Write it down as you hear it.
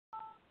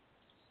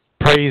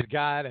Praise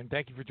God, and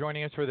thank you for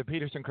joining us for the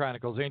Pedersen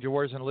Chronicles, Angel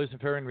Wars and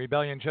Luciferian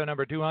Rebellion, show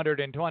number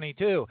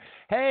 222.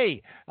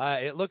 Hey,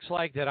 it looks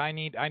like that I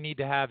need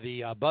to have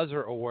the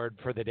buzzer award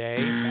for the day.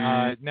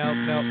 No,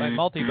 a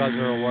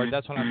multi-buzzer award.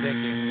 That's what I'm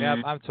thinking. Yep,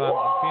 I'm feeling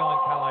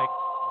kind of like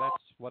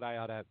that's what I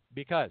ought to,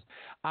 because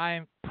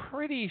I'm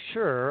pretty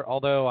sure,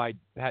 although I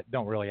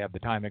don't really have the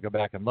time to go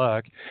back and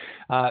look,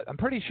 I'm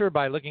pretty sure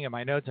by looking at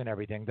my notes and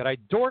everything that I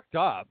dorked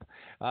up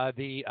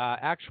the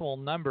actual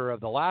number of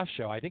the last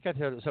show. I think I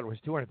said it was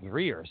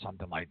 203 or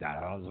something like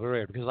that. I was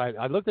weird because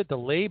I looked at the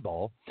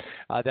label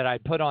that I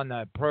put on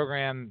the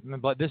program,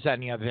 but this, that,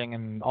 and the other thing,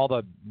 and all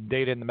the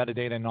data and the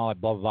metadata and all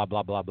that blah, blah,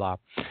 blah, blah, blah.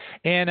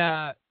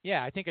 And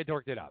yeah, I think I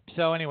dorked it up.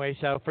 So anyway,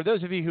 so for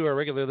those of you who are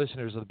regular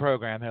listeners of the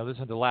program, who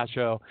listened to the last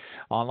show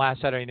on last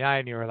Saturday night,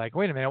 and you were like,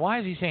 wait a minute, why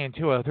is he saying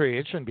 203?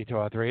 It shouldn't be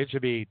 203. It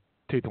should be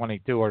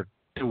 222 or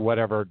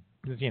whatever,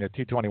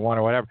 221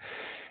 or whatever.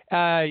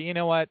 You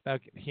know what?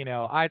 Let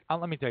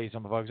me tell you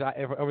something, folks.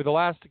 Over the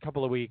last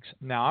couple of weeks,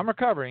 now I'm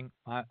recovering.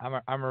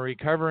 I'm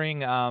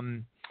recovering.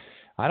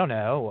 I don't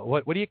know.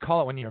 What do you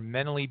call it when you're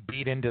mentally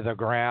beat into the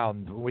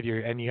ground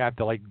and you have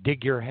to like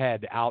dig your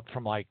head out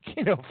from 4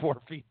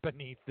 feet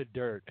beneath the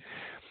dirt?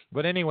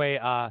 But anyway,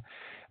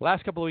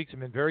 last couple of weeks have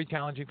been very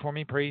challenging for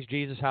me. Praise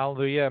Jesus,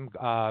 hallelujah.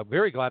 I'm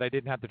very glad I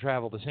didn't have to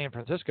travel to San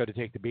Francisco to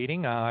take the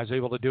beating. I was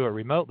able to do it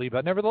remotely,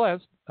 but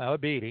nevertheless, a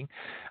beating.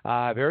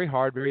 Very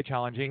hard, very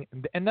challenging.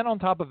 And then on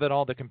top of it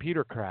all, the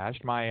computer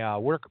crashed. My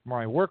work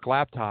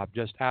laptop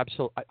just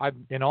absolutely,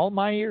 in all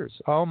my years,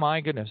 oh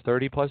my goodness,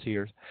 30 plus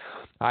years,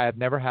 I have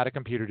never had a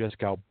computer just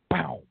go,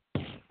 pow.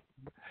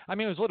 I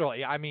mean, it was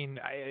literally,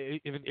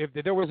 if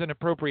there was an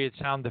appropriate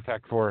sound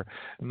effect for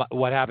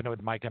what happened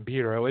with my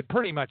computer, it would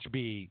pretty much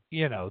be,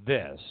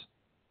 this.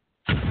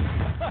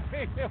 I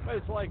mean, it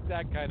was like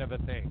that kind of a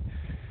thing.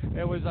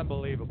 It was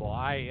unbelievable.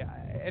 I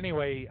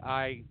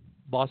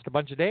lost a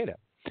bunch of data.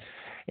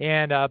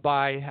 And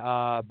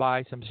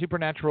by some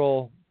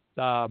supernatural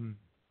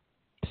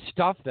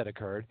stuff that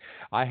occurred,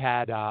 I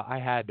had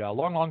a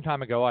long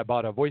time ago. I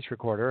bought a voice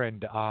recorder,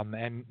 and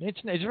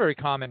it's very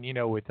common,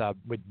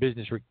 with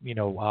business, what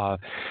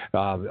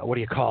do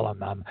you call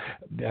them?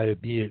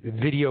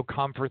 Video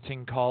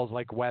conferencing calls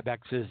like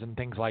WebExes and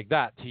things like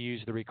that to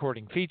use the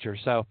recording feature.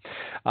 So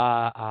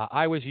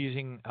I was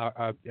using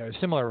a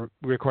similar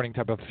recording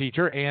type of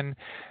feature, and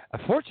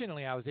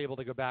fortunately, I was able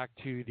to go back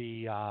to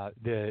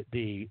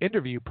the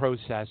interview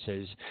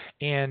processes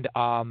and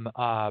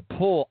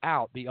pull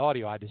out the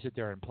audio. I had to sit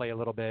there and play a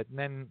little bit, and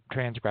then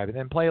transcribe it, and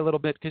then play a little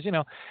bit, because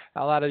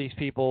a lot of these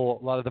people,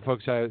 a lot of the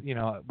folks I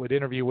would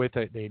interview with,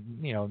 they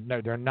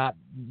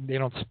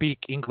don't speak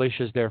English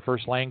as their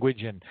first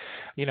language, and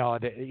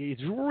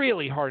it's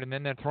really hard. And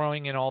then they're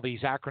throwing in all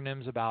these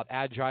acronyms about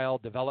agile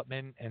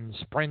development and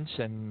sprints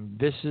and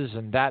thises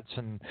and that's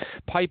and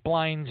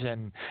pipelines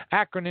and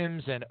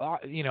acronyms and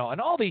and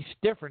all these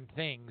different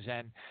things,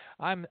 and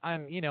I'm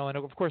and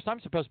of course I'm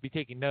supposed to be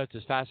taking notes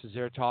as fast as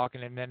they're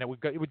talking, and then it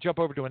would jump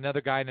over to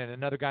another guy, and then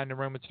another guy in the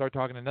room would start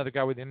talking to another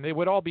guy and they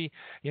would all be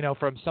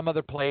from some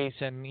other place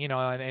and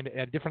and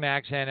a different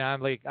accent, and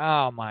I'm like,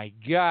 oh my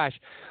gosh,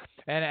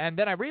 and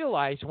then I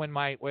realized when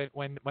my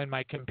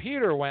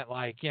computer went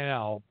I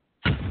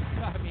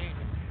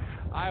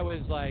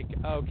was like,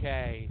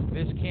 okay,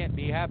 this can't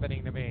be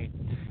happening to me.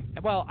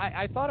 Well,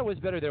 I thought it was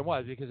better than it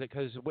was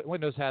because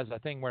Windows has a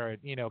thing where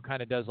it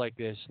kind of does like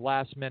this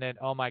last minute,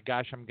 oh my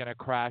gosh, I'm going to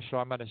crash, so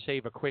I'm going to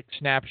save a quick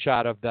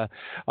snapshot of the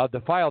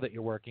file that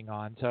you're working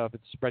on, so if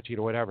it's a spreadsheet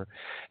or whatever.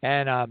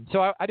 And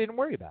so I didn't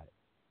worry about it.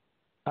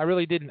 I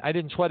really didn't. I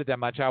didn't sweat it that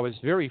much. I was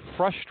very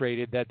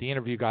frustrated that the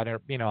interview got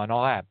and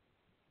all that.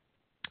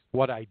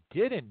 What I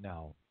didn't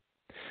know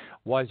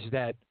was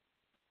that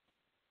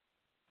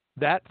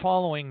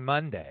following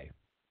Monday,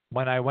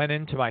 when I went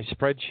into my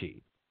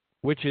spreadsheet,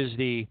 which is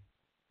the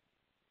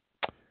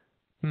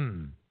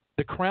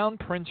Crown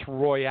Prince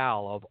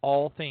Royale of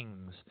all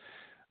things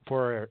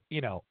for,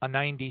 a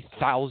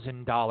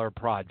 $90,000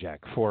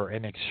 project for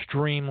an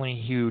extremely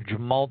huge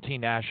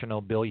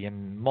multinational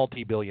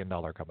multi-billion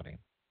dollar company.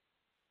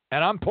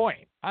 And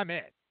I'm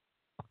in.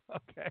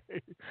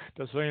 Okay.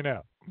 Just so you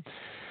know.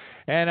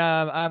 And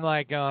I'm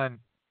like going,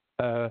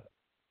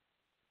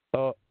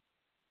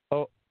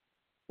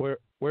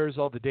 where's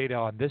all the data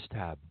on this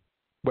tab?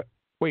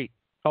 Wait.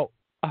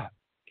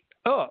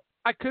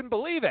 I couldn't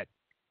believe it.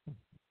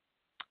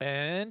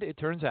 And it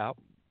turns out,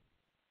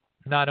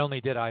 not only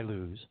did I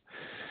lose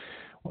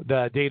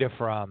the data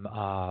from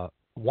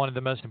one of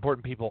the most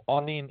important people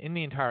in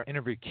the entire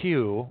interview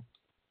queue,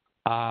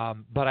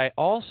 but I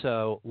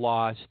also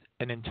lost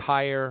an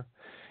entire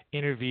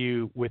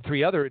interview with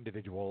 3 other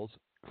individuals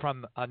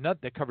from another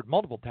that covered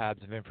multiple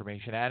tabs of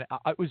information, and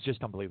it was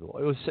just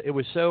unbelievable. It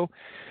was so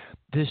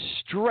the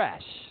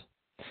stress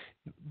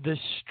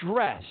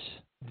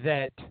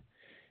that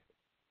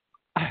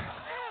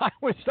I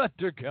was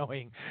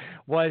undergoing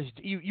was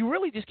you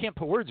really just can't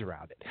put words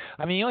around it.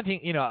 I mean, the only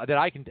thing that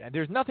I can,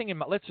 there's nothing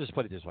let's just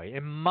put it this way,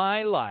 in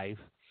my life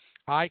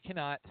I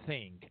cannot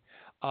think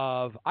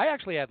I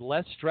actually had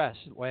less stress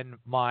when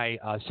my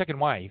second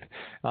wife,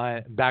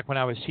 back when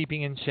I was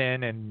seeping in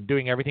sin and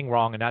doing everything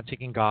wrong and not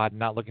seeking God and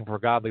not looking for a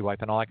godly wife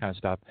and all that kind of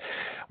stuff.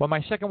 When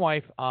my second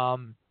wife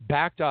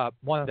backed up,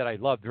 one that I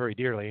loved very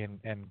dearly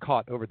and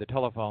caught over the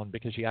telephone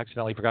because she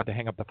accidentally forgot to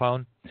hang up the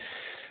phone.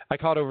 I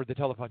caught over the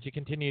telephone. She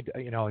continued,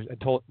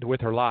 told with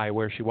her lie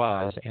where she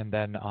was, and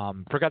then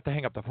forgot to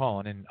hang up the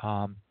phone, and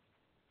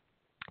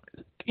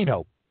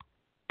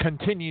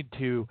continued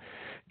to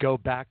go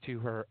back to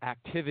her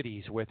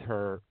activities with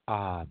her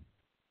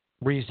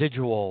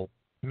residual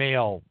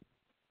male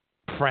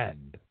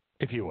friend,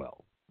 if you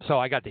will. So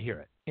I got to hear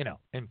it,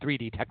 in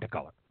 3D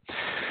Technicolor.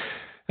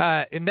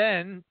 And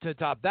then to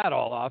top that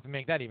all off and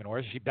make that even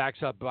worse, she backs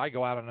up. I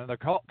go out on another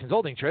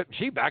consulting trip.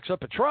 She backs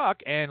up a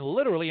truck and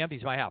literally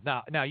empties my house.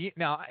 Now,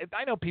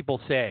 I know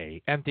people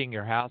say emptying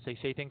your house. They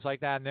say things like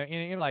that, and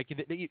you're like,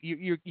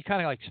 you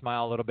kind of like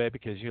smile a little bit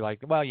because you're like,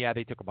 well, yeah,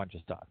 they took a bunch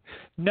of stuff.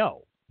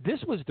 No, this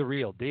was the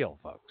real deal,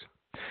 folks.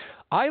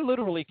 I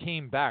literally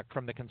came back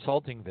from the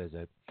consulting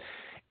visit,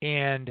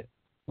 and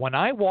when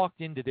I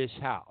walked into this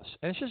house,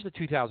 and it's just a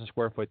 2,000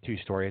 square foot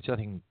 2-story. It's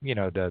nothing,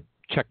 to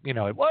check,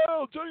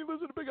 well, Johnny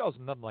lives in a big house,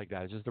 nothing like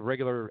that. It's just a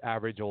regular,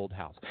 average old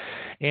house.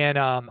 And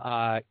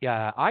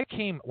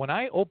when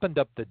I opened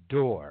up the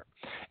door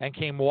and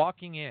came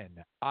walking in,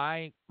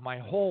 I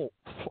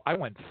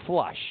went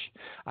flush.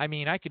 I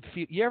mean, I could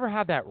feel. You ever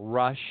have that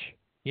rush?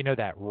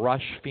 That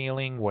rush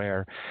feeling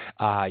where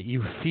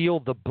you feel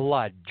the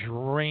blood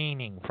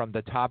draining from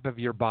the top of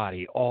your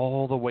body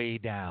all the way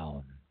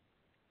down.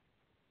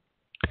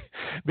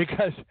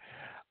 Because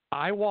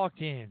I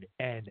walked in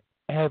and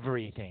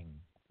everything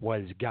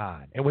was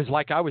gone. It was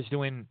like I was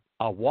doing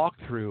a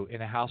walkthrough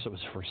in a house that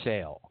was for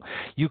sale.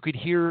 You could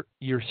hear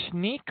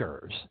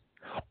sneakers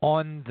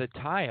on the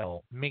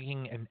tile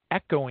making an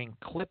echoing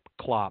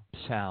clip-clop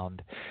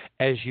sound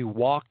as you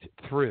walked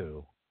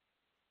through,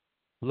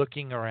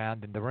 looking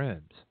around in the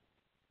rooms.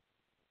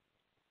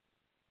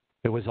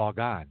 It was all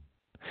gone.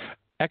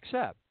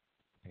 Except,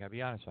 I gotta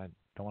be honest, I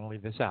don't want to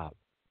leave this out,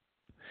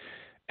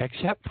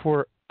 except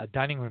for a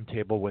dining room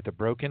table with a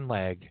broken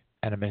leg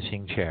and a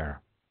missing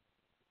chair.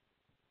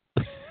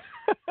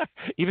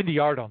 Even the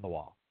art on the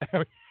wall.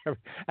 And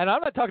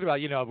I'm not talking about,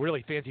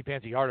 really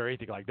fancy art or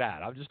anything like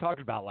that. I'm just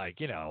talking about,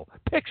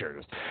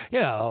 pictures,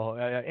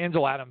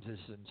 Ansel Adams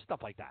and stuff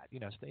like that,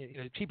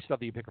 cheap stuff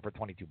that you pick up for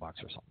 $22 or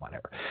something,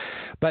 whatever.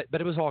 But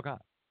it was all gone.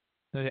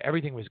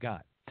 Everything was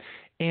gone.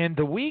 And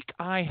the week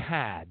I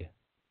had,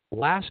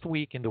 last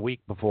week and the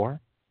week before,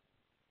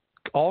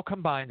 all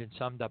combined and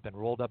summed up and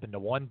rolled up into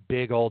one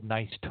big old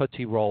nice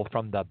Tootsie Roll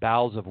from the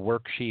bowels of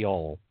work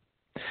Sheol,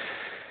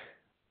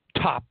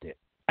 topped it.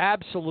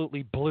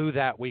 Absolutely blew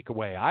that week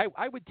away.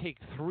 I would take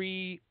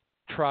 3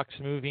 trucks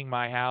moving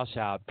my house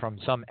out from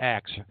some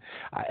ex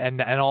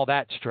and all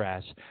that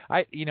stress.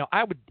 I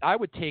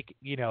would take,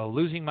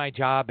 losing my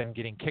job and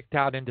getting kicked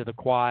out into the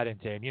quad and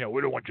saying, we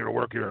don't want you to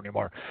work here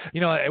anymore.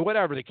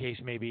 Whatever the case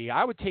may be,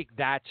 I would take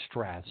that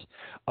stress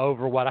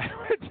over what I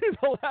went through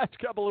the last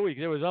couple of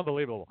weeks. It was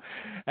unbelievable.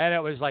 And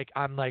it was like,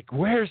 I'm like,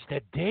 where's the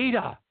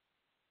data?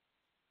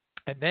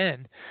 And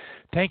then,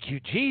 thank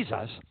you,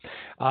 Jesus,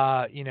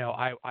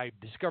 I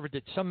discovered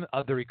that some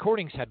of the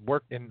recordings had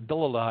worked, and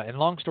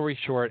long story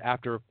short,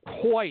 after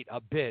quite a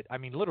bit, I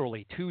mean,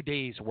 literally 2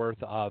 days worth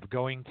of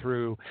going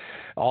through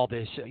all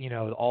this,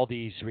 all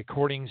these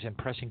recordings and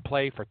pressing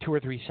play for 2 or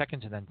 3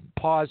 seconds and then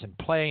pause and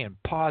play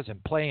and pause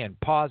and play and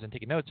pause and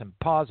taking notes and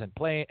pause and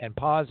play and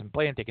pause and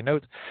play and taking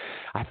notes,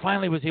 I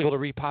finally was able to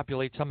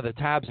repopulate some of the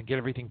tabs and get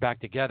everything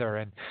back together.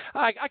 And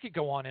I could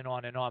go on and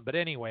on and on, but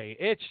anyway,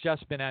 it's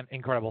just been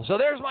incredible. So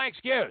there's my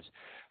excuse.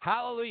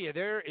 Hallelujah.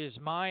 There is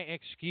my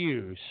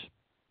excuse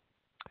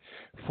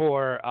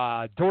for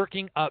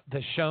dorking up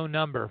the show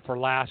number for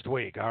last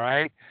week. All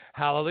right.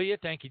 Hallelujah.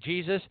 Thank you,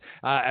 Jesus.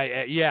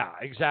 Yeah,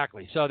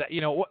 exactly. So that,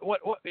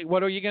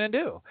 what are you going to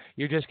do?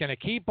 You're just going to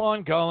keep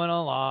on going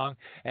along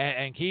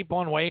and keep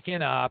on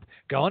waking up,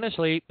 going to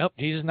sleep. Nope,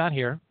 Jesus is not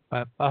here.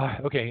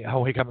 Okay,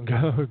 I'll wake up and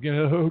go,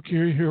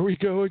 okay, here we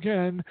go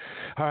again.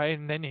 All right.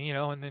 And then,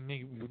 and then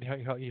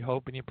you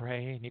hope and you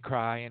pray and you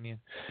cry and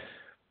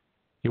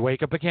you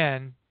wake up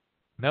again.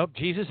 Nope,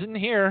 Jesus isn't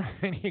here.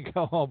 And you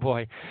go, oh,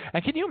 boy.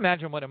 And can you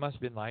imagine what it must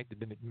have been like to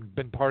have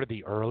been part of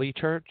the early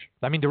church?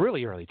 I mean, the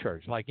really early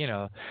church, like,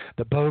 the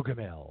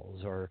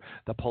Bogomils or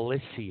the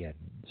Paulicians,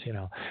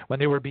 when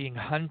they were being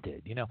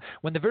hunted,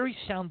 when the very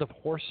sound of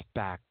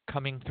horseback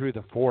coming through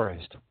the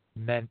forest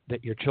meant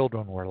that your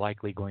children were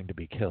likely going to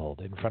be killed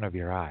in front of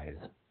your eyes.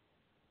 Can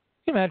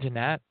you imagine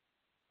that?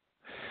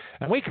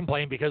 And we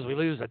complain because we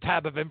lose a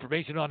tab of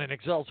information on an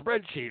Excel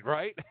spreadsheet,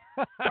 right?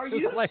 Are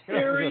you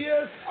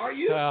serious? Are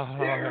you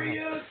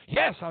serious?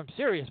 Yes, I'm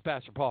serious,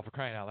 Pastor Paul, for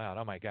crying out loud.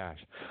 Oh, my gosh.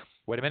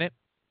 Wait a minute.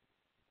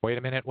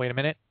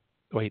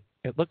 Wait,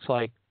 it looks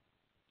like...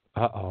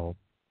 Uh-oh.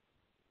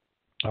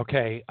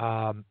 Okay,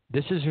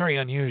 this is very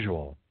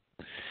unusual.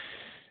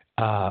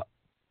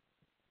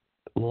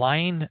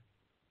 Line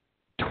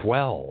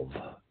 12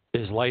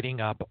 is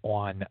lighting up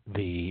on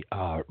the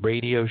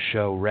radio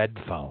show red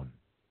phone.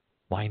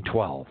 Line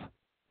 12.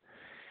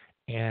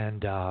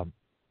 And I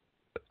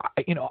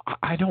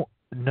don't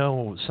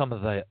know some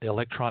of the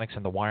electronics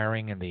and the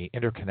wiring and the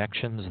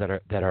interconnections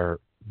that are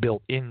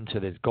built into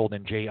the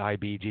Golden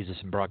JIB Jesus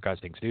and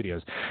Broadcasting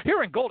Studios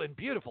here in Golden,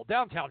 beautiful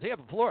downtown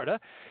Tampa, Florida.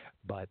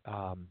 But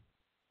I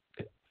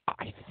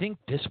think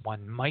this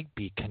one might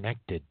be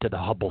connected to the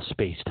Hubble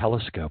Space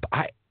Telescope.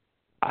 I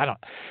don't,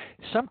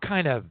 some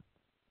kind of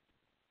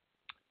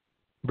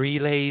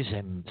relays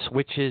and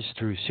switches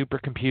through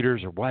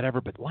supercomputers or whatever.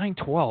 But line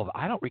 12,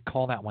 I don't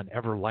recall that one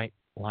ever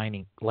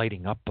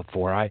lighting up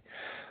before. I'm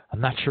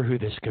not sure who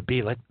this could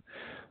be.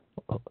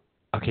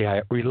 Okay,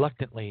 I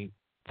reluctantly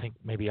think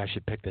maybe I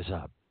should pick this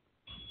up.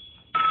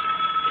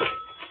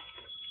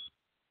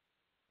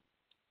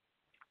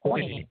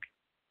 We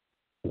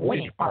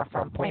are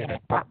from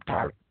planet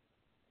Pop-Tart.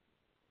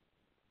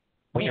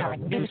 We are a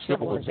new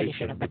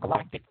civilization of the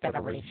Galactic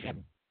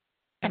Federation,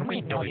 and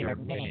we know your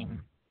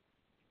name,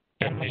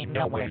 and we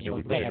know where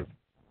you live.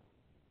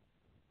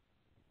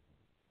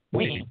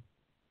 We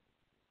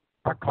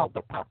are called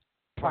the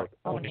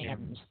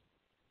Pop-Tartonians.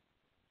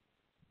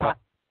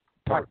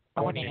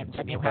 Pop-Tartonians,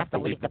 and you have to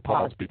leave the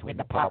pause between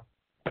the pop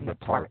and the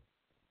tart,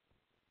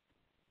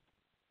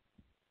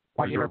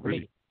 or you're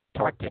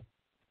retorted,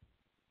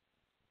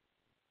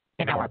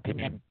 in our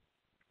opinion.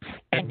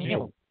 And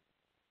you,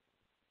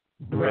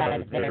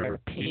 Brother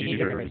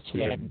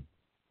Pedersen,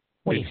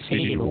 we see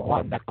you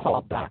on the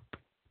callback.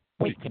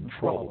 We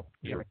control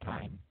your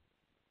time.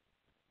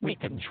 We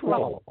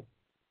control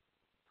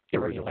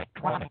your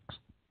electronics.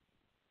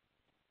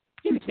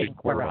 You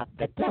think we're of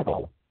the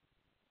devil?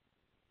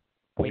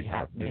 We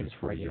have news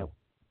for you.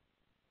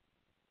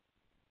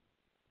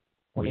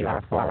 We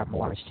are far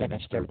more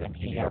sinister than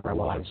he ever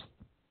was.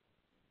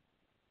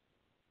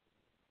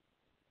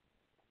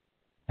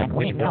 And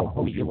we know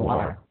who you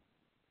are.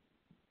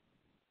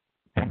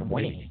 And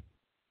we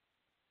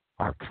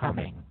are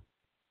coming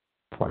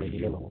for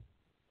you.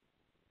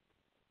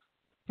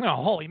 Oh,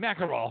 holy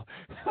mackerel.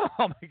 Oh,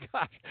 my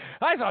gosh.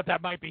 I thought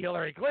that might be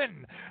Hillary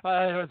Clinton. It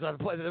was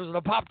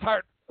the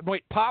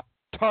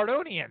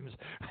Pop-Tartonians.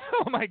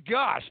 Oh, my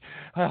gosh.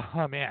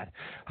 Oh, man.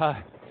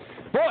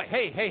 Boy,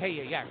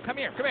 hey, yeah. Come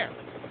here.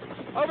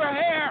 Over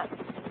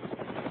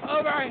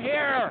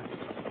here.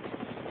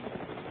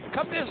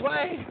 Come this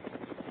way.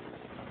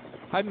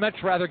 I'd much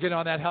rather get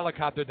on that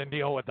helicopter than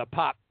deal with the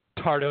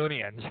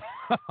Pop-Tartonians.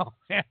 Oh,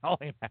 man,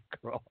 holy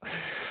mackerel.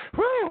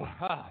 Whew.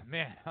 Oh,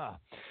 man. Oh.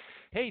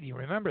 Hey, do you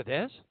remember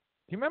this?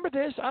 Do you remember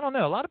this? I don't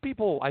know. A lot of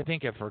people, I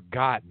think, have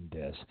forgotten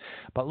this.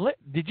 But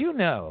did you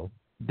know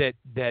that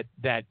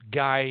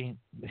guy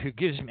who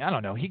gives me, I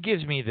don't know, he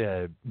gives me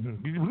the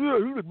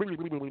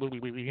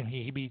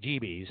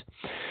heebie-jeebies.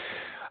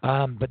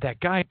 But that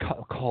guy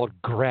called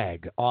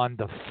Greg on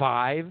the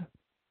 5,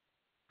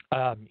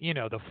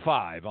 the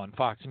 5 on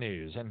Fox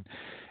News. And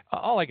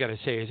all I got to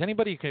say is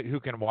anybody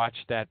who can watch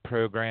that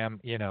program,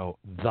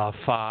 the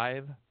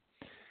 5,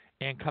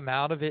 and come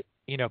out of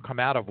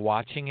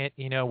watching it,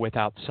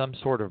 without some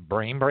sort of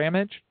brain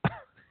damage,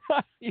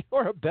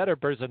 you're a better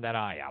person than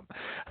I am.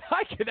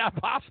 I cannot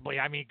possibly.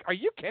 I mean, are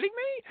you kidding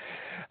me?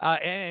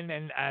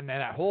 And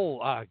that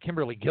whole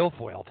Kimberly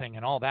Guilfoyle thing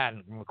and all that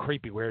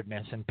creepy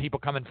weirdness, and people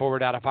coming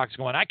forward out of Fox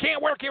going, I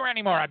can't work here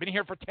anymore. I've been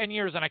here for 10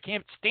 years and I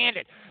can't stand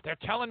it. They're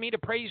telling me to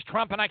praise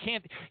Trump and I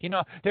can't.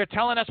 They're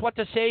telling us what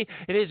to say.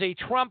 It is a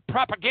Trump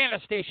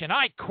propaganda station.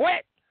 I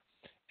quit.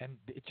 And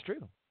it's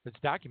true. It's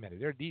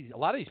documented. A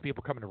lot of these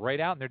people coming right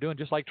out and they're doing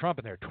just like Trump,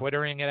 and they're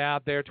twittering it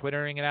out there.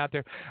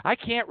 I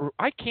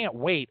can't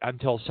wait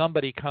until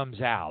somebody comes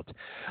out,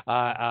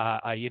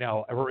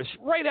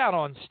 right out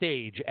on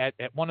stage at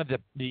one of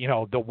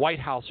the White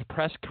House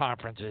press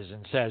conferences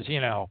and says,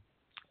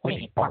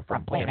 we are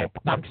from planet.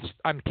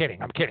 I'm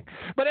kidding.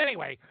 But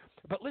anyway.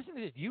 But listen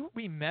to this. You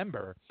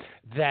remember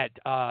that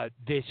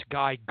this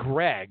guy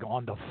Greg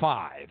on the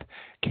 5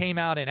 came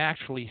out and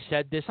actually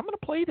said this. I'm going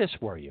to play this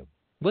for you.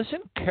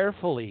 Listen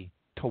carefully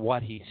to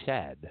what he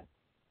said.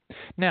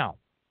 Now,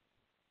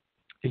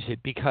 is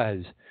it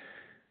because,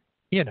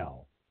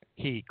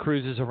 he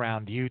cruises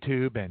around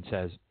YouTube and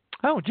says,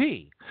 oh,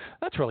 gee,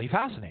 that's really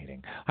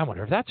fascinating. I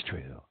wonder if that's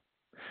true.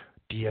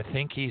 Do you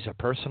think he's a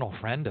personal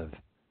friend of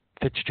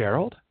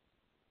Fitzgerald?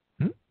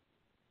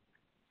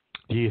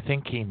 Do you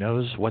think he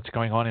knows what's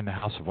going on in the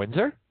House of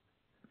Windsor?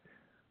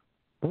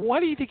 Why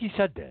do you think he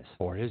said this?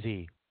 Or is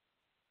he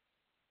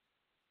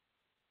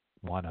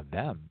one of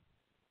them?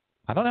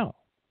 I don't know.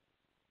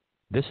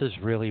 This is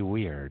really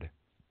weird.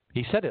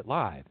 He said it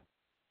live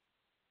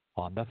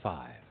on the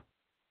 5.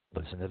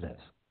 Listen to this.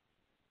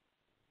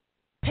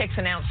 Picks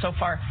announced so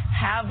far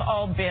have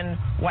all been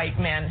white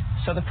men,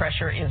 so the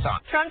pressure is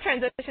on. Trump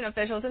transition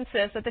officials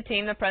insist that the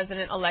team the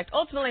president-elect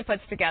ultimately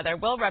puts together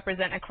will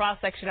represent a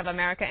cross-section of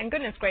America. And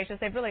goodness gracious,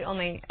 they've really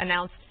only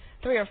announced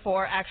 3 or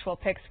 4 actual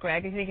picks,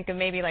 Greg. You think you can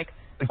maybe,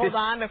 hold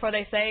on before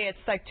they say it's,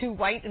 too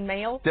white and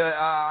male?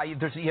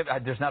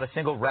 There's not a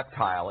single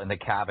reptile in the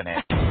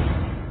cabinet.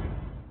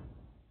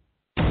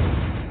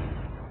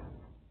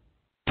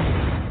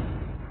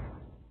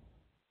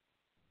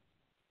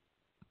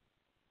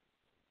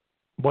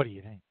 What do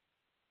you think?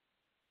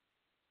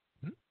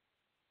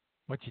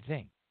 What you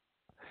think?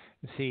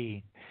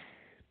 See,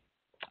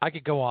 I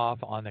could go off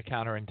on the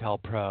Counter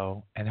Intel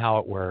Pro and how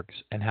it works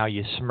and how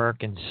you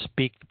smirk and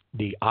speak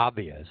the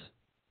obvious.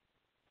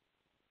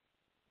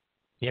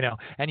 You know,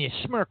 and you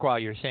smirk while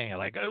you're saying it,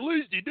 like, at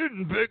least he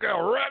didn't pick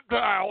a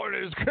reptile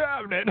in his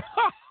cabinet.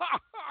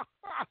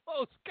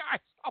 Those guys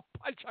are a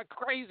bunch of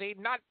crazy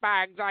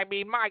nutbags. I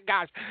mean, my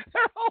gosh,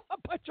 they're all a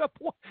bunch of,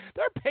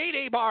 they're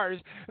payday bars.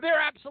 They're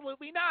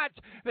absolutely nuts.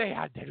 They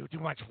had to do too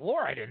much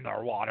fluoride in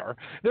their water.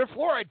 Their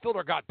fluoride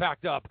filter got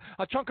backed up.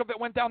 A chunk of it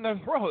went down their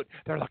throat.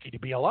 They're lucky to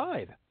be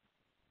alive.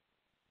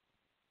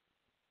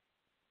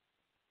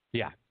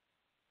 Yeah.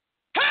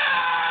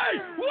 Hey,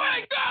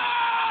 wake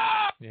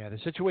up! Yeah, the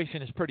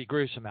situation is pretty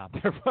gruesome out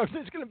there, folks.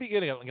 It's going to be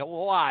getting a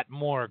lot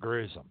more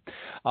gruesome.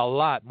 A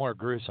lot more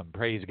gruesome.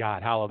 Praise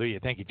God. Hallelujah.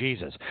 Thank you,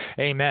 Jesus.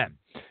 Amen.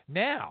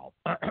 Now,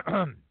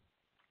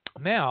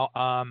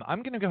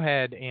 I'm going to go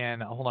ahead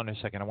and hold on a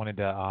second. I wanted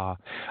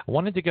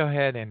to go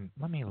ahead and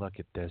let me look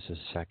at this a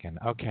second.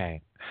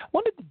 Okay. I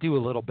wanted to do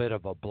a little bit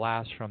of a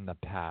blast from the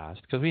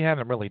past because we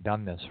haven't really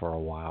done this for a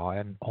while.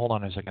 And hold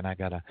on a second. I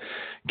got to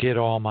get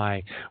all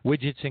my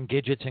widgets and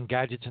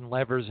gadgets and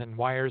levers and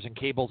wires and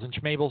cables and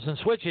schmables and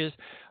switches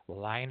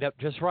lined up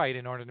just right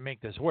in order to make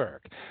this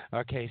work.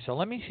 Okay. So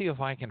let me see if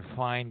I can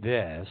find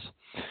this.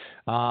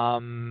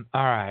 All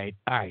right.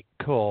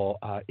 Cool.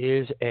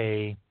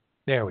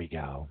 There we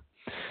go.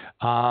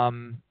 All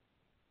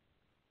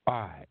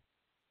right.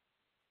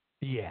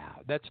 Yeah,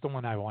 that's the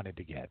one I wanted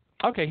to get.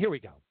 Okay, here we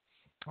go.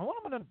 What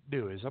I'm going to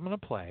do is I'm going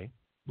to play.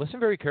 Listen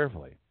very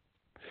carefully.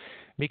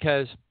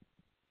 Because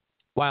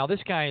while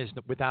this guy is,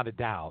 without a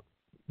doubt,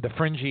 the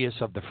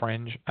fringiest of the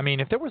fringe, I mean,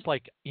 if there was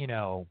like,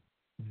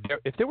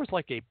 if there was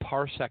like a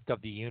parsec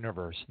of the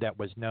universe that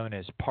was known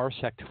as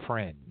parsec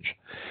fringe,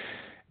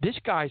 this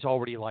guy's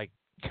already like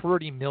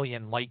 30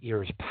 million light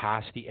years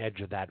past the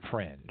edge of that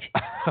fringe.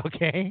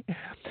 Okay?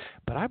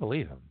 But I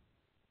believe him.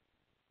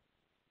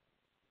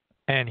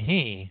 And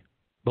he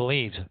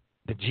believes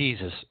that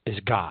Jesus is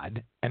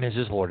God and is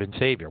his Lord and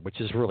Savior, which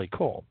is really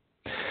cool.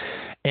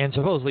 And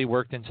supposedly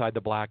worked inside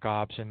the Black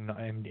Ops and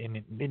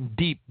in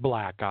deep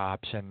Black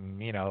Ops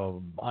and,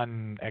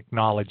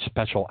 unacknowledged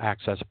special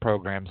access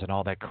programs and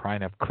all that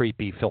kind of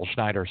creepy Phil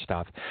Schneider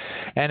stuff.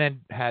 And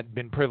had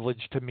been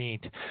privileged to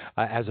meet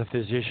as a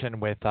physician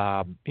with,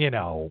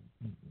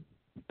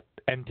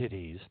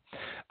 entities.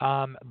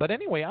 But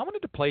anyway, I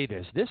wanted to play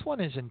this. This one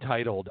is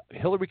entitled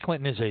Hillary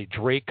Clinton is a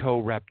Draco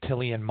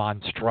Reptilian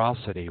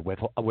Monstrosity,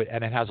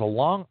 and it has a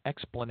long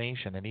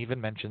explanation and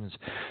even mentions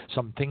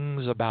some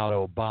things about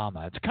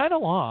Obama. It's kind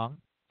of long,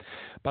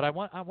 but I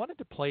wanted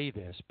to play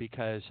this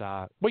because,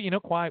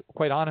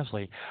 quite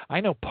honestly, I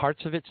know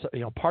parts of it,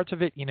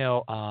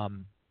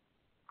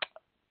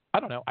 I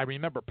don't know. I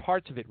remember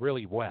parts of it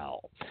really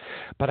well,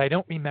 but I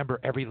don't remember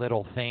every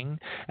little thing.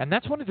 And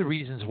that's one of the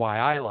reasons why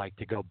I like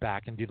to go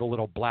back and do the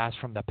little blast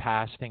from the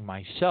past thing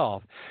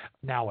myself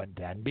now and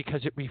then,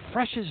 because it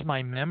refreshes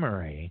my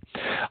memory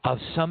of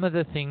some of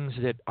the things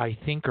that I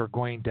think are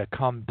going to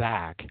come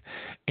back.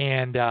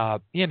 And, I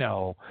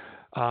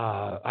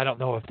don't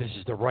know if this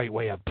is the right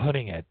way of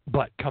putting it,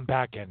 but come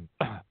back and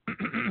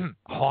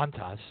haunt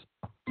us.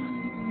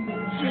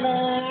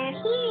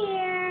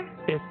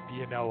 If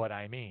you know what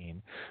I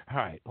mean. All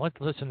right, let's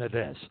listen to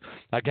this.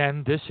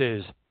 Again, this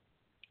is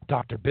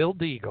Dr. Bill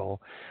Deagle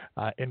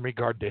in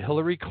regard to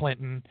Hillary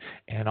Clinton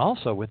and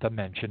also with a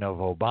mention of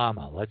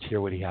Obama. Let's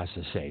hear what he has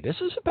to say. This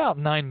is about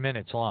 9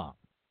 minutes long,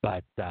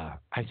 but I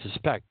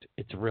suspect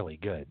it's really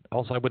good.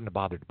 Also, I wouldn't have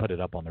bothered to put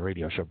it up on the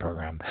radio show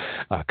program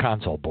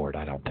console board,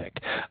 I don't think.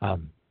 I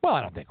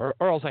don't think. Or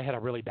else I had a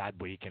really bad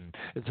week, and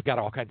it's got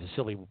all kinds of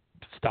silly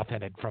stuff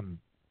in it from,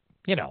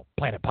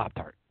 Planet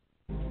Pop-Tart.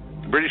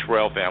 The British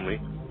royal family,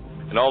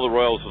 and all the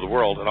royals of the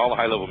world, and all the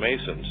high-level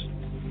Masons,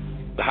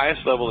 the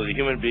highest level that a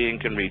human being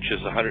can reach is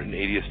the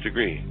 180th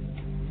degree.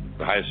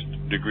 The highest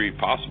degree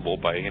possible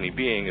by any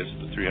being is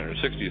the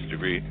 360th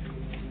degree,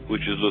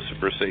 which is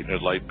Lucifer, Satan,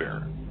 and light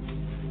bearer.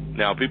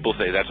 Now, people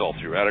say that's all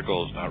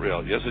theoretical, it's not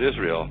real. Yes, it is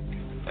real.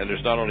 And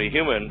there's not only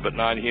human, but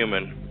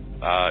non-human,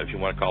 if you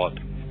want to call it,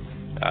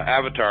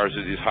 avatars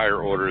of these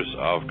higher orders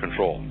of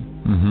control.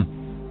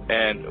 Mm-hmm.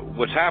 And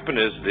what's happened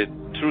is that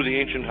through the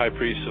ancient high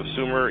priests of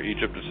Sumer,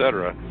 Egypt,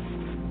 etc.,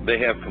 they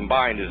have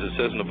combined, as it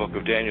says in the book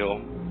of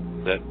Daniel,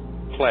 that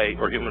clay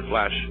or human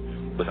flesh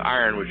with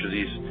iron, which are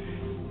these,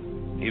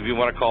 if you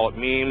want to call it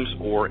memes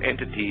or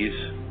entities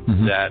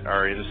that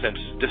are, in a sense,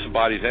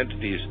 disembodied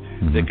entities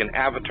that can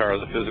avatar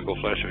the physical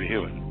flesh of a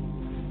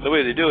human. The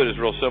way they do it is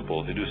real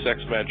simple. They do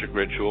sex magic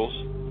rituals.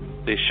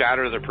 They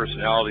shatter their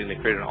personality and they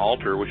create an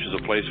altar, which is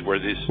a place where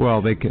these...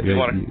 Well,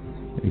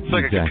 it's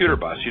like a computer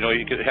bus. You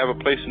could have a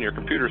place in your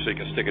computer so you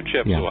can stick a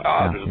chip. There's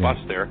a bus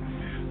there.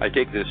 I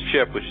take this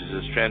chip, which is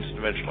this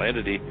trans-dimensional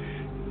entity,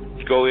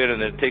 go in,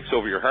 and then it takes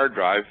over your hard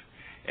drive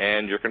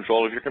and your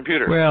control of your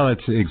computer. Well,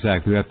 it's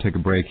exactly. We have to take a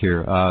break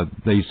here.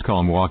 They used to call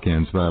them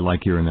walk-ins, but I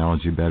like your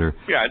analogy better.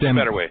 Yeah, it's a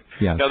better way.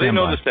 Yeah, now, they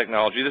know this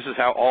technology. This is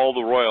how all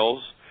the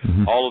royals,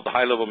 all of the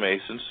high-level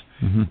Masons,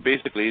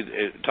 basically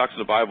it talks in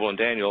the Bible and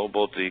Daniel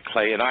about the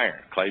clay and iron.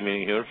 Clay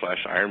meaning human flesh,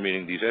 iron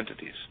meaning these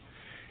entities.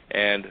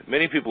 And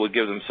many people would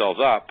give themselves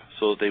up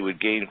so that they would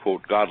gain,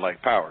 quote,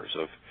 godlike powers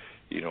of,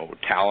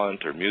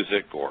 talent or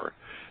music or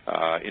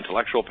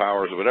intellectual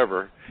powers or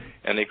whatever.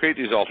 And they create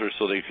these altars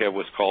so they have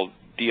what's called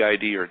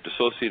DID, or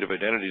dissociative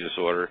identity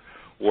disorder,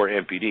 or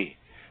MPD.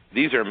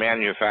 These are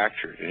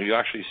manufactured, and you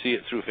actually see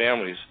it through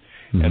families.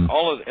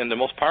 And the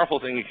most powerful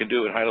thing you can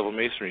do in high-level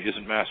masonry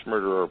isn't mass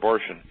murder or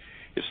abortion.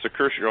 It's to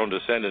curse your own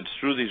descendants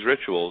through these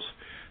rituals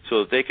so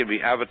that they can be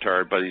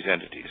avatared by these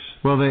entities.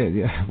 Well,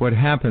 what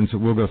happens,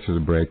 we'll go through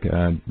the break.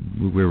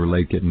 We were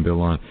late getting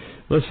Bill on.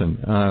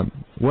 Listen,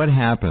 what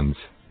happens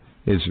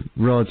is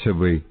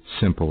relatively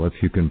simple if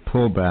you can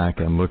pull back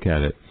and look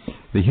at it.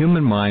 The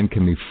human mind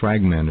can be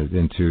fragmented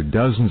into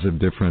dozens of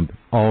different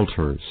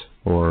alters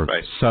or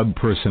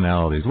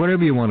sub-personalities,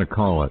 whatever you want to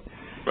call it.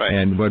 Right.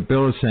 And what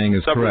Bill is saying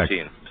is correct.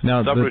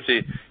 Now,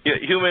 subroutine.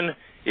 Human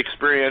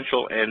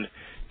experiential and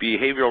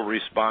behavioral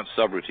response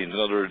subroutines. In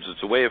other words,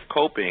 it's a way of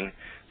coping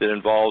that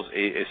involves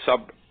a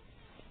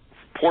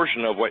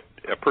sub-portion of what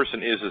a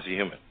person is as a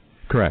human.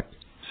 Correct.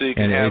 So you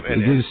can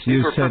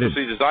these were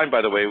purposely designed,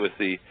 by the way, with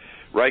the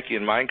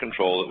Reichian mind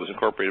control that was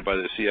incorporated by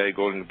the CIA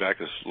going back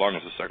as long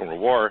as the Second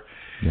World War,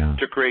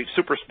 to create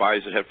super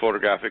spies that had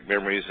photographic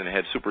memories and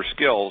had super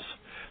skills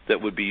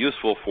that would be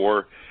useful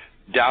for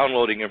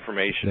downloading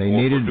information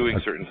or for doing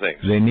certain things.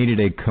 They needed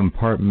a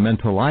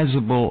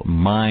compartmentalizable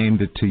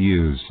mind to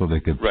use so they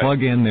could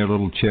plug in their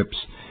little chips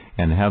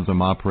and have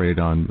them operate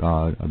on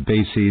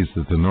bases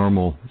that the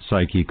normal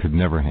psyche could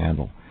never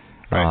handle.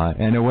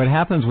 And what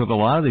happens with a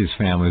lot of these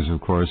families,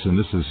 of course, and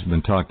this has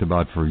been talked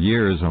about for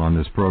years on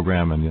this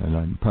program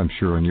and I'm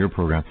sure on your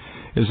program,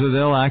 is that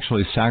they'll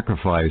actually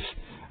sacrifice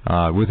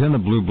within the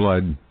blue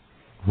blood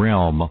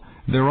realm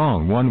their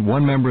own.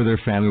 One member of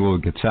their family will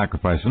get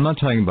sacrificed. I'm not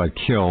talking about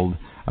killed.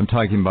 I'm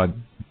talking about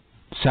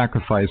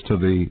sacrificed to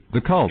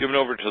the cult. Given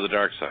over to the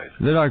dark side.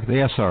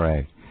 The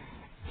SRA.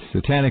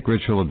 Satanic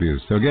ritual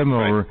abuse. They'll give them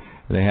over.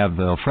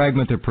 They'll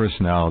fragment their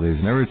personalities,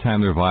 and every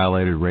time they're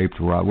violated, raped,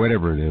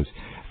 whatever it is,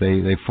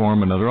 they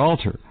form another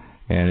altar.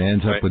 And it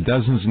ends up with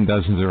dozens and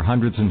dozens or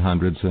hundreds and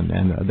hundreds,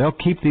 and they'll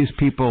keep these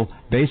people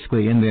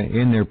basically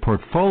in their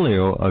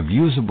portfolio of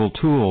usable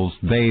tools,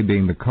 they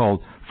being the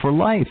cult, for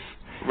life.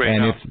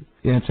 And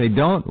if they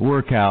don't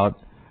work out,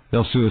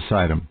 they'll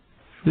suicide them.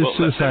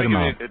 Suicide them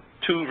out.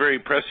 Two very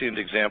prescient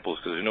examples,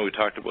 because we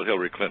talked about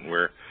Hillary Clinton,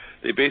 where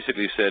they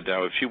basically said,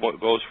 now if she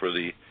goes for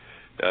the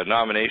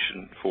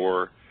nomination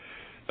for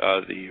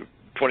the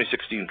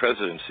 2016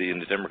 presidency in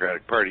the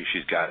Democratic Party,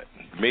 she's got it.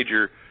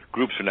 Major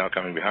groups are now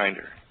coming behind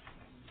her.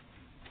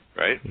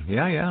 Right?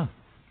 Yeah.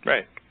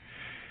 Right.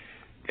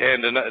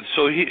 And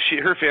so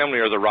her family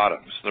are the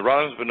Rodhams. The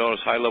Rodhams have been known as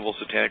high-level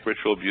satanic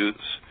ritual abuse,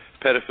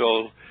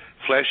 pedophile,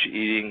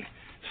 flesh-eating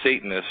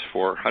Satanists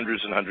for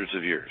hundreds and hundreds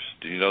of years.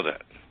 Do you know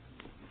that?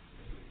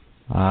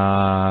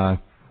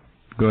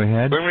 Go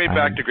ahead. Bring me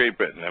back to Great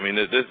Britain. I mean,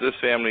 this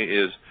family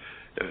is...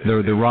 the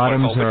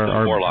Rodhams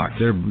are warlocks.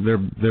 They're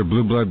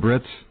blue blood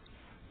Brits?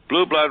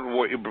 Blue blood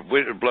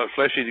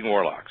flesh-eating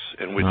warlocks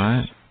and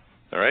witches.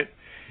 All right?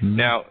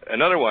 Now,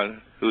 another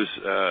one who's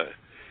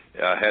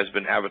has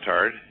been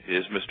avatared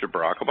is Mr.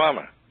 Barack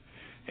Obama.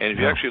 And if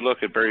you actually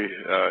look at Barry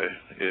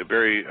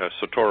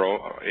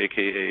Soetoro,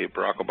 a.k.a.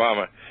 Barack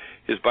Obama,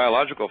 his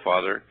biological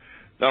father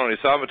not only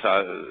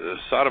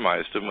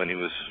sodomized him when he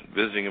was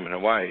visiting him in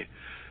Hawaii,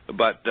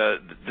 but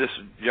this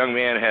young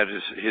man had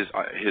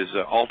his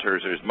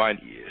altars or his mind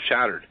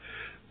shattered.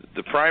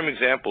 The prime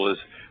example is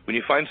when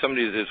you find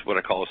somebody that is what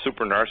I call a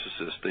super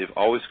narcissist, they've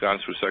always gone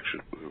through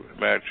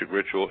magic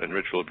ritual and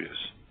ritual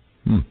abuse.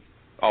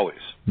 Always.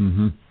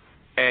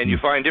 And you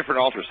find different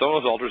altars. Some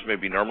of those altars may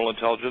be normal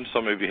intelligence.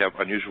 Some maybe have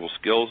unusual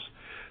skills.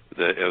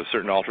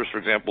 Certain altars, for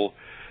example,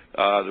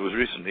 there was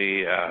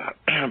recently,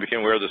 I became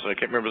aware of this, and I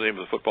can't remember the name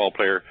of the football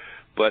player,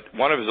 but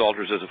one of his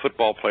altars as a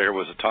football player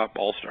was a top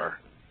all-star,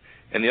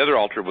 and the other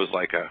altar was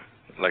like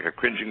a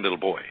cringing little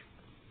boy.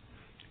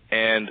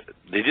 And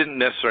they didn't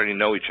necessarily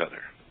know each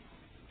other.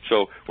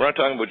 So we're not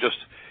talking about just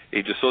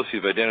a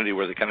dissociative identity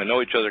where they kind of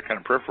know each other kind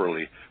of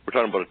peripherally. We're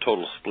talking about a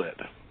total split.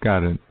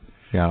 Got it.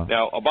 Yeah.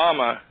 Now,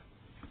 Obama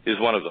is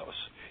one of those.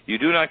 You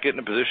do not get in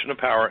a position of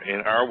power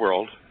in our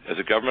world as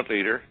a government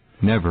leader.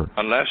 Never.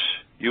 Unless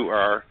you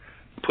are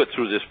put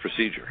through this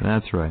procedure.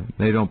 That's right.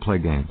 They don't play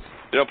games.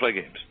 They don't play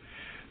games.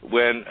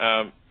 When,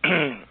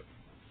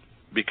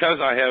 because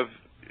I have,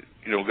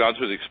 gone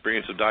through the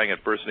experience of dying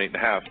at birth in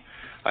 8.5,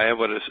 I have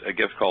what is a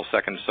gift called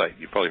second sight.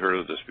 You've probably heard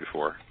of this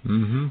before.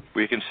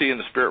 Where you can see in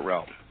the spirit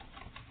realm.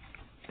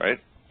 Right?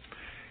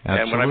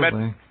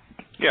 Absolutely.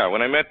 And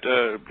when I met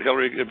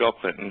Bill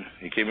Clinton,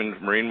 he came in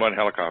Marine One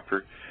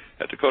helicopter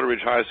at Dakota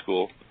Ridge High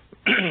School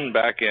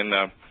back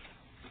in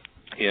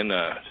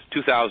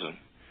 2000.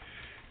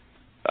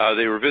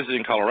 They were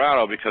visiting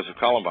Colorado because of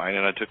Columbine,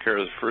 and I took care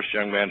of the first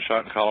young man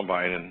shot in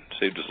Columbine and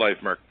saved his life,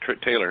 Mark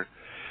Taylor.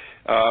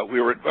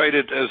 We were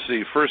invited as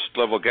the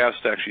first-level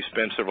guest to actually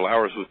spend several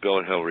hours with Bill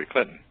and Hillary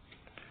Clinton.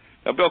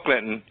 Now, Bill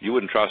Clinton, you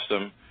wouldn't trust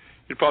him.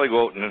 You'd probably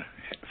go out and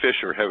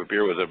fish or have a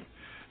beer with him,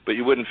 but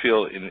you wouldn't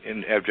feel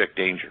in abject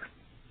danger.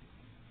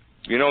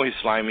 You know he's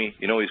slimy,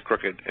 you know he's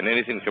crooked, and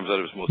anything that comes out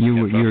of his mouth.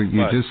 You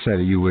just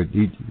said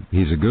it.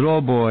 He's a good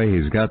old boy.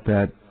 He's got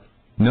that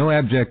no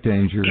abject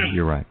danger.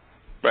 You're right.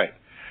 Right.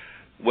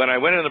 When I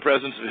went in the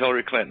presence of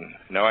Hillary Clinton,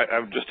 now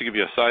just to give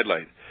you a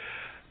sidelight,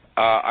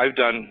 I've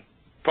done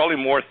probably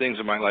more things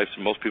in my life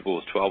than most people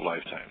with 12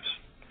 lifetimes.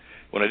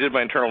 When I did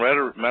my internal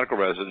medical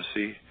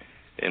residency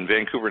in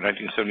Vancouver in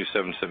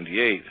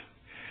 1977-78,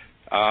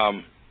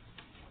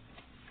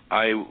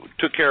 I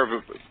took care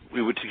of,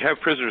 we would have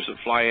prisoners that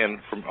fly in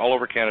from all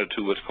over Canada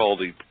to what's called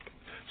the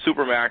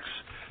Supermax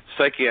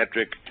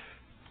Psychiatric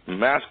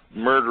Mass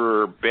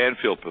Murderer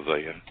Banfield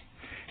Pavilion.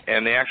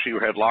 And they actually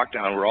had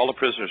lockdown where all the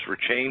prisoners were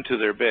chained to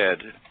their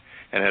bed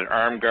and had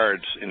armed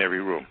guards in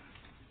every room.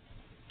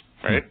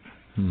 Right?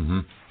 Mm-hmm.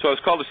 So I was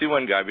called to see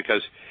one guy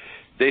because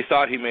they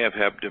thought he may have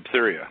had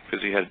diphtheria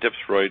because he had a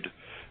dipsroid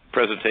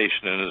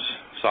presentation in his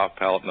soft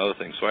palate and other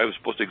things. So I was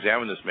supposed to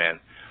examine this man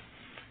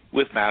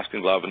with mask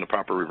and glove and the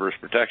proper reverse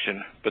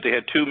protection. But they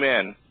had two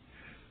men,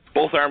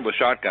 both armed with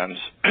shotguns,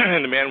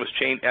 and the man was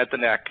chained at the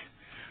neck,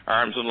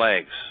 arms and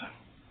legs.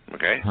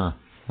 Okay? Huh.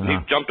 And he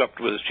jumped up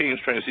with his chains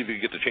trying to see if he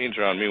could get the chains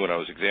around me when I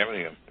was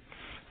examining him.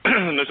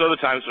 And there's other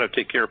times when I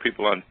take care of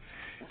people on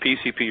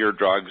PCP or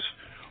drugs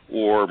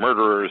or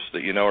murderers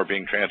that you know are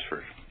being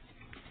transferred.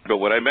 But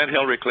when I met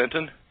Hillary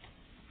Clinton,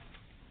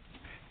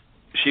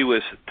 she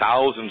was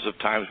thousands of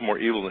times more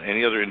evil than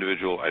any other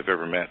individual I've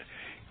ever met.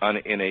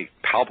 In a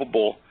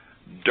palpable,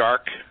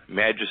 dark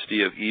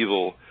majesty of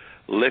evil,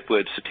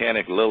 liquid,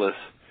 satanic Lilith,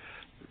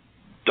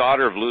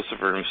 daughter of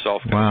Lucifer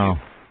himself. Wow.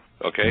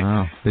 Okay?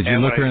 Wow. Did you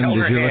look her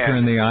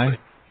in the eye?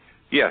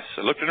 Yes.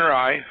 I looked in her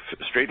eye,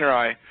 straight in her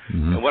eye,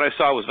 mm-hmm. and what I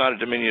saw was not a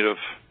diminutive,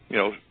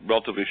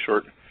 relatively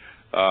short,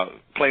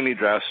 plainly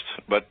dressed,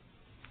 but,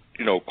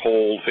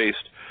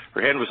 cold-faced.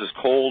 Her hand was as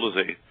cold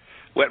as a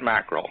wet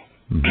mackerel,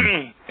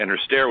 mm-hmm. and her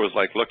stare was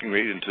like looking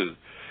right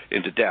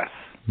into death.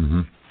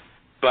 Mm-hmm.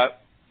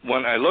 But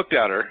when I looked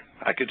at her,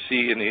 I could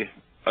see in the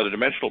other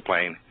dimensional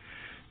plane,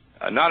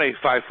 not a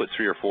 5'3"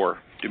 or 4"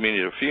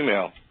 diminutive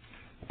female.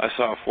 I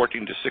saw a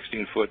 14 to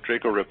 16 foot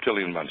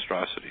Draco-reptilian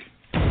monstrosity.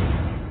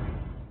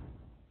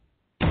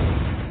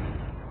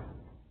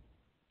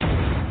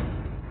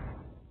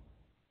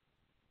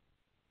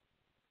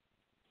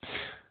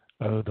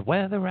 Oh, the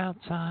weather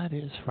outside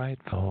is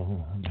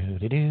frightful. Do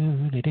do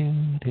do do do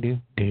do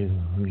do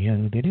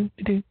do do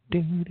do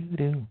do do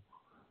do.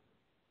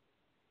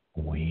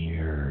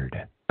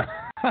 Weird.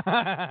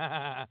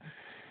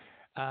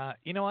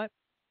 You know what?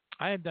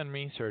 I had done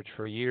research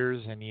for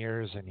years and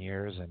years and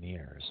years and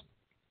years.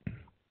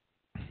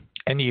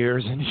 And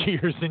years and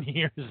years and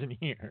years and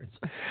years,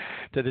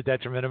 to the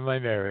detriment of my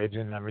marriage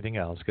and everything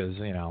else, because,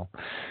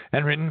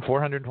 and written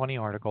 420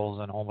 articles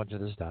and a whole bunch of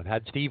this stuff.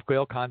 Had Steve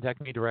Quayle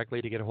contact me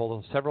directly to get a hold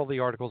of several of the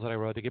articles that I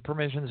wrote to get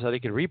permission so they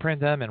could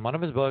reprint them in one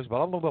of his books,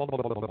 blah, blah, blah, blah,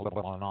 blah, blah, blah,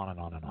 blah, and on and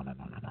on and on and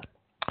on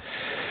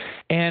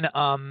and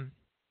on.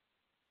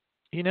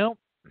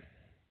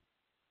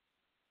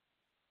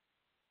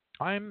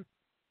 And,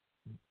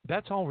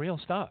 that's all real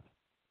stuff.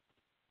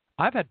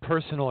 I've had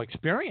personal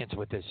experience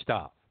with this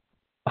stuff.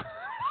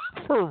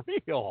 For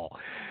real.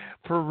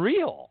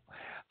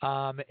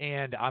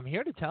 And I'm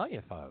here to tell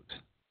you, folks,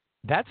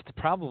 that's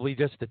probably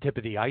just the tip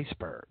of the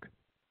iceberg.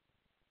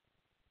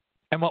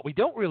 And what we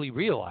don't really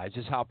realize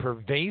is how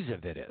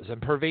pervasive it is.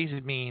 And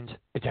pervasive means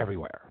it's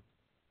everywhere.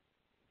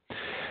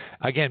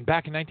 Again,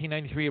 back in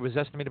 1993, it was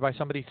estimated by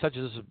somebody such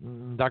as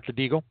Dr.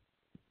 Deagle,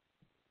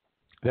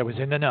 that was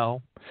in the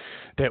know,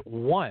 that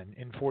 1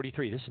 in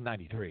 43, this is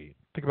 93,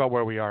 think about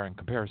where we are in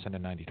comparison to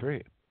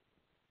 93,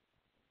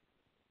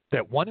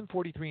 that 1 in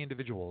 43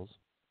 individuals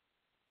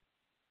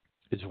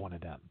is one of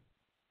them.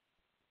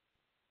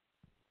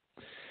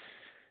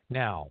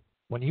 Now,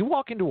 when you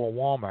walk into a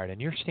Walmart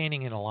and you're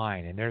standing in a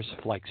line and there's,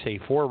 like, say,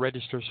 4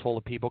 registers full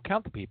of people,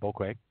 count the people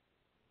quick.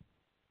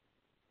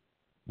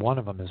 One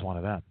of them is one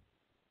of them.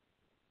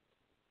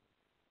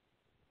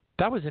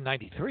 That was in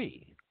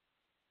 93.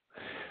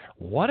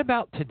 What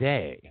about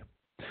today?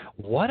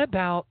 What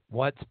about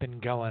what's been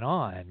going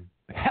on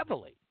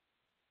heavily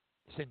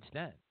since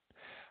then?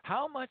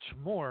 How much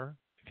more,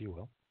 if you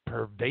will,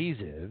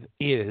 pervasive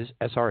is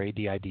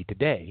SRADID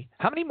today?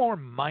 How many more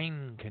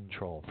mind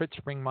control, Fritz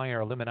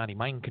Springmeier Illuminati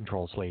mind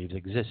control slaves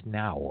exist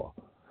now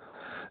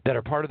that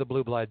are part of the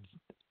Blue Bloods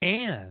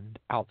and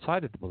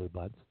outside of the Blue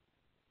Bloods?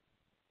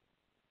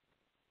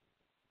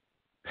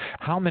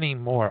 How many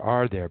more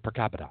are there per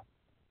capita?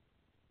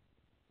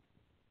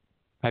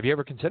 Have you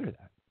ever considered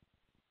that?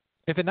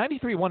 If in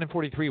 93, 1 in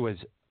 43 was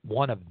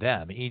one of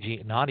them,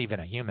 e.g., not even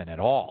a human at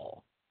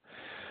all,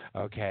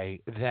 okay,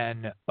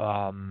 then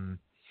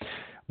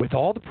with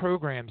all the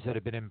programs that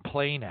have been in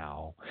play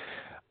now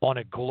on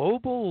a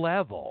global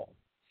level,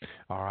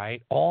 all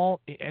right,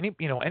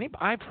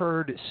 I've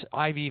heard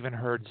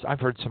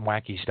some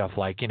wacky stuff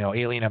like,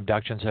 alien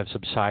abductions have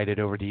subsided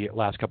over the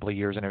last couple of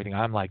years and everything.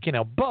 I'm like,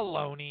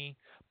 baloney.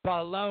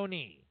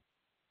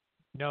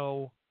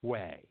 No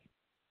way.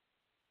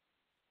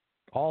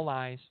 All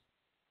lies.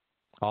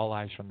 All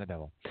lies from the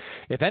devil.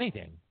 If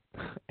anything,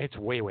 it's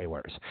way, way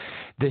worse.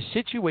 The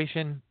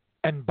situation,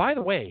 and by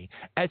the way,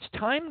 as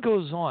time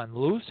goes on,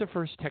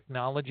 Lucifer's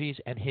technologies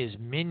and his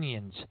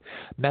minions'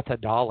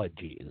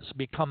 methodologies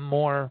become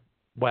more,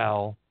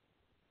 well,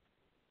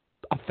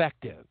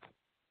 effective.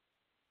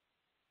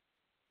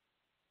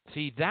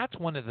 See, that's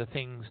one of the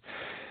things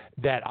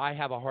that I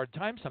have a hard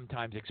time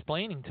sometimes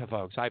explaining to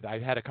folks.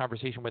 I've had a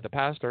conversation with a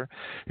pastor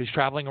who's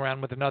traveling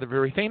around with another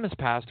very famous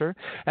pastor,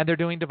 and they're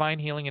doing divine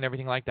healing and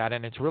everything like that,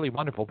 and it's really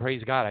wonderful.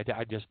 Praise God.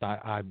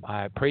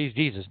 I praise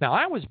Jesus. Now,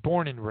 I was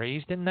born and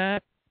raised in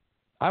that.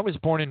 I was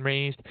born and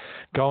raised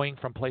going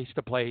from place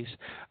to place,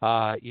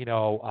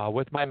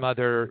 with my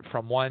mother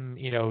from one,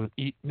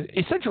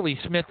 essentially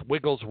Smith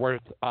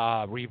Wigglesworth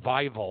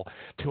revival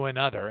to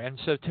another. And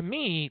so to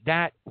me,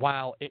 that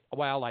while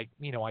I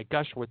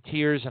gush with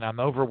tears and I'm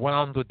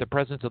overwhelmed with the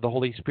presence of the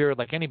Holy Spirit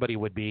like anybody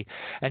would be,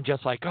 and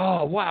just like,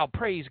 oh, wow,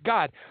 praise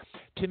God,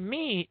 to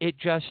me, it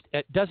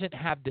doesn't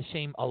have the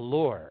same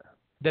allure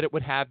that it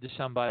would have to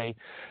somebody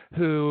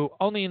who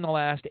only in the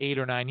last 8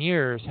 or 9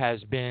 years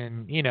has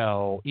been,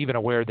 even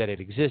aware that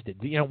it existed.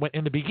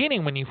 In the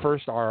beginning, when you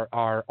first are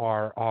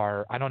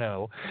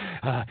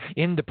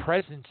in the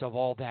presence of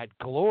all that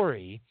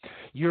glory,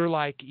 you're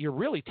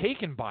really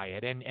taken by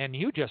it, and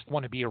you just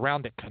want to be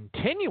around it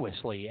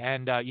continuously,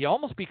 and you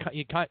almost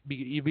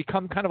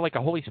become kind of like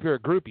a Holy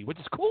Spirit groupie, which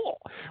is cool.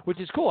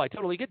 I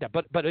totally get that.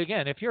 But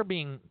again, if you're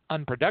being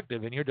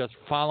unproductive and you're just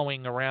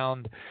following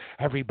around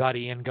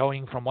everybody and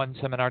going from one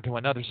seminar to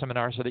another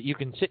seminar so that you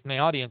can sit in the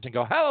audience and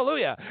go,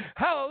 hallelujah,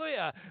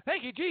 hallelujah,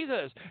 thank you,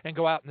 Jesus, and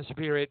go out in the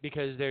Spirit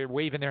because they're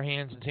waving their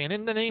hands and saying,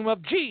 in the name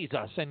of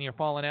Jesus, and you're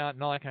falling out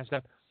and all that kind of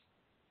stuff.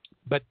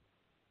 But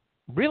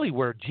really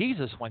where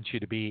Jesus wants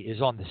you to be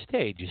is on the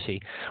stage, you see.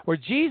 Where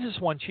Jesus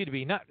wants you to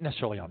be, not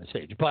necessarily on the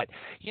stage, but,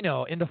 in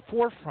the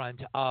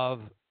forefront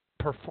of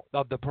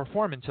the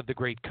performance of the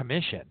Great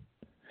Commission.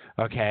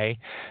 Okay?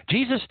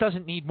 Jesus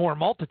doesn't need more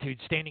multitudes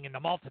standing in the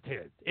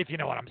multitude, if you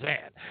know what I'm saying.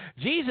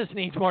 Jesus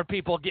needs more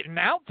people getting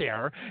out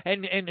there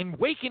and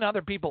waking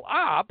other people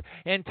up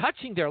and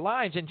touching their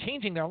lives and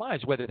changing their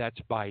lives, whether that's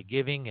by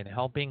giving and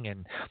helping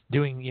and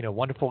doing,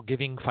 wonderful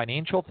giving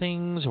financial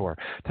things, or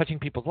touching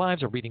people's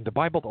lives, or reading the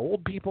Bible to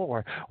old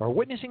people, or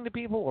witnessing to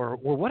people, or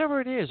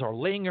whatever it is, or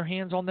laying your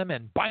hands on them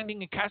and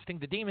binding and casting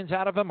the demons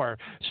out of them, or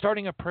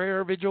starting a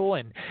prayer vigil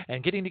and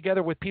getting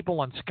together with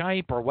people on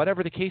Skype, or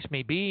whatever the case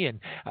may be, and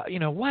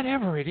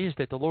whatever it is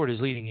that the Lord is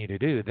leading you to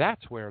do,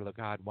 that's where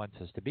God wants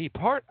us to be.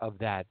 Part of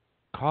that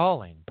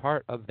calling,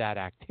 part of that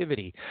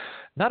activity,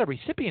 not a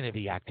recipient of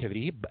the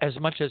activity, as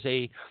much as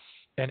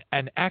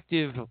an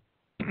active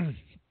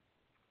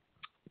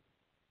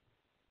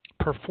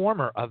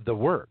performer of the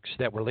works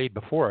that were laid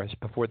before us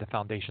before the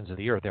foundations of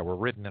the earth, that were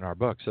written in our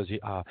books, as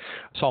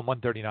Psalm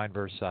 139,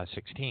 verse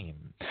 16,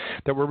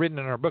 that were written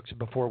in our books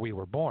before we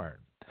were born.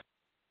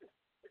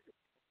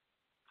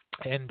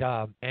 And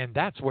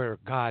that's where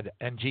God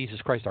and Jesus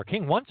Christ, our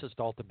King, wants us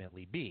to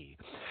ultimately be.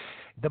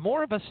 The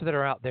more of us that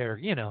are out there,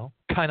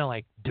 kind of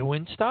like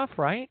doing stuff,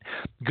 right?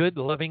 Good,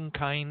 loving,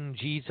 kind,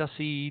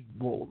 Jesus-y,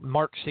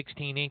 Mark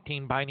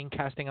 16:18, binding,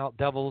 casting out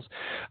devils,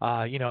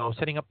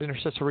 setting up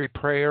intercessory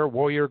prayer,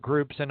 warrior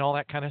groups, and all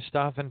that kind of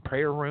stuff, and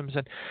prayer rooms,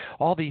 and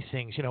all these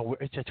things.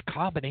 It's a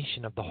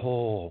combination of the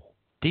whole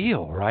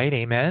deal, right?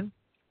 Amen?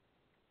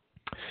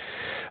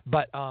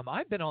 But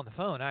I've been on the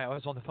phone. I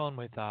was on the phone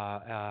with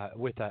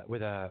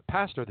a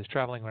pastor that's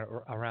traveling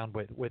around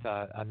with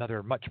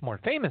another much more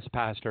famous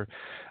pastor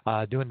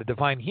doing the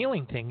divine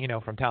healing thing,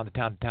 from town to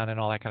town to town and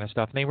all that kind of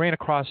stuff. And they ran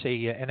across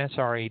an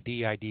SRA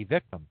DID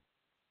victim,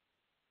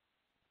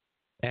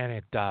 and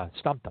it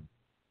stumped them.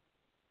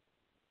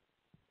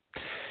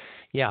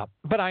 Yeah,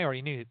 but I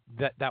already knew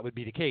that would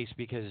be the case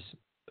because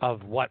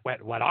of what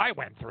I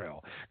went through.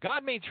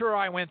 God made sure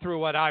I went through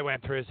what I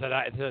went through so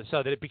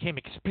that it became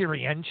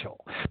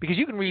experiential. Because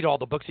you can read all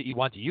the books that you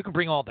want to. You can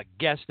bring all the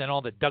guests and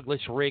all the Douglas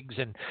Riggs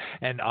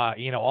and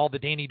all the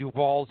Danny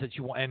Duvals that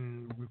you want,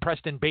 and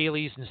Preston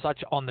Baileys and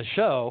such on the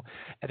show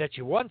that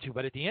you want to.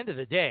 But at the end of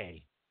the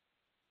day,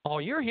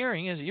 all you're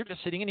hearing is you're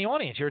just sitting in the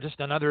audience. You're just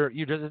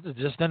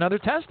another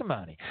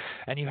testimony,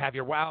 and you have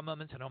your wow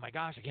moments and oh my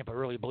gosh, I can't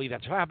really believe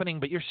that's happening.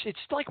 But it's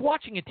like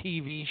watching a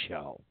TV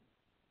show.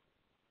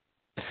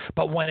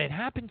 But when it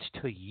happens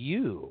to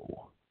you,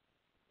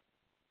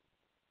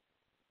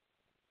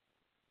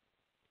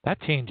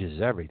 that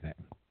changes everything.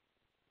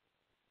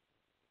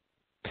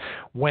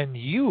 When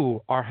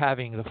you are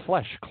having the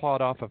flesh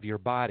clawed off of your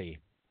body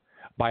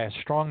by a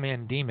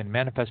strongman demon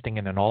manifesting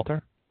in an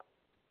altar,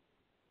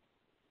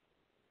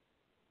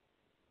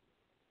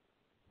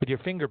 with your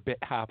finger bit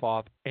half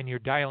off, and you're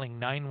dialing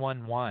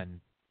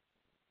 911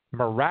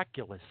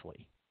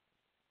 miraculously,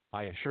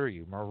 I assure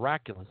you,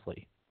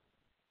 miraculously,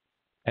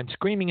 and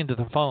screaming into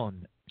the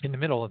phone in the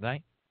middle of the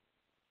night,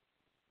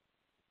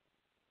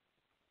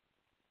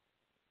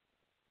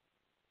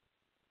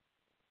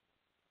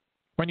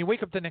 when you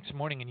wake up the next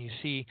morning and you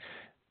see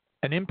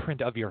an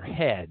imprint of your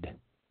head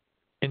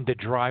in the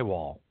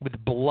drywall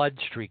with blood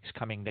streaks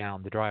coming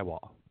down the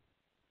drywall,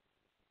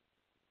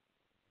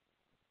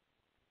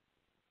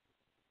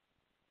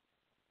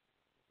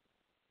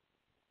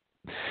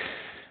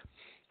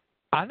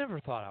 I never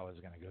thought I was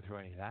going to go through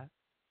any of that.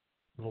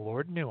 The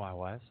Lord knew I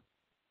was.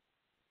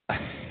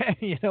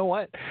 You know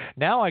what?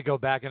 Now I go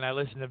back and I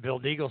listen to Bill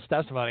Deagle's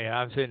testimony, and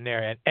I'm sitting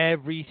there, and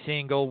every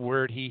single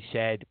word he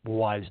said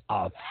was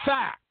a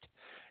fact.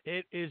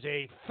 It is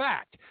a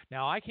fact.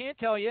 Now, I can't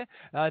tell you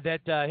that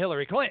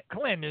Hillary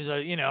Clinton is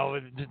a,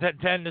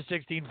 10 to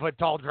 16 foot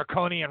tall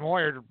draconian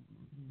warrior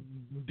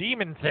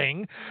demon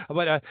thing,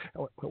 but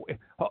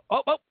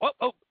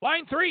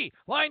line three.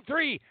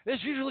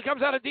 This usually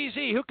comes out of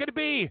D.C. Who could it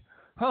be?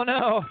 Oh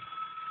no.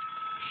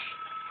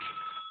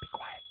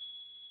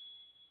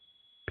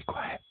 Be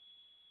quiet.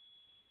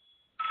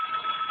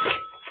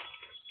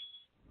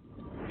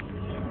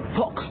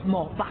 Fox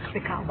mo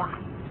baxikaba.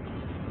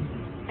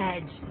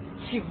 Edge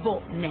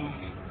chivotne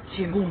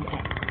chivunte.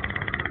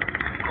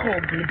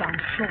 Kobli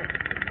bansho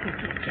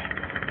kutike.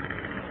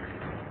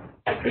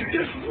 It's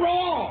just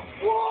wrong.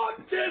 Wrong.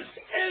 This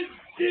is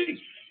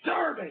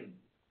disturbing.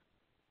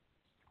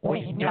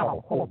 We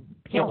know who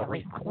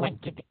Hillary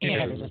Clinton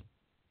is.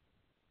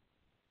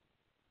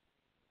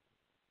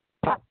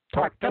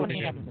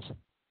 Tartunians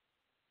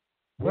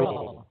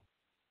rule.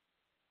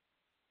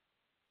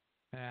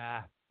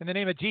 In the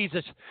name of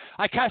Jesus,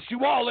 I cast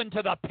you all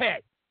into the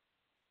pit.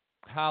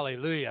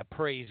 Hallelujah.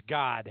 Praise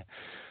God.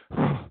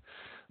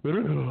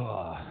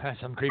 That's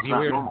some creepy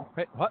weird.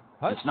 Wait, what?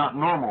 It's not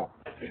normal.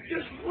 It's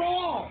just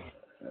wrong.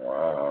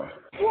 What?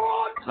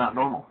 It's not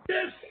normal.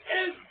 This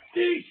is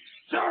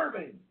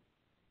disturbing.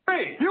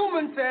 Hey,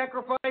 human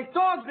sacrifice,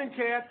 dogs and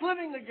cats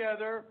living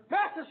together,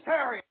 mass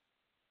hysteria.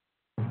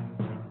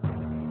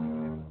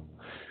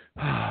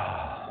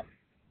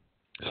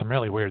 Some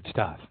really weird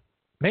stuff.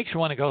 Makes you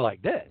want to go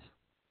like this.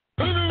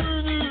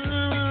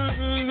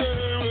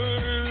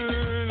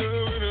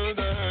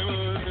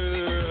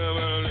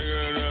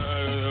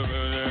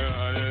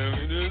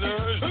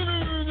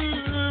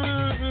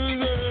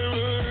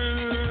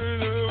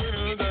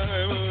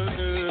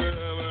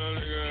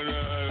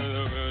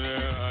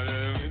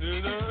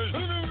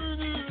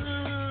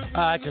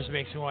 It just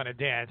makes me want to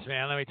dance,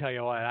 man. Let me tell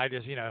you what. I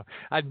just,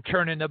 I'm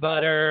churning the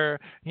butter.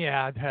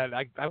 Yeah,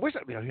 I wish I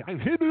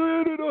hit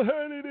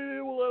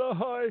a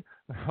high.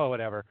 Oh,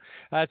 whatever.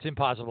 That's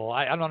impossible.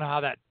 I don't know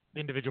how that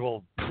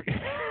individual.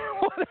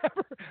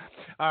 Whatever.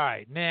 All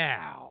right,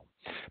 now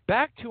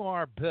back to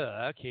our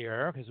book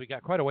here, because we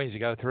got quite a ways to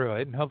go through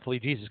it, and hopefully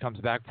Jesus comes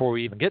back before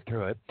we even get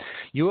through it.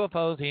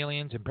 UFOs,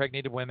 aliens,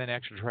 impregnated women,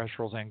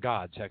 extraterrestrials, and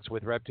God. Sex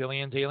with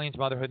reptilians, aliens,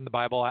 motherhood in the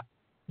Bible,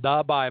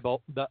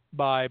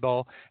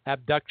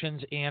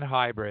 abductions and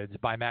hybrids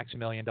by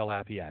Maximilian de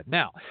Lafayette.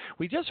 Now,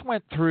 we just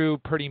went through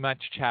pretty much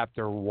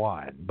chapter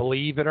 1,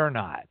 believe it or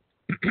not.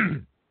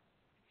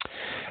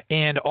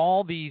 And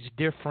all these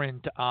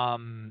different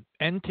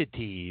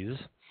entities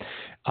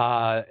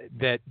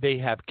that they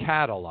have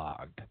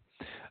cataloged.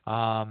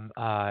 And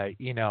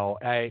I'm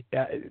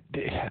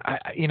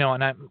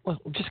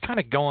just kind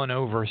of going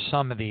over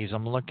some of these.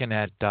 I'm looking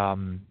at,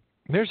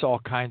 there's all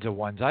kinds of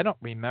ones. I don't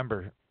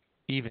remember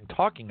even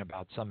talking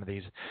about some of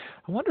these.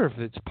 I wonder if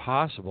it's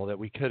possible that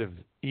we could have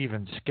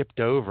even skipped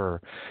over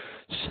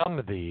some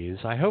of these.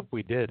 I hope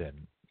we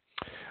didn't.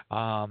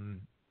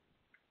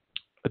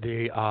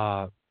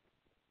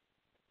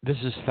 This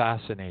is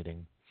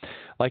fascinating.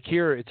 Like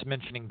here, it's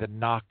mentioning the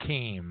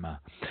Nakim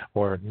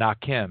or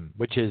Nakim,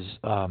 which is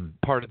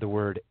part of the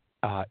word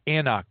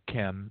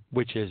Anakim,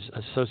 which is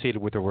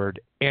associated with the word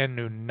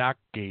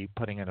Anunnaki,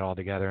 putting it all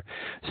together.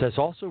 It says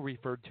also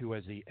referred to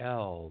as the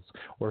Els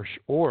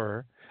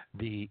or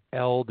the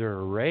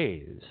elder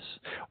race,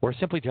 or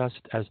simply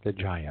just as the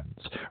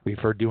giants.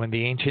 Referred to in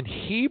the ancient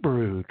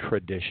Hebrew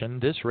tradition,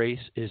 this race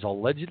is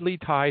allegedly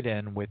tied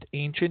in with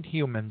ancient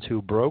humans who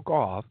broke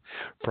off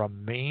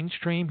from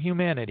mainstream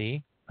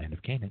humanity, land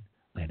of Canaan,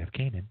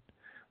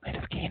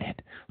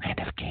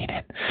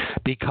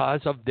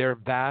 because of their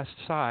vast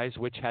size,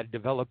 which had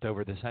developed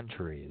over the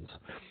centuries.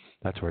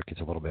 That's where it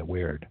gets a little bit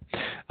weird.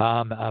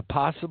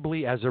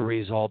 Possibly as a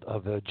result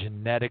of a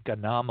genetic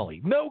anomaly.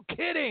 No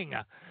kidding!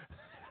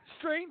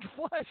 Strange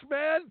flesh,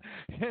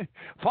 man.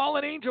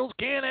 Fallen angels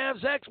can't have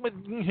sex with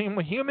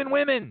human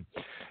women.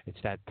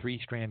 It's that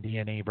 3-strand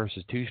DNA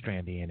versus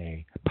 2-strand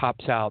DNA.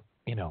 Pops out,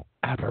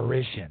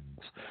 apparitions.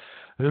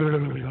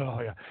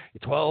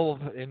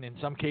 12, and in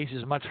some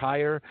cases much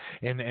higher,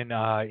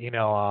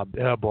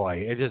 oh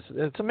boy,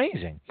 it's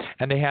amazing.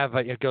 And they have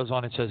it goes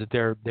on and says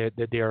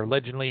that they are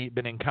allegedly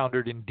been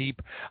encountered in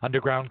deep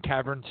underground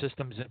cavern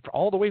systems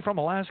all the way from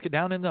Alaska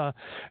down in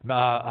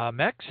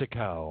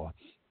Mexico,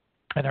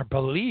 and are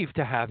believed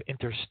to have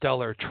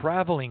interstellar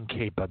traveling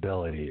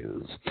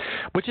capabilities,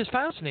 which is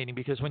fascinating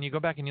because when you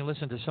go back and you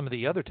listen to some of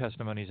the other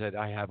testimonies that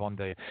I have on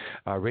the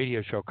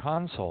radio show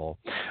console,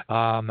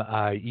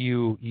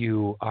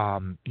 you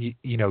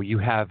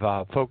have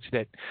folks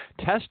that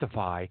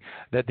testify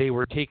that they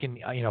were taken,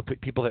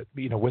 people that,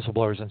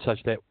 whistleblowers and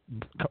such that,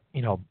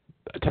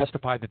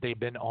 testify that they've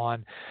been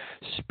on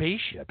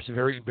spaceships,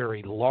 very,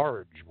 very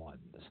large ones,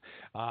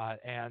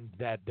 and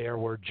that there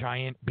were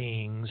giant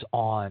beings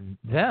on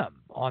them,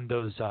 on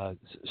those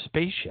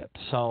spaceships.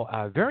 So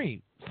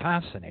very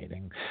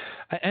fascinating.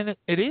 And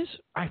it is,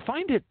 I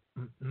find it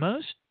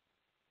most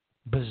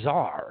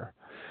bizarre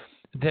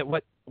that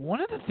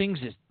one of the things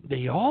is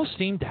they all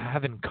seem to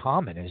have in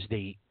common is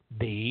they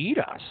eat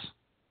us.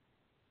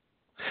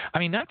 I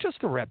mean, not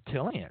just the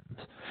reptilians,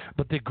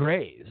 but the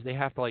Greys. They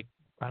have to, like,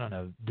 I don't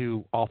know,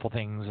 do awful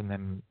things and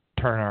then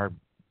turn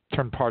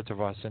parts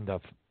of us into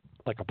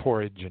like a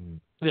porridge and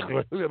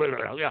anyway,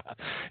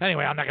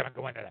 I'm not going to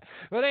go into that.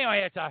 But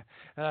anyway, it's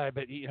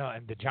but you know,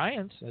 and the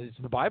giants,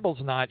 the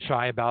Bible's not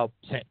shy about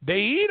saying they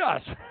eat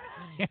us.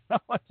 You know,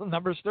 it's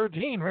Numbers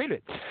 13. Read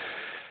it.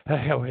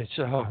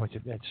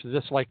 It's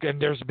just like, and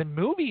there's been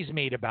movies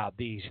made about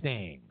these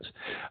things.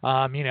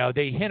 You know,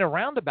 they hint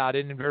around about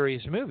it in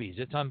various movies.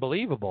 It's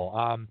unbelievable.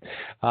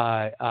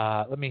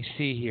 Let me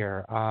see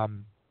here.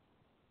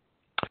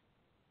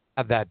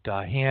 Have that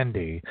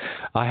handy.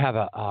 I have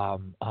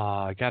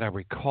I got to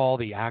recall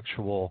the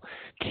actual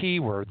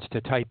keywords to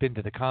type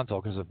into the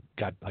console because I've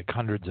got like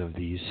hundreds of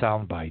these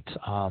sound bites.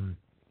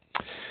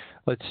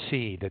 Let's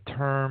see. The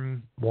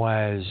term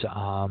was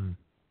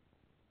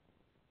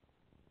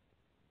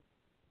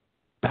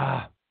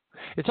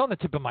it's on the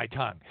tip of my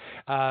tongue.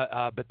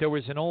 But there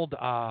was an old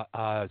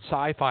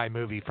sci-fi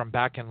movie from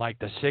back in like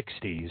the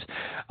 60s.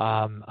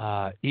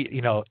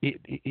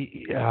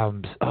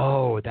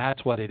 Oh,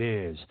 that's what it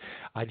is.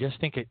 I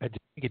think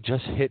it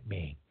just hit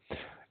me.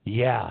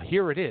 Yeah,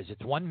 here it is.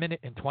 It's 1 minute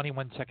and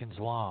 21 seconds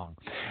long,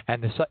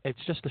 and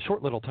it's just a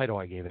short little title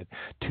I gave it,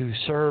 "To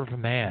Serve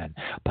Man."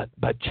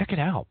 But check it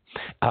out.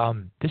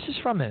 This is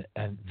from a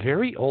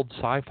very old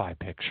sci-fi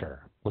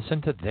picture.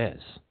 Listen to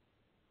this.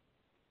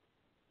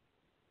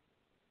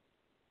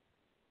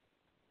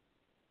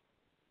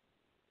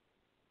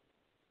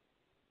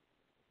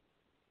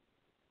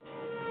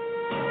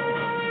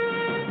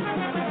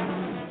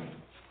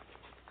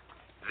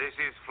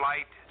 This is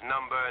flight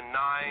number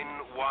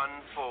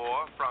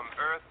 914 from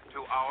Earth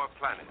to our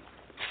planet.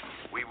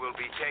 We will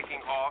be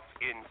taking off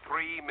in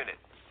 3 minutes.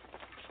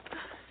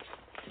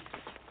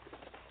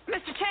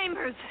 Mr.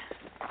 Chambers!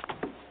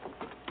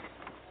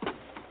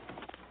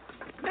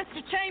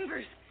 Mr.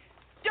 Chambers!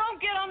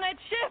 Don't get on that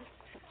ship!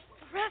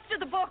 The rest of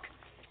the book,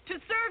 To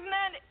Serve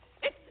Man,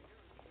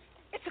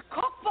 it's a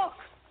cookbook!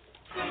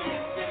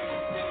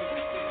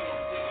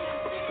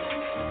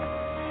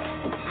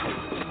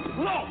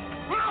 No!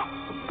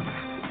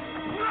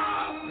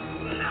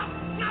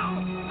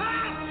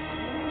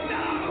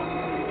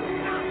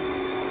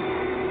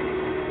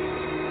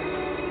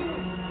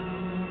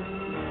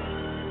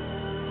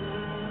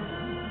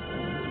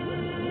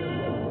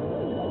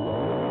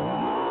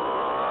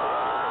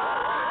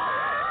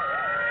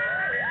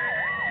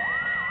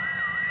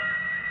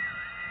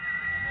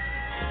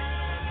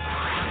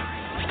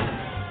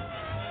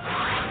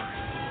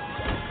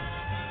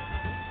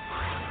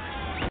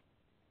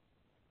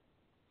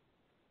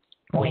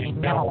 We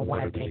know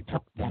where they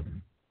took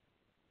them.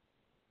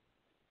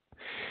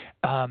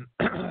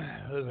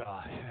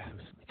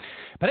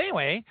 But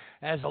anyway,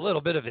 as a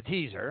little bit of a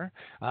teaser,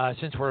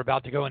 since we're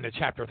about to go into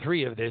Chapter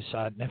 3 of this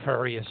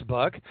nefarious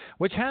book,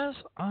 which has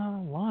a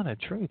lot of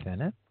truth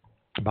in it,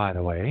 by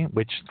the way,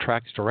 which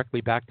tracks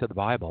directly back to the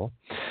Bible,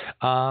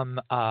 I'm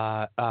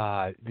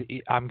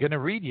going to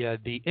read you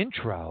the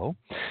intro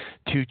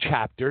to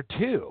Chapter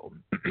 2.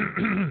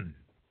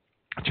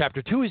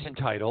 Chapter 2 is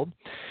entitled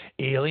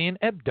Alien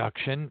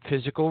Abduction,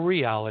 Physical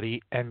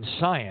Reality, and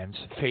Science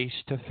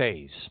Face to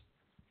Face.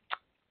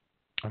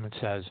 And it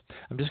says,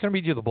 I'm just going to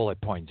read you the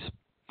bullet points.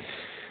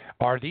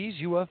 Are these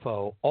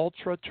UFO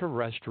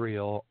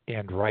ultra-terrestrial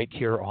and right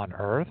here on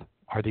Earth?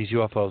 Are these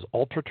UFOs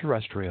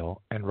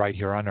ultra-terrestrial and right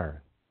here on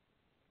Earth?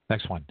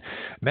 Next one.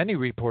 Many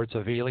reports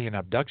of alien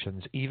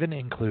abductions even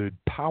include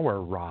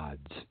power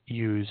rods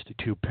used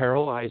to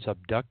paralyze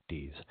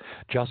abductees,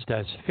 just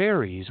as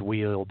fairies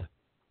wield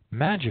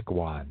magic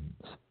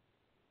wands.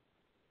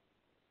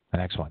 The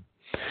next one.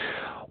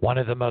 One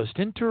of the most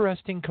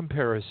interesting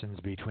comparisons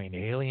between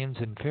aliens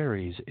and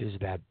fairies is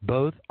that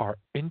both are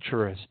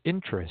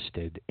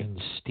interested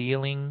in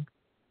stealing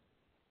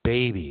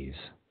babies.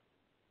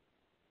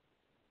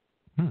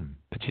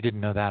 But you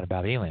didn't know that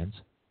about aliens.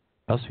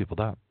 Most people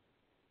don't.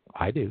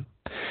 I do.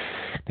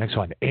 Next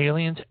one.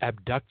 Aliens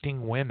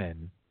abducting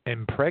women,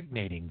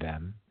 impregnating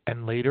them,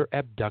 and later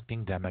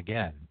abducting them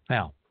again.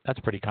 Now, that's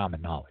pretty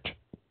common knowledge.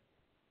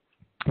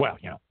 Well,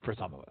 you know, for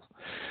some of us.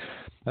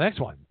 The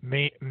next one.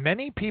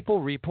 Many people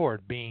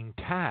report being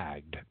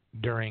tagged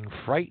during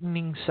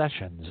frightening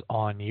sessions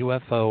on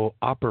UFO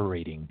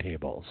operating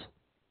tables.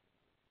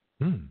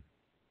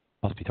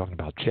 Must be talking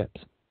about chips.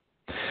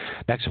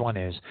 Next one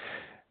is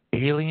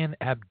alien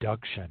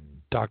abduction.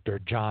 Dr.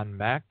 John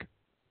Mack,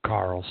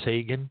 Carl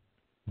Sagan,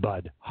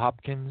 Bud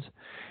Hopkins,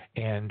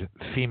 and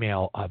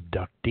female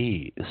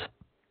abductees.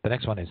 The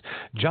next one is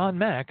John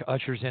Mack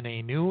ushers in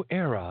a new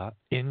era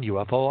in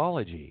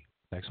UFOlogy.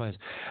 Next one is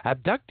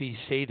abductees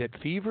say that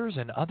fevers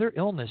and other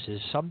illnesses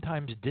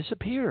sometimes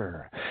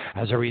disappear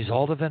as a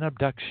result of an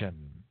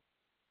abduction.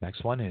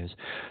 Next one is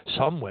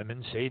some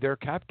women say their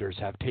captors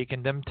have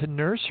taken them to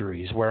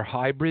nurseries where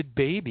hybrid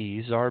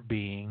babies are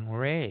being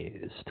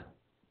raised.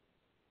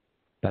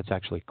 That's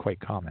actually quite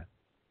common.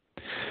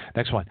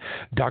 Next one,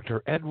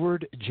 Dr.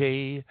 Edward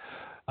J.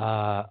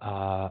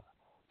 Hansian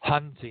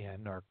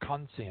or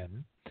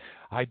Kansian.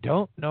 I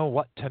don't know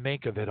what to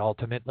make of it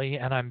ultimately,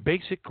 and I'm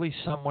basically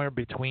somewhere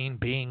between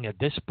being a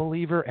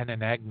disbeliever and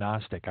an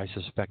agnostic. I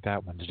suspect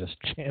that one's just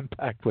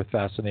jam-packed with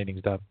fascinating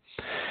stuff.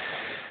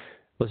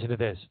 Listen to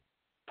this.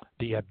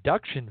 The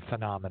abduction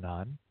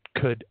phenomenon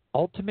could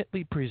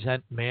ultimately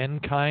present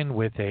mankind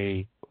with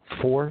a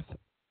fourth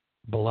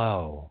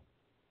blow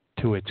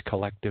to its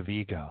collective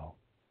ego.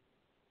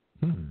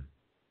 Wonder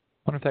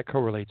if that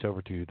correlates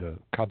over to the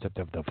concept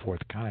of the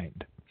fourth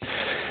kind.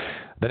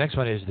 The next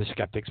one is the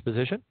skeptic's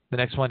position. The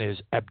next one is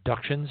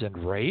abductions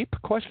and rape, ?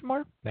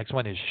 Next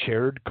one is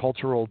shared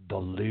cultural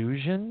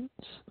delusions.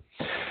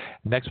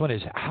 Next one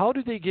is how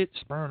do they get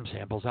sperm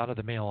samples out of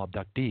the male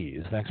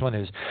abductees? Next one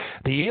is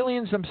the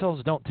aliens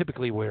themselves don't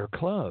typically wear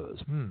clothes.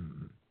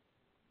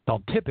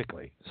 Don't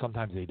typically.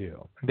 Sometimes they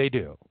do. They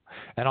do.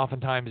 And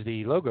oftentimes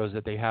the logos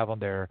that they have on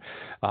their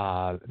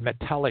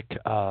metallic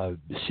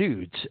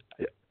suits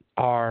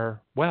are,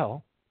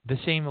 well, the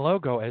same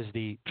logo as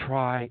the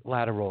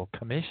Trilateral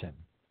Commission.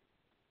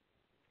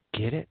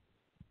 Get it?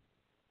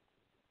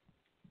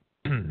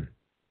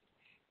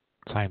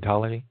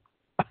 Scientology?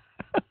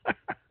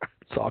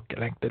 It's all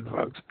connected,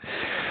 folks.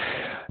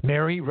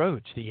 Mary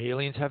Roach, the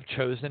aliens have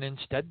chosen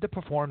instead to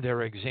perform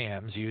their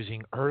exams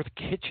using Earth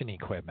kitchen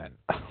equipment.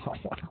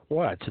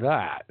 What's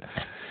that?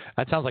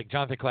 That sounds like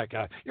Jonathan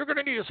Kleck. You're going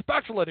to need a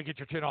spatula to get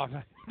your chin off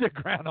the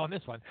ground on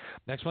this one.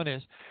 Next one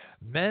is,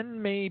 men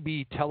may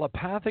be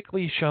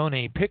telepathically shown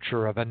a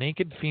picture of a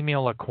naked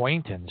female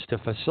acquaintance to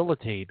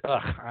facilitate,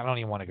 I don't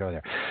even want to go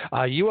there,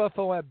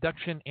 UFO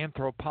abduction,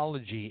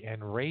 anthropology,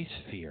 and race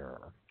fear.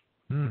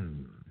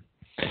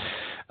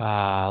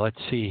 Let's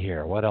see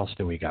here. What else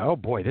do we got? Oh,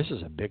 boy, this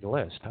is a big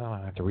list.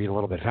 I have to read a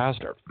little bit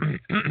faster.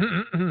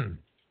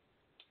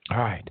 All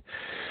right.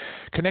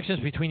 Connections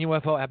between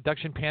UFO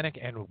abduction panic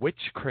and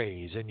witch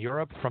craze in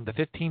Europe from the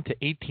 15th to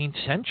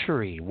 18th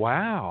century.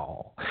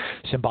 Wow.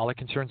 Symbolic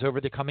concerns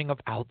over the coming of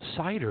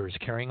outsiders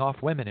carrying off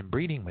women and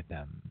breeding with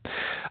them.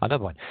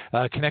 Another one.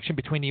 Connection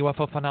between the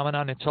UFO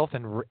phenomenon itself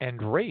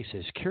and race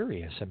is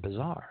curious and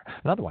bizarre.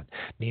 Another one.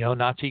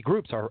 Neo-Nazi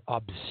groups are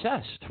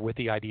obsessed with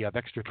the idea of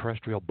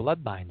extraterrestrial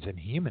bloodlines in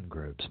human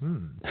groups.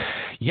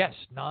 Yes,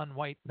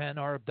 non-white men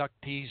are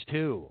abductees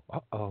too.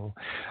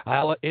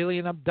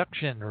 Alien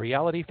abduction,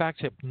 reality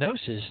facts,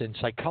 hypnosis, and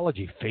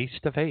psychology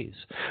face-to-face.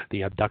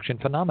 The abduction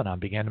phenomenon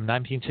began in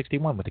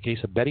 1961 with the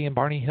case of Betty and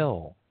Barney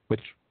Hill,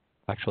 which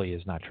actually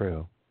is not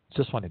true. It's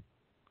just when it,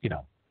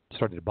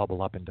 started to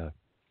bubble up into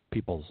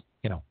people's,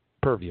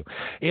 purview.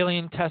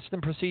 Alien tests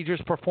and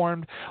procedures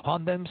performed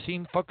on them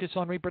seem focused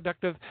on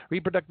reproductive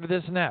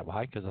this and that.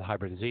 Why? Because of the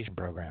hybridization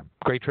program.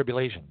 Great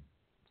Tribulation.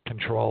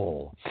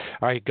 Control. All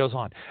right, it goes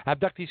on.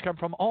 Abductees come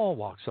from all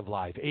walks of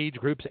life, age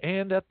groups,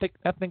 and ethnic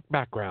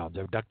backgrounds.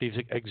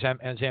 Abductees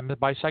examined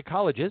by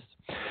psychologists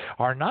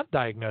are not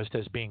diagnosed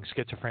as being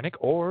schizophrenic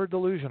or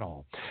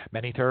delusional.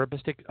 Many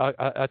therapists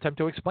attempt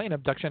to explain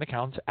abduction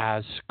accounts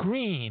as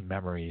screen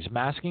memories,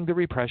 masking the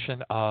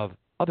repression of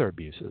other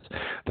abuses.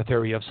 The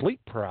theory of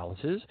sleep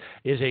paralysis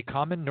is a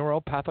common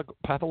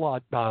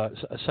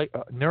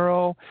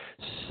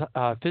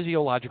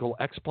neurophysiological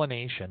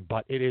explanation,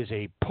 but it is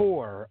a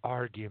poor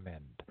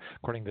argument,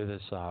 according to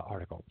this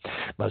article.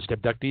 Most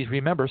abductees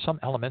remember some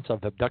elements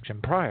of abduction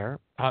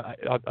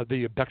of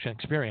the abduction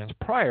experience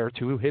prior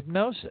to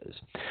hypnosis.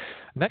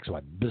 Next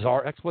one,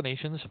 bizarre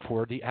explanations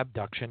for the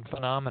abduction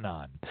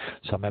phenomenon.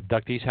 Some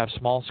abductees have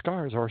small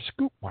scars or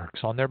scoop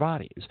marks on their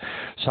bodies.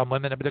 Some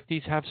women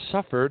abductees have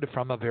suffered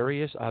from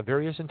various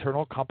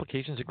internal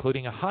complications,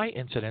 including a high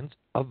incidence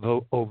of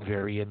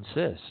ovarian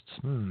cysts.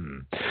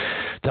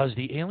 Does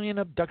the alien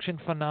abduction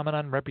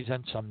phenomenon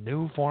represent some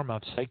new form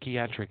of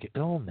psychiatric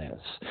illness?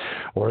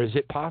 Or is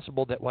it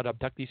possible that what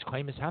abductees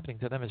claim is happening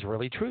to them is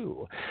really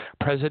true?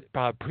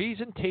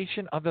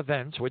 Presentation of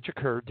events which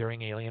occurred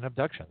during alien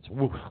abductions.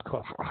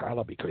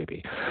 That'll be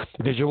creepy.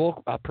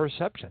 Visual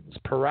perceptions,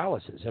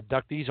 paralysis.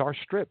 Abductees are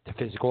stripped.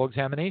 Physical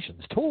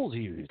examinations, tools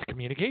used,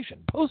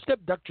 communication,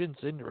 post-abduction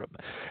syndrome,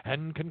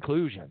 and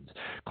conclusions.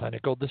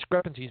 Clinical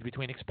discrepancies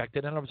between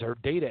expected and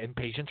observed data in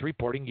patients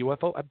reporting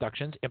UFO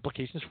abductions,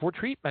 implications for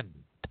treatment.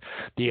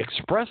 The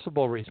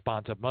expressible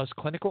response of most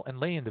clinical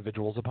and lay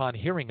individuals upon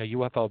hearing a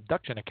UFO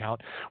abduction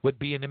account would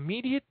be an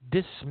immediate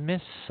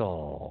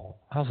dismissal.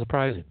 How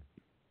surprising.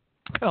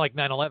 Kind of like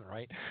 9/11,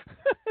 right?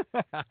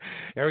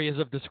 Areas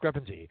of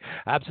discrepancy.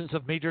 Absence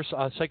of major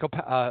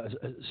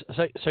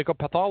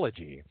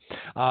psychopathology.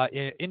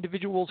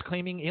 Individuals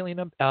claiming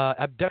alien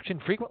abduction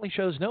frequently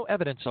shows no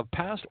evidence of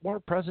past or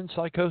present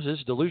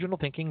psychosis, delusional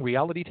thinking,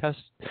 reality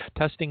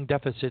testing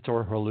deficits,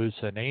 or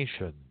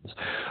hallucinations.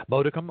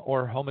 Modicum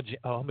or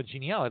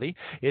homogeneity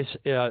is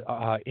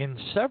in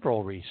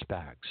several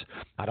respects.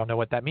 I don't know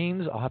what that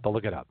means. I'll have to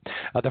look it up.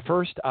 The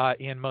first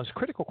and most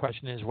critical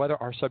question is whether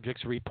our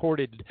subjects'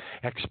 reported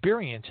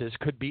experiences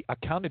could be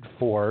accounted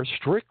for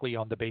strictly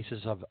on the basis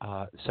of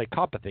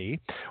psychopathy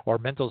or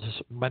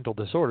mental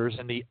disorders,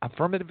 and the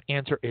affirmative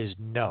answer is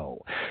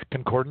no.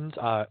 Concordance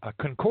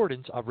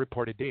of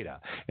reported data.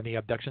 In the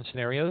abduction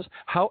scenarios,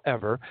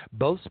 however,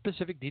 both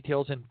specific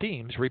details and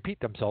themes repeat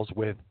themselves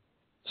with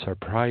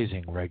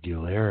surprising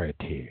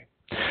regularity.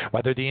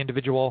 Whether the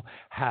individual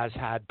has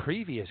had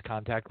previous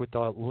contact with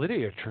the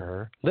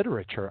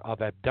literature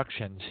of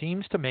abduction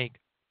seems to make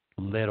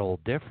little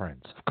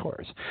difference, of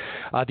course.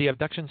 The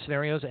abduction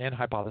scenarios and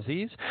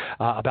hypotheses,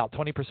 about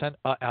 20%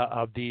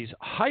 of these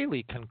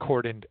highly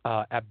concordant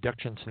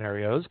abduction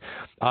scenarios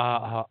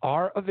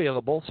are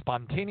available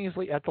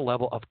spontaneously at the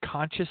level of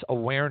conscious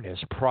awareness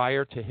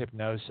prior to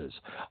hypnosis.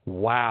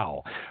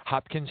 Wow.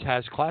 Hopkins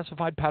has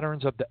classified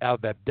patterns of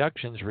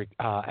abduction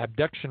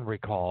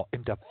recall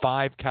into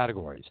 5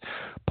 categories.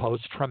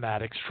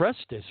 Post-traumatic stress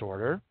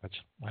disorder, which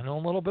I know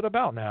a little bit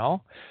about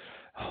now.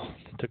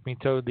 It took me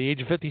to the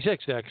age of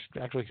 56 to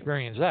actually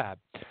experience that.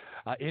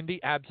 In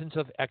the absence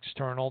of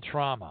external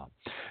trauma.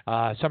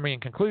 Summary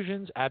and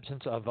conclusions: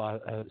 absence of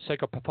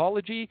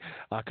psychopathology,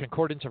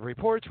 concordance of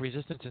reports,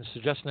 resistance and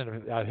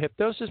suggestion of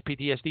hypnosis,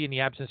 PTSD in the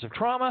absence of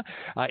trauma.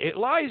 It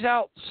lies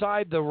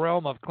outside the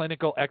realm of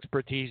clinical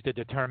expertise to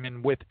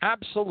determine with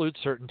absolute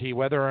certainty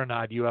whether or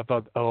not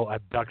UFO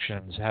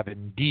abductions have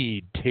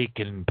indeed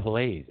taken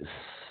place.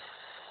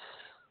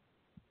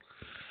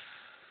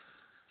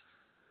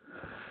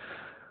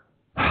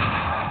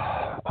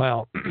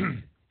 Well,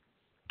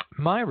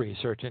 my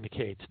research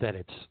indicates that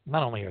it's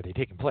not only are they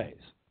taking place,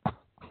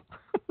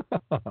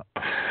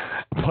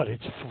 but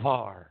it's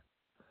far,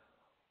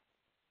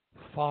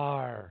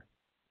 far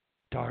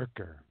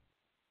darker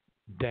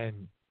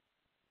than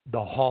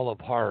the Hall of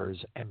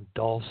Horrors and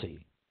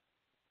Dulcie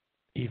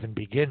even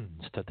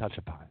begins to touch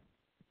upon.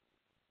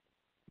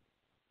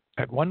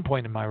 At one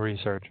point in my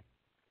research,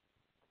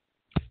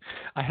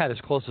 I had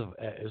as close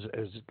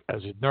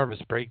as a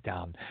nervous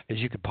breakdown as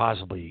you could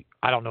possibly.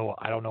 I don't know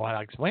how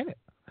to explain it.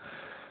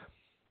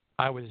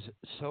 I was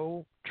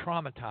so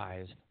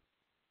traumatized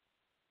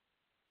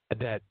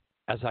that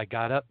as I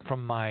got up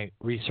from my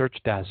research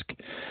desk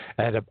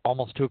at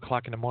almost 2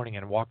 o'clock in the morning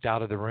and walked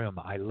out of the room,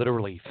 I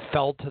literally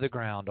fell to the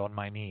ground on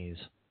my knees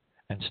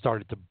and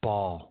started to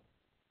bawl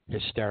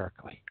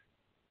hysterically.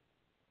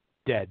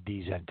 Dead,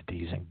 these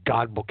entities, and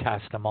God will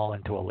cast them all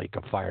into a lake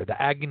of fire.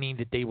 The agony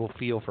that they will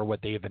feel for what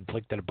they have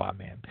inflicted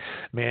upon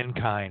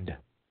mankind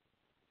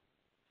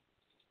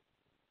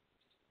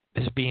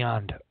is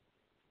beyond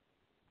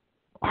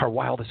our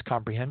wildest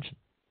comprehension,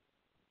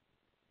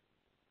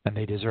 and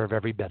they deserve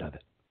every bit of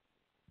it.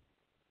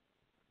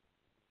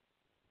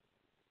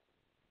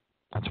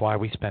 That's why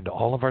we spend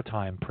all of our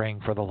time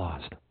praying for the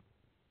lost,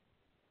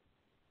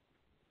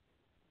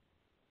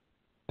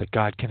 that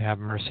God can have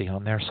mercy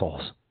on their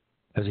souls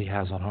as he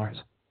has on ours.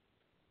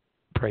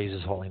 Praise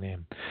his holy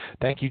name.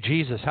 Thank you,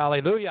 Jesus.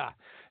 Hallelujah.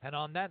 And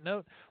on that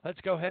note,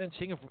 let's go ahead and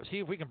see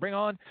if we can bring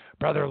on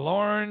Brother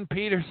Lauren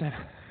Pedersen.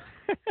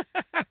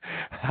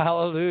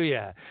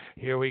 Hallelujah.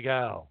 Here we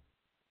go.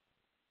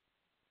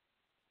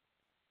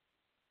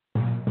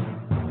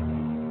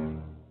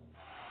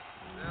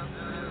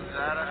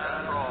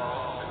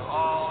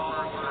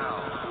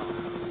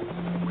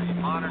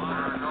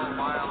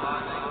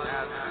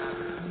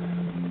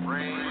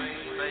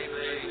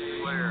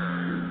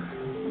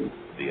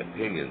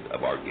 Opinions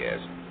of our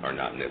guests are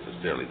not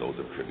necessarily those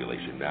of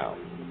Tribulation Now.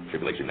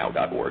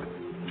 TribulationNow.org,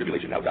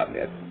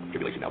 TribulationNow.net,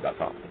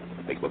 TribulationNow.com,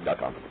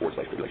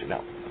 Facebook.com/Tribulation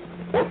Now.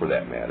 Or for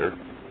that matter,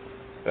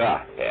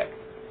 heck,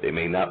 they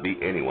may not be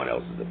anyone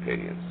else's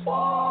opinions.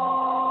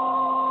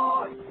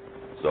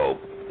 So,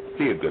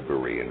 be a good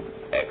Berean,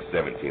 Acts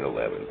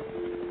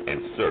 17:11,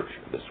 and search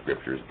the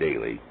Scriptures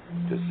daily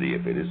to see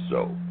if it is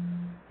so.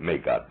 May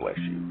God bless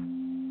you.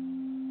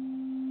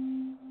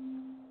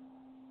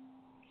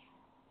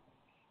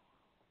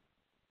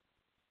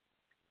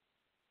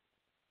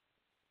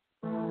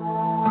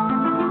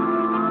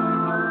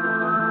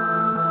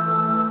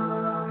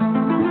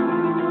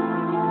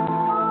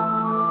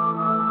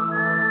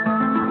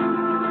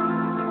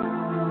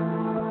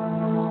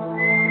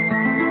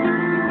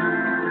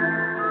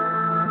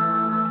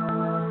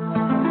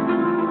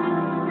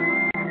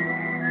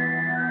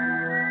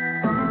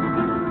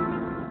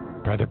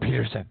 Brother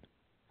Pedersen,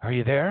 are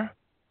you there?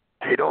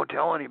 Hey, don't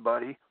tell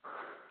anybody.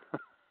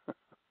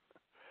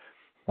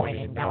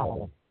 We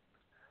know.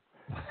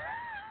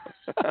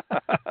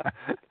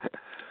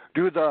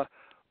 Do the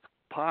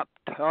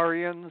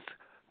Pop-Tarians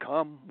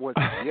come with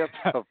gifts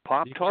of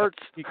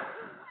Pop-Tarts? You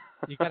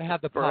got to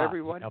have the for pop,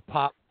 everyone?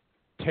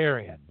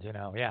 Pop-Tarians,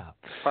 yeah.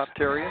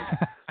 Pop-Tarians?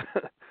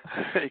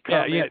 They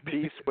come in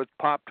peace with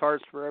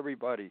Pop-Tarts for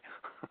everybody.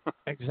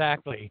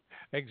 Exactly.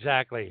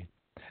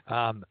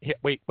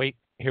 Wait.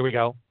 Here we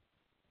go.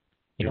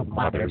 Your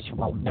mothers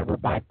will never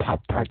buy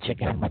Pop-Tarts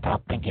again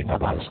without thinking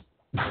of us.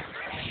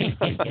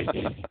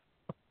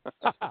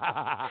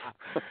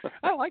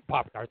 I like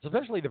Pop-Tarts,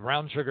 especially the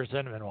brown sugar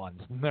cinnamon ones.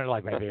 They're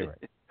like my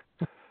favorite.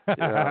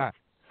 Yeah.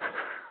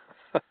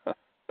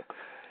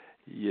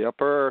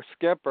 Yipper,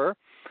 skipper.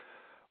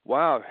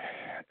 Wow.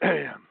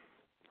 A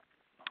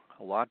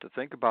lot to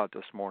think about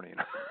this morning.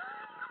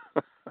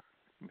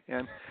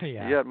 Man,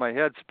 yeah. You got my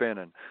head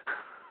spinning.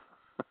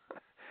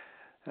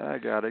 I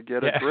got to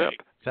get a grip.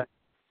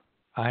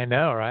 I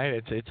know,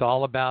 right? It's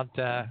all about,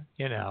 this.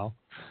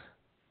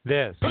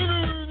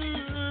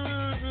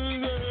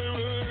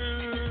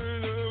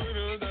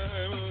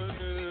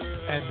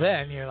 And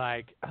then you're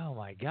like, oh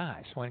my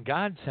gosh, when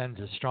God sends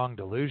a strong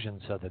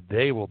delusion so that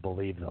they will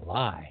believe the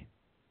lie,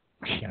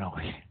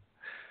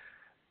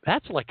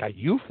 that's like a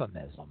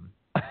euphemism.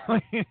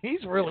 I mean,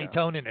 he's really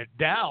toning it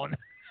down.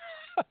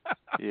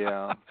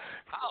 Yeah.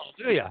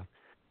 Hallelujah.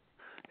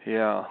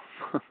 Yeah.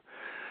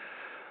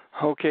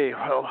 Okay,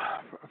 well,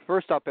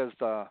 first up is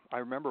I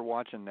remember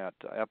watching that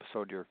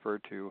episode you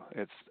referred to.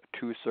 It's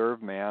To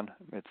Serve Man.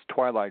 It's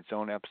Twilight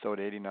Zone, episode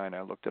 89.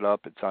 I looked it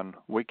up. It's on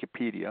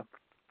Wikipedia.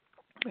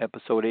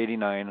 Episode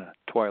 89,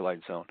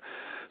 Twilight Zone.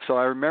 So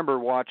I remember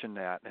watching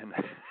that, and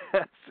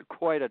that's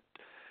quite a,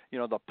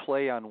 the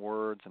play on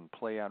words and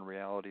play on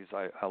realities.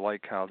 I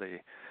like how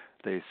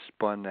they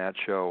spun that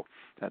show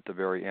at the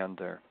very end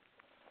there.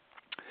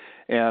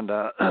 And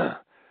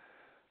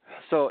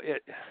so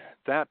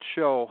that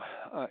show,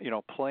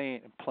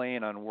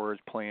 playing on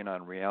words, playing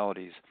on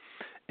realities,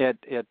 it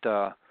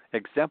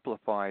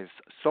exemplifies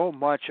so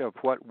much of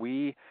what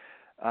we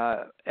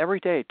every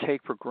day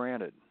take for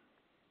granted.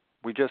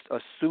 We just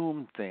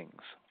assume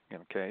things,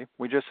 okay?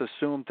 We just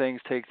assume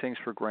things, take things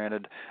for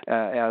granted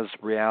as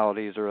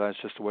realities, or that's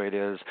just the way it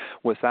is,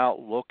 without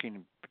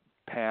looking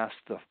past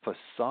the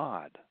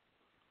facade,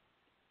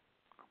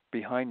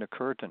 behind the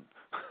curtain,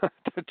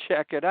 to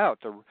check it out.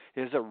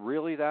 Is it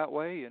really that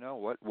way?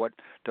 What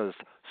does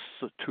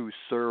to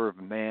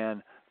serve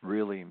man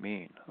really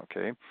mean?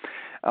 Okay,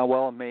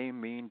 well, it may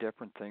mean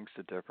different things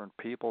to different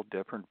people,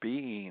 different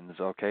beings.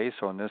 Okay,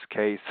 so in this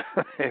case,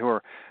 they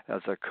were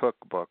as a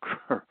cookbook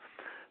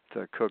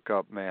to cook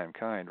up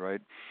mankind,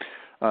 right?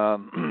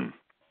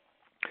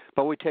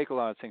 But we take a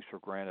lot of things for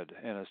granted,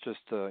 and it's just,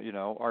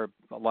 our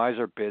lives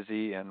are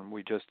busy, and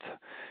we just,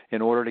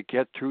 in order to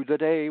get through the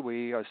day,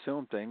 we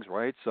assume things,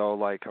 right? So,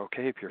 like,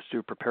 okay, if you're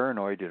super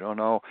paranoid, you don't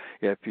know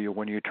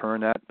when you turn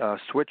that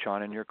switch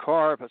on in your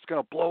car, if it's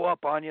going to blow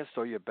up on you,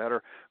 so you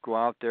better go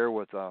out there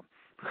with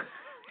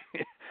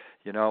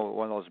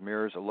one of those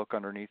mirrors to look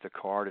underneath the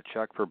car to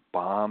check for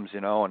bombs,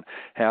 and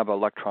have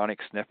electronic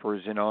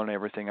sniffers, and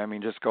everything. I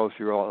mean, just go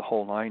through all the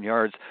whole 9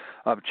 yards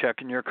of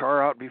checking your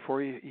car out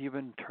before you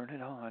even turn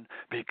it on,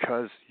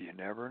 because you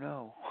never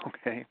know,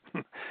 okay?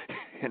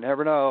 You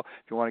never know if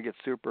you want to get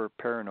super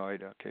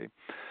paranoid, okay?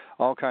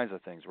 All kinds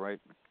of things, right?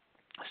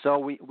 So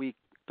we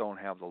don't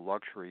have the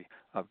luxury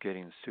of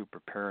getting super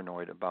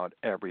paranoid about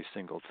every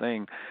single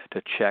thing,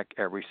 to check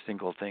every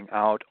single thing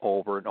out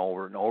over and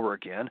over and over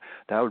again.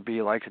 That would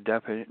be like the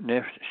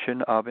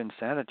definition of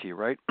insanity,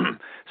 right?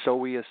 So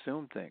we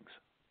assume things.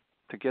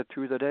 To get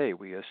through the day,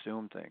 we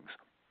assume things.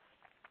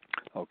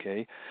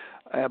 Okay?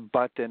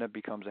 But then it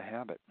becomes a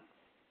habit.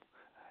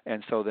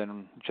 And so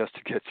then just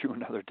to get through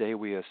another day,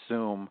 we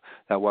assume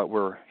that what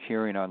we're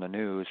hearing on the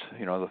news,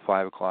 the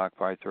 5 o'clock,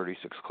 5:30,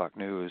 6 o'clock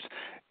news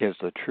is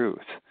the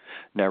truth,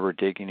 never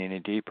digging any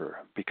deeper,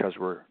 because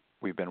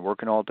we've been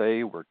working all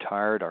day, we're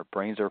tired, our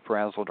brains are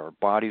frazzled, our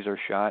bodies are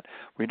shot.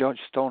 We just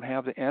don't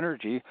have the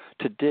energy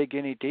to dig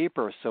any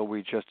deeper, so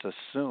we just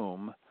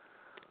assume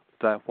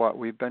that what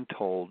we've been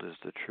told is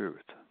the truth.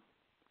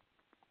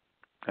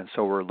 And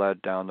so we're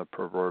led down the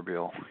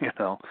proverbial,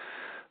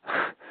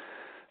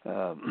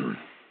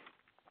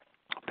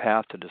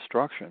 path to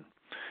destruction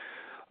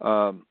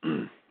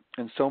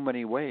in so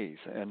many ways.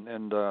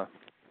 And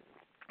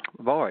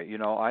boy,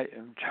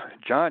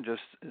 John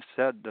just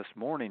said this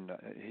morning,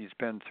 he's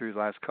been through the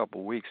last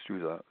couple of weeks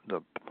through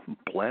the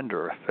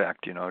blender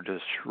effect,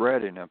 just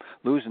shredding him,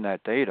 losing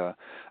that data,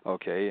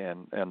 okay,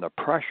 and the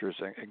pressures,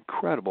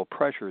 incredible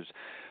pressures,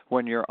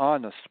 when you're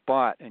on the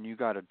spot and you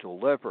got to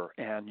deliver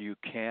and you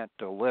can't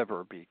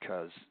deliver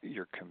because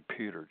your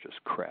computer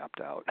just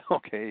crapped out,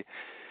 okay.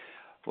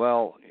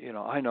 Well,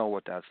 I know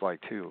what that's like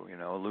too,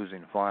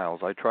 losing files.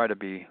 I try to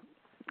be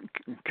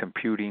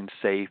computing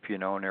safe,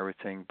 and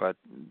everything, but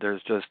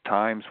there's just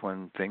times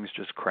when things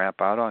just crap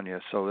out on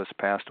you. So this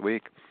past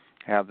week,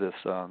 I have this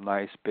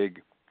nice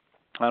big,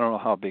 I don't know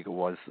how big it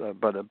was,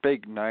 but a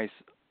big, nice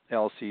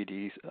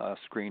LCD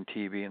screen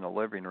TV in the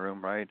living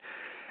room, right?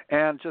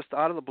 And just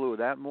out of the blue,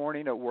 that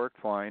morning it worked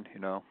fine,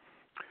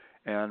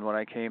 And when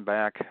I came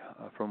back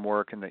from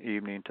work in the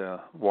evening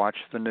to watch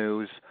the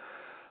news,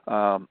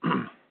 yeah,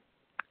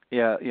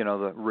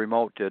 the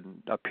remote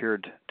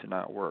appeared to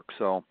not work.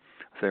 So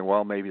I say,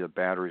 well, maybe the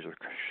batteries are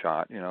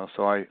shot,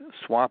 So I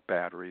swapped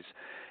batteries,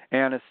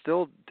 and it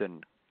still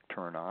didn't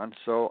turn on.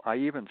 So I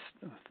even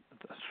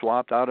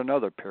swapped out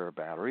another pair of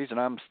batteries, and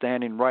I'm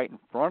standing right in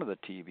front of the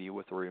TV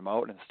with the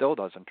remote, and it still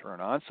doesn't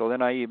turn on. So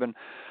then I even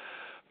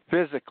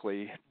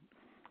physically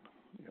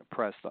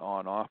press the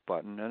on-off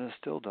button, and it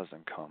still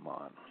doesn't come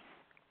on.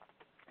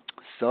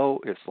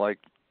 it's like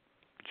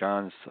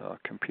John's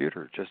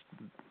computer just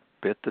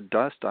bit the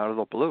dust out of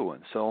the blue,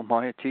 and so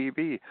my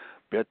TV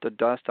bit the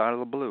dust out of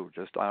the blue,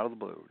 just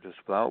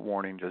without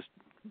warning, just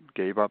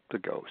gave up the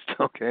ghost,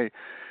 okay?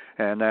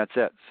 And that's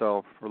it.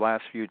 So for the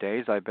last few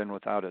days, I've been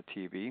without a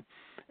TV,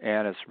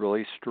 and it's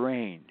really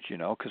strange,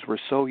 because we're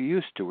so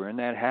used to, we're in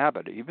that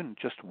habit, even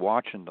just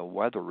watching the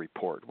weather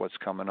report, what's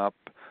coming up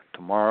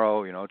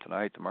tomorrow,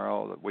 tonight,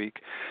 tomorrow, the week.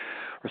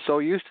 We're so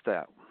used to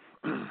that.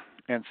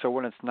 And so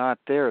when it's not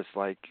there, it's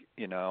like,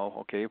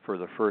 okay, for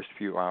the first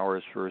few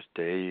hours, first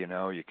day,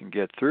 you can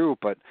get through,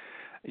 but,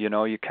 you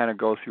kind of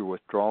go through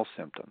withdrawal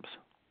symptoms.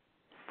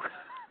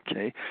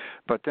 Okay?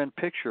 But then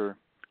picture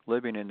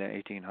living in the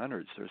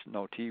 1800s. There's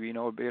no TV,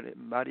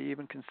 nobody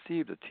even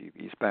conceived of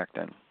TVs back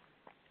then.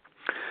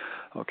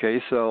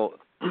 Okay, so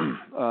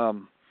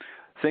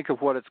think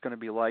of what it's going to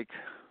be like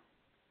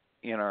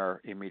in our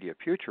immediate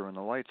future when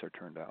the lights are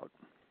turned out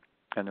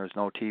and there's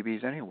no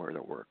TVs anywhere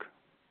that work.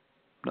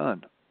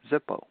 None.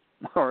 Zippo.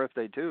 Or if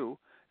they do,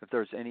 if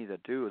there's any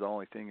that do, the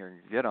only thing you're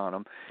going to get on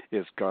them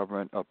is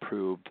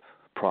government-approved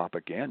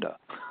propaganda.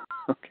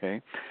 Okay?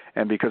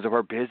 And because of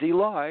our busy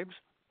lives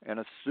and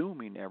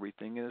assuming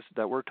everything is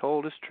that we're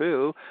told is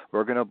true,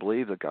 we're going to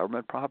believe the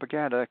government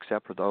propaganda,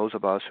 except for those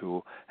of us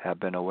who have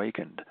been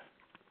awakened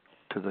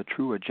to the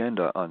true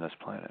agenda on this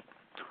planet.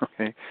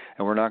 Okay?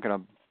 And we're not going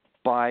to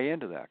buy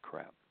into that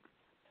crap.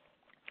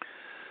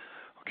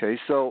 Okay,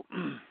 so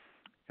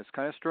it's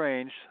kind of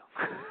strange.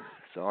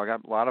 So I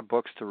got a lot of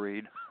books to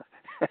read,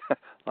 a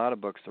lot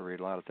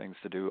of things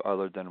to do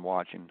other than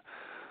watching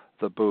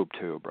the boob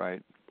tube,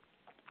 right?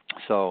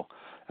 So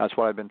that's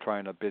why I've been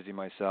trying to busy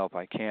myself.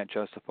 I can't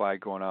justify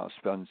going out and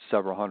spend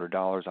several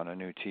 $100s on a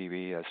new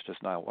TV. That's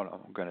just not what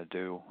I'm going to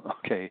do.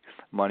 Okay,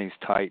 money's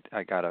tight.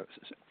 I got to,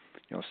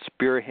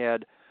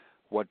 spearhead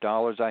what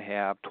dollars I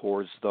have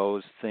towards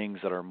those things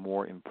that are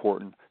more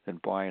important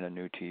than buying a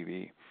new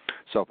TV.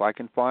 So if I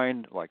can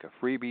find like a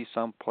freebie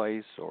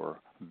someplace or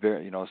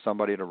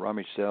somebody at a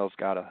rummage sale's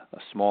got a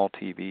small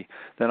TV,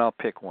 then I'll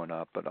pick one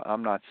up. But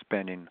I'm not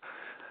spending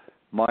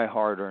my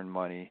hard-earned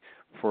money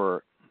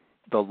for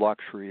the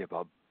luxury of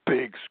a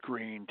big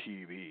screen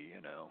TV,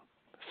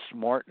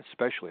 smart,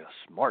 especially a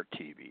smart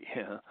TV.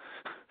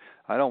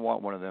 I don't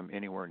want one of them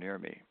anywhere near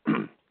me.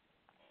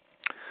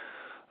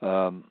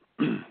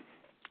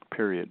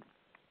 Period.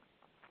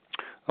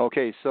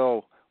 Okay,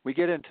 so we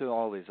get into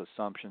all these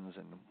assumptions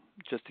and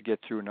just to get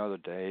through another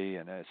day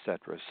and et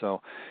cetera.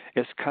 So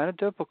it's kind of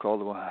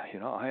difficult.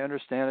 I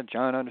understand it.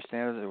 John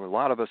understands it. A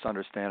lot of us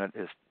understand it.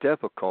 It's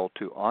difficult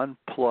to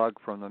unplug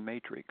from the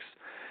matrix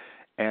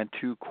and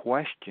to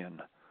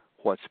question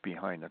what's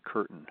behind the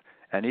curtain,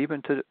 and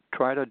even to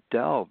try to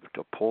delve,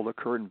 to pull the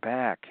curtain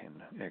back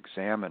and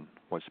examine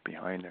what's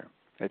behind there.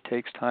 It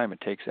takes time.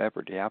 It takes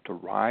effort. You have to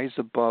rise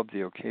above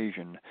the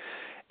occasion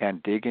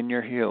and dig in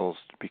your heels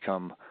to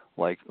become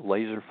like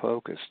laser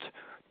focused,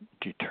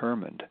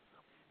 determined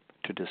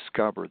to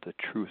discover the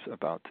truth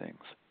about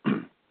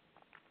things.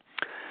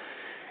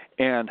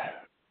 And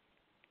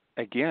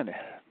again,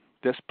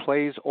 this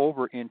plays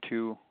over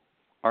into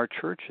our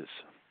churches.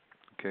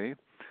 Okay?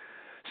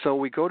 So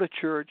we go to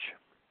church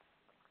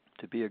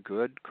to be a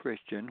good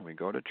Christian. We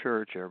go to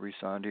church every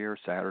Sunday or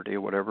Saturday,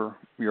 whatever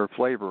your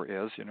flavor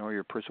is,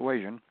 your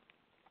persuasion.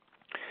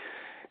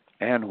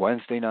 And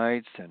Wednesday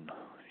nights and,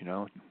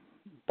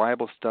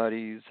 Bible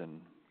studies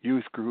and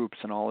youth groups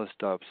and all this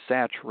stuff,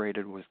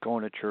 saturated with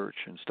going to church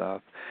and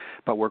stuff.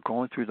 But we're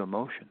going through the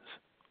motions.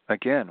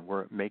 Again,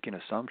 we're making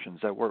assumptions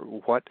that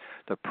what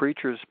the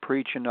preacher's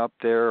preaching up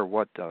there, or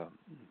what the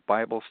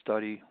Bible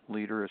study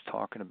leader is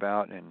talking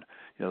about, and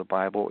the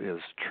Bible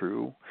is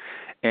true,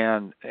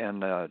 and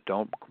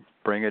don't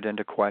bring it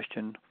into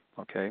question,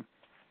 okay?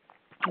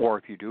 Or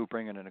if you do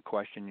bring it into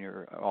question,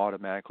 you're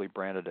automatically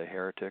branded a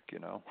heretic,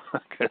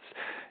 because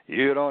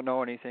you don't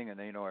know anything and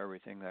they know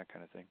everything, that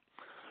kind of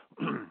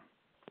thing.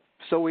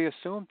 So we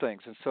assume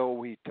things, and so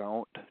we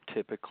don't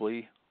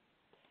typically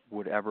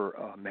would ever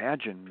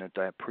imagine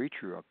that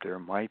preacher up there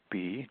might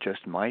be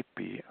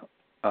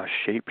a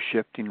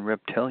shape-shifting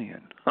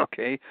reptilian,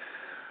 okay,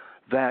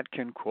 that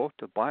can quote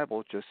the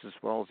Bible just as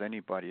well as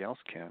anybody else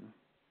can,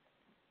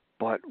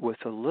 but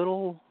with a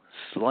little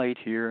slight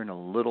here and a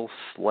little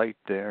slight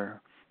there,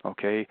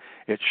 okay?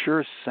 It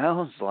sure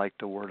sounds like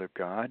the Word of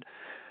God,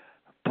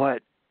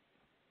 but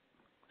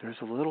there's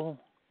a little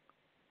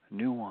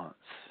nuance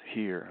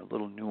here, a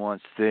little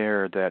nuance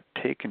there that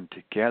taken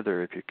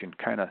together, if you can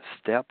kind of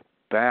step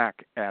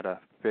back at a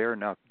fair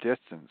enough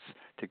distance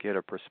to get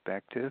a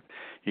perspective,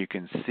 you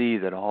can see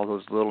that all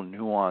those little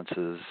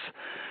nuances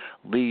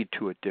lead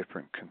to a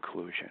different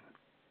conclusion,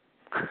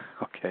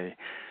 okay,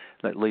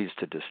 that leads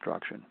to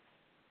destruction.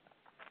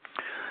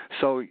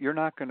 So you're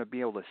not going to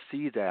be able to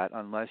see that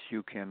unless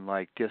you can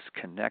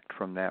disconnect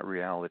from that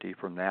reality,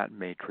 from that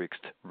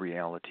matrixed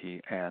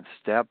reality, and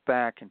step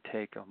back and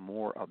take a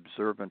more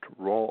observant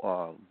role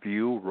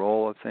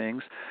of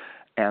things,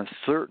 and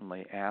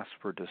certainly ask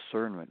for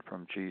discernment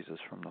from Jesus,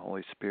 from the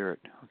Holy Spirit,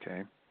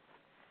 okay,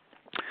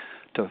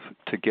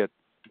 to get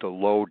the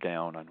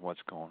lowdown on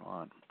what's going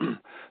on.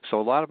 So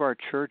a lot of our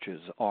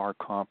churches are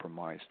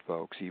compromised,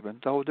 folks, even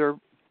though they're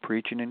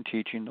preaching and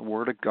teaching the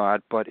Word of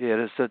God, but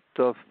is it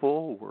the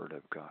full Word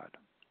of God?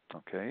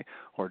 Okay?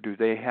 Or do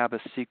they have a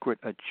secret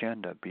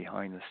agenda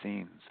behind the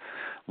scenes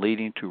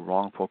leading to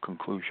wrongful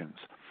conclusions?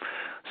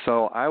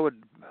 So I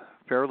would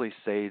fairly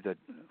say that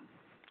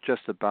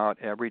just about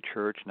every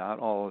church, not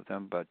all of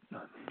them, but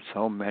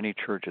so many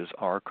churches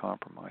are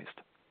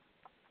compromised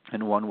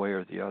in one way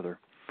or the other.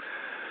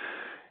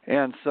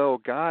 And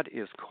so God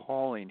is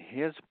calling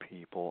His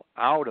people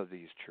out of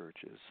these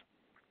churches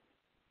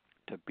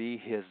to be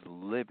His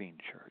living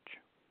church.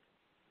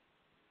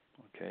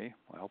 Okay?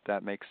 I hope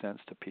that makes sense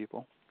to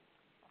people.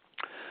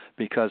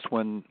 Because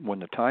when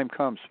the time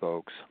comes,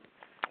 folks,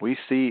 we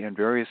see in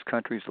various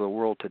countries of the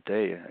world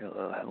today,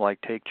 like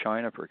take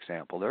China, for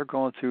example, they're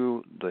going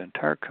through the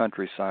entire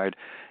countryside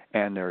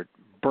and they're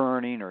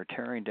burning or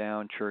tearing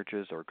down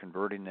churches or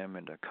converting them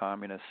into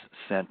communist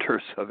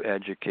centers of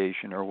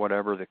education or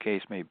whatever the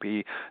case may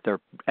be. They're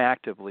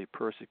actively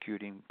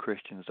persecuting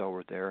Christians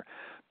over there.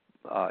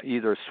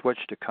 Either switch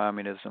to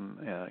communism,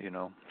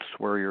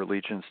 swear your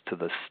allegiance to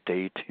the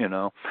state,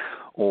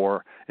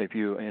 or if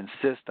you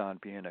insist on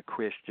being a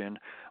Christian,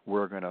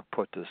 we're going to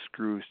put the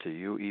screws to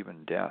you,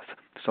 even death.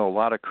 So a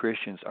lot of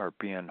Christians are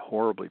being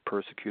horribly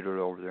persecuted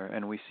over there,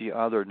 and we see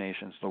other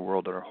nations in the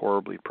world that are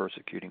horribly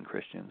persecuting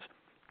Christians.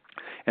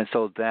 And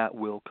so that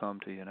will come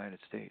to the United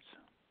States.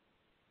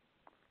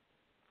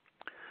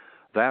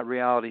 That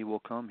reality will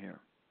come here,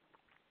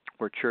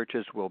 where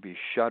churches will be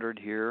shuttered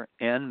here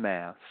en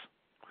masse,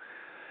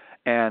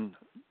 and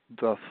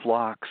the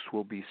flocks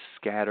will be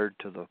scattered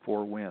to the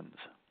four winds.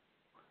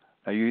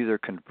 Now, you either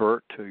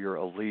convert to your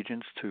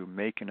allegiance to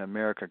making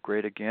America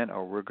great again,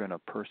 or we're going to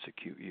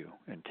persecute you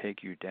and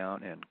take you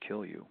down and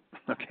kill you.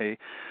 Okay?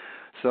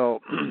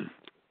 So,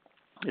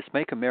 this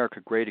Make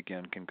America Great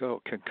Again can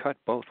cut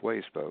both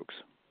ways, folks.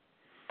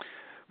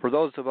 For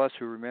those of us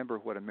who remember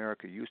what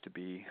America used to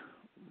be,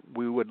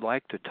 we would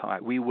like to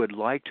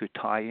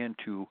tie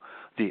into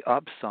the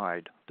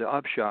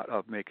upshot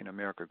of making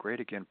America great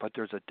again, but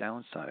there's a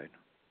downside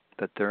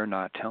that they're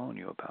not telling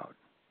you about.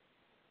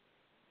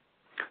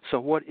 So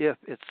what if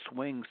it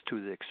swings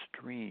to the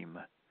extreme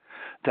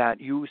that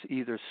you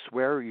either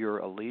swear your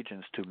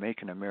allegiance to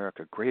making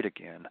America great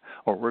again,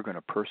 or we're going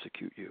to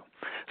persecute you?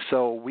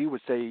 So we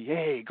would say,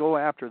 hey, go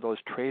after those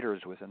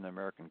traitors within the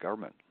American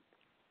government.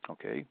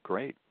 Okay,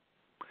 great.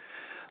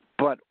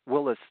 But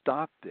will it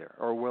stop there,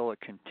 or will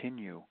it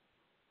continue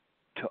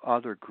to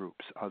other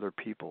groups, other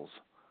peoples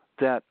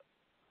that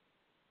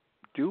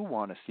do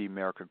want to see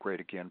America great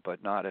again,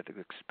 but not at the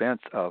expense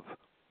of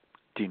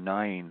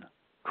denying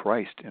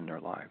Christ in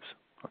their lives?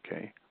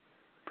 Okay?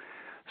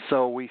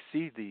 So we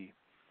see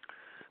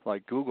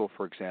like Google,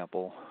 for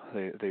example,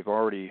 they've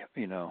already,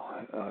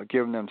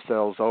 given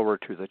themselves over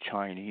to the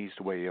Chinese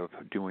way of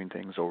doing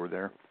things over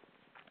there.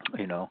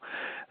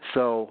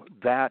 So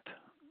that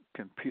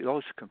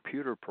those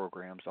computer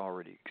programs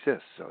already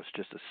exist. So it's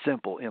just a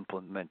simple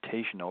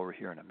implementation over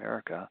here in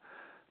America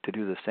to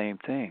do the same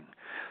thing.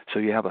 So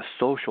you have a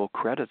social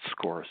credit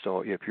score. So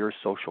if your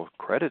social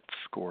credit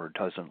score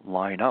doesn't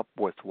line up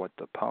with what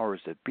the powers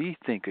that be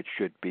think it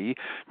should be,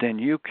 then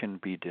you can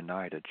be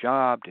denied a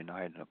job,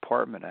 denied an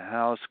apartment, a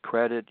house,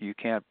 credit. You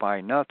can't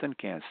buy nothing,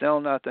 can't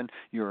sell nothing.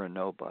 You're a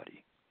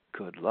nobody.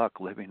 Good luck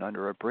living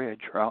under a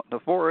bridge or out in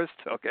the forest,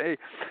 okay?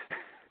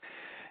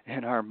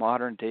 In our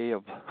modern day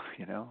of,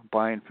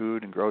 buying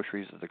food and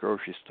groceries at the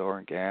grocery store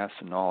and gas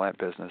and all that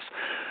business,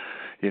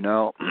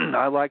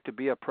 I like to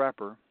be a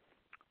prepper,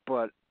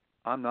 but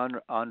I'm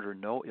under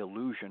no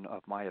illusion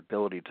of my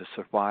ability to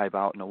survive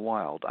out in the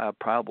wild. I'll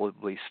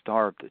probably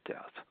starve to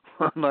death.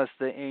 Unless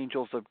the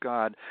angels of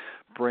God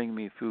bring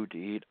me food to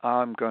eat,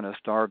 I'm going to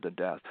starve to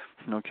death.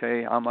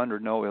 Okay? I'm under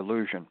no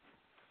illusion.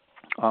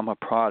 I'm a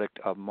product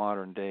of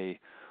modern day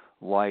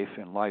life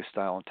and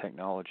lifestyle and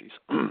technologies.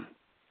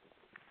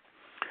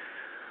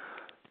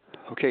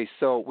 Okay,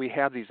 so we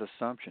have these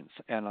assumptions,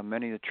 and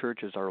many of the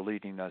churches are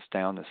leading us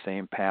down the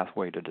same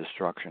pathway to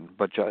destruction,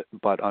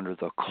 but under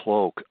the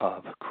cloak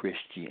of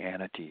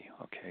Christianity.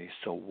 Okay,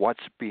 so what's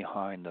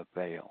behind the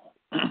veil?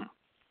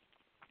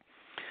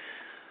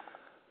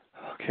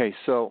 Okay,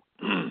 so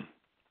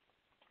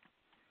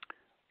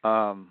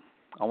I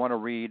want to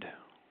read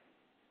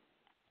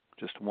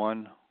just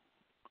one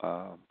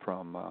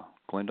from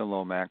Glenda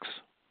Lomax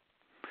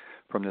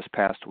from this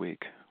past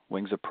week,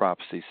 Wings of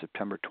Prophecy,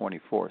 September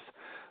 24th.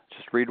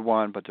 Just read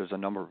one, but there's a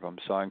number of them.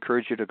 So I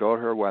encourage you to go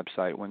to her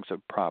website, Wings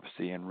of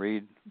Prophecy, and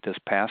read this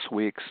past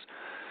week's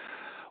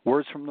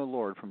words from the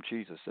Lord, from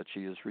Jesus, that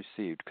she has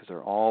received, because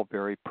they're all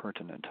very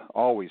pertinent,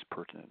 always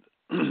pertinent.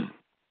 I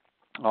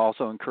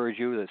also encourage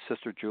you that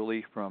Sister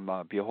Julie from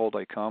Behold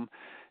I Come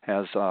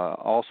has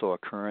also a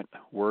current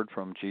word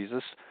from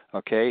Jesus,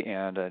 okay,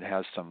 and it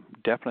has some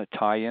definite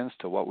tie-ins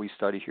to what we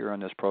study here on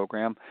this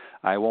program.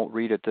 I won't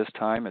read it this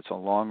time. It's a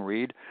long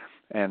read,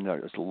 and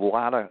there's a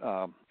lot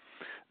of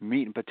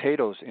meat and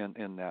potatoes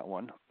in that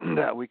one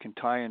that we can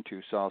tie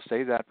into. So I'll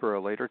save that for a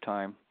later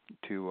time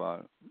to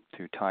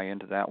tie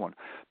into that one.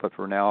 But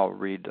for now, I'll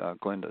read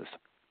Glenda's.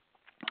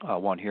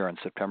 one here on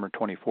September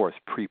 24th,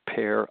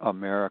 Prepare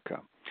America.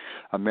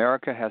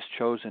 America has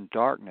chosen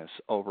darkness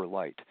over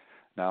light.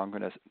 Now I'm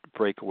going to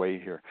break away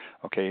here.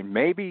 Okay,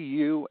 maybe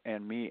you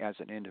and me as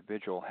an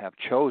individual have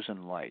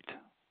chosen light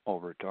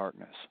over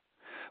darkness.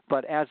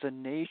 But as a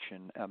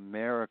nation,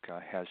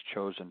 America has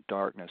chosen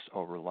darkness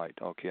over light.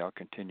 Okay, I'll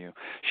continue.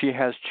 She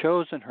has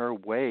chosen her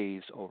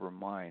ways over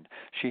mine.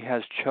 She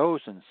has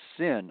chosen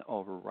sin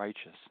over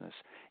righteousness,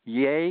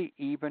 yea,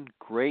 even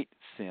great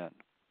sin.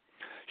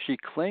 She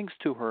clings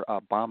to her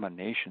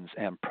abominations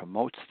and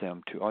promotes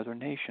them to other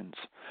nations.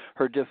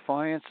 Her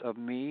defiance of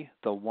me,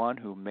 the one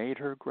who made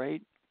her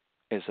great,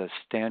 is a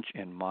stench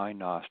in my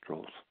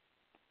nostrils.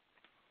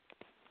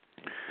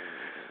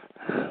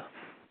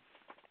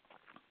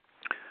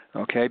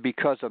 Okay,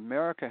 because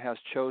America has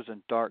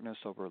chosen darkness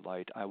over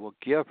light, I will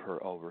give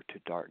her over to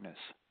darkness.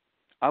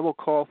 I will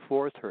call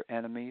forth her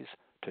enemies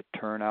to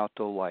turn out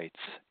the lights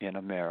in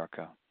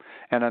America,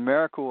 and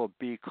America will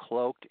be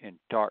cloaked in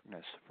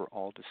darkness for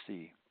all to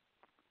see.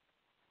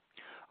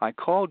 I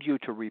called you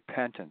to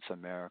repentance,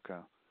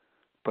 America,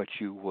 but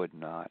you would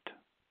not.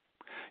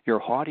 Your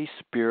haughty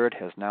spirit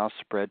has now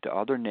spread to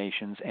other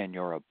nations, and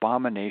your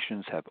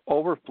abominations have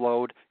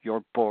overflowed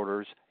your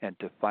borders and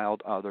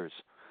defiled others.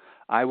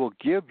 I will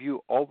give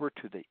you over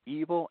to the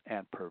evil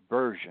and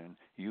perversion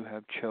you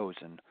have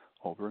chosen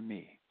over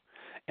me,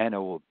 and it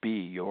will be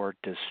your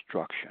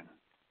destruction.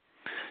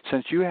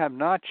 Since you have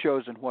not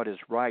chosen what is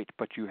right,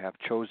 but you have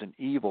chosen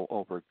evil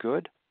over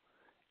good,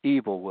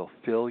 evil will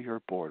fill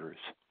your borders.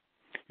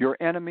 Your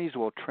enemies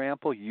will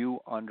trample you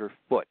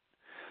underfoot.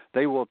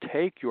 They will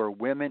take your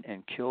women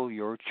and kill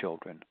your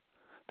children.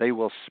 They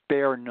will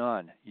spare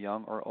none,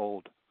 young or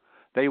old.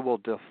 They will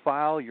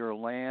defile your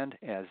land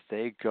as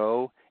they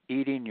go,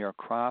 eating your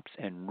crops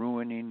and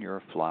ruining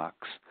your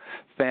flocks.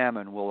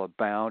 Famine will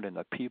abound, and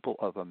the people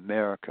of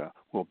America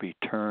will be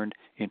turned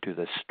into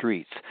the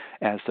streets,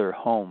 as their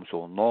homes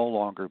will no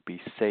longer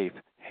be safe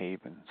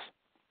havens.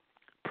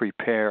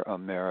 Prepare,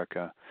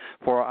 America,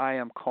 for I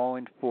am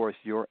calling forth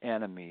your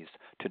enemies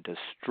to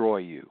destroy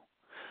you.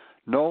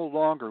 No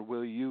longer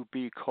will you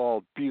be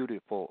called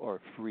beautiful or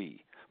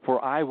free,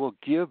 for I will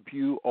give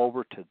you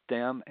over to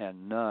them,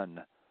 and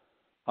none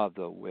of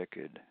the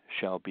wicked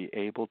shall be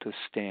able to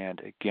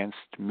stand against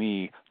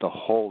me, the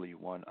Holy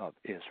One of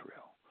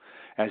Israel.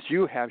 As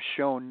you have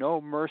shown no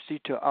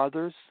mercy to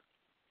others,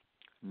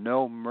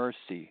 no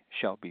mercy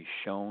shall be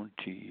shown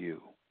to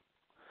you.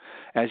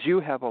 As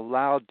you have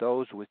allowed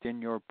those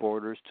within your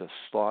borders to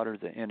slaughter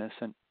the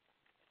innocent,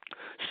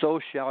 so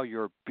shall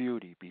your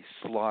beauty be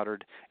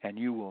slaughtered, and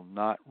you will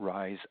not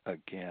rise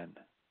again.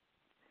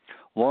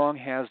 Long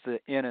has the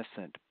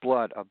innocent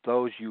blood of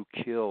those you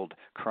killed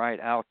cried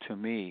out to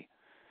me,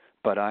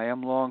 but I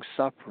am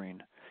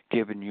long-suffering,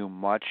 giving you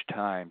much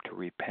time to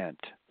repent.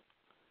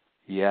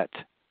 Yet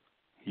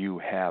you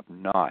have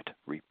not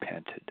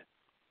repented.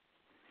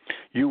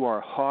 You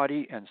are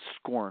haughty and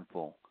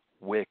scornful,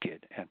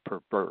 wicked and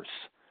perverse,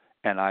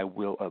 and I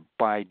will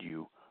abide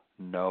you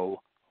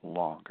no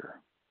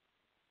longer.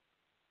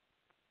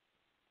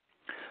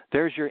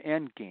 There's your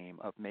end game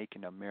of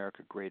making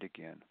America great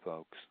again,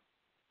 folks.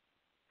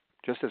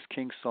 Just as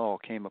King Saul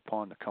came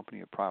upon the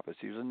company of prophets,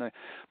 he was in the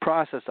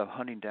process of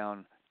hunting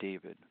down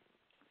David.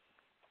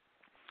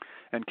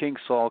 And King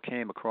Saul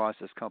came across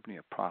this company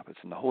of prophets,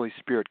 and the Holy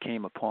Spirit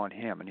came upon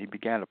him, and he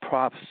began to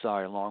prophesy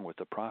along with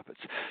the prophets.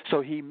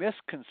 So he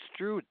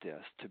misconstrued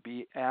this to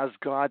be as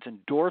God's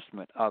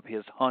endorsement of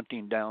his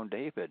hunting down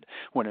David,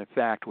 when in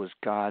fact was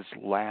God's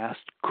last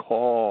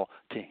call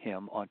to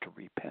him unto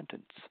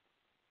repentance.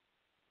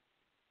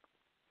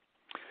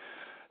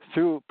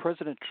 Through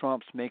President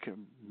Trump's Make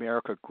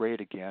America Great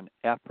Again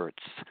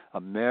efforts,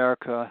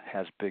 America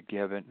has been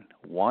given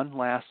one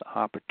last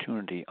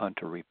opportunity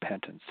unto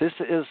repentance. This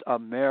is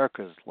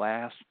America's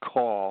last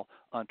call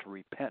unto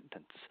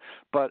repentance.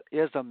 But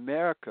is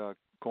America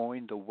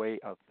going the way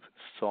of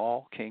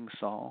Saul, King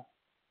Saul?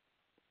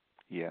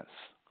 Yes,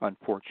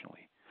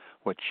 unfortunately.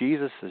 What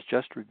Jesus has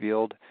just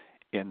revealed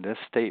in this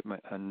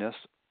statement, in this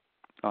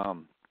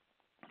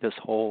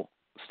whole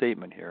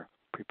statement here,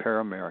 Prepare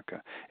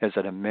America, is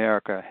that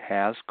America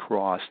has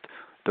crossed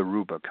the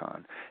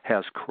Rubicon,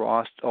 has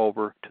crossed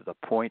over to the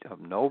point of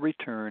no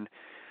return.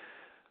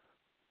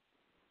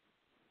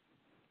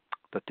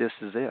 But this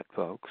is it,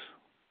 folks.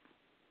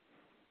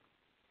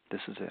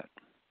 This is it.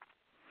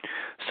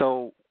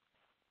 So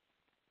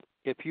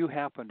if you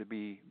happen to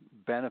be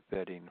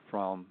benefiting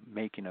from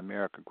making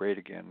America great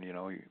again, you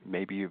know,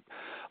 maybe you've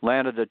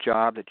landed a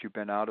job that you've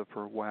been out of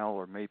for a while,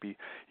 or maybe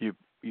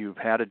you've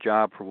had a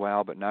job for a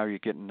while, but now you're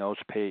getting those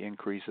pay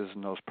increases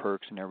and those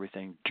perks and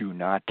everything. Do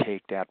not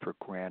take that for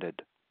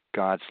granted.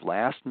 God's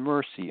last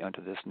mercy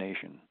unto this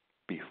nation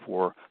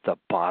before the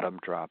bottom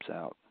drops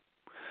out.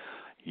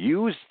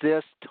 Use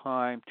this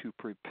time to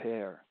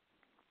prepare,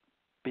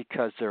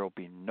 because there will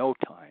be no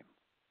time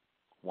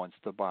once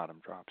the bottom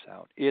drops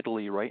out.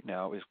 Italy right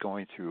now is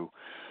going through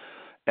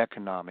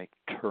economic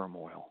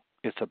turmoil.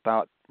 It's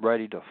about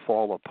ready to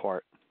fall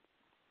apart.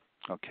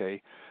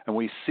 Okay? And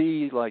we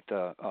see like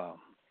the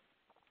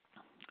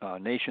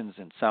nations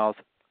in South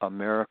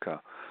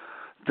America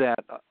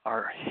that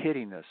are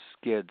hitting the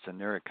skids in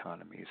their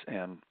economies,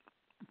 and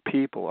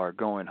people are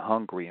going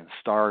hungry and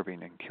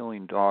starving and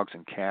killing dogs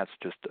and cats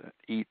just to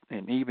eat,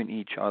 and even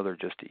each other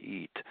just to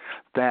eat.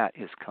 That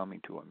is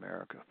coming to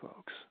America,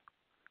 folks.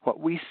 What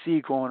we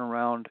see going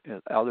around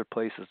in other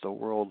places of the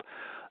world,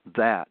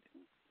 that,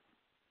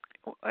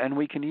 and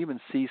we can even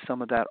see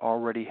some of that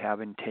already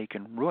having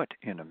taken root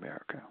in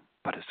America.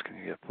 But it's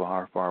going to get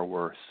far, far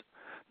worse,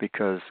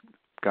 because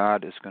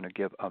God is going to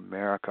give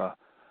America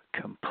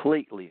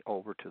completely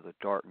over to the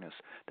darkness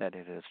that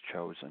it has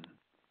chosen.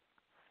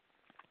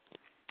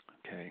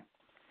 Okay.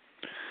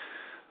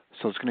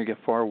 So it's going to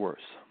get far worse.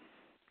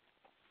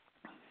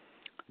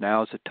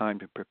 Now is the time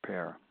to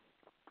prepare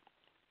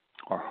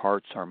our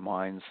hearts, our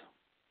minds.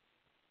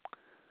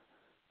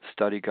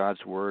 Study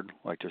God's Word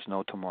like there's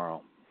no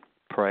tomorrow.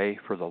 Pray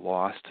for the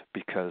lost,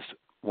 because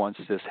once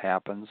this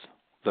happens,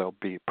 there'll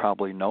be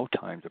probably no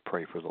time to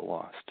pray for the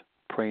lost.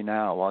 Pray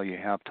now while you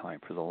have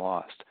time for the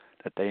lost,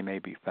 that they may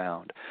be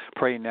found.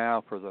 Pray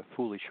now for the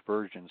foolish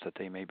virgins, that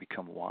they may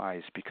become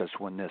wise, because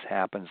when this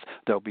happens,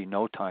 there'll be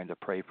no time to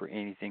pray for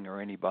anything or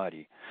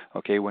anybody.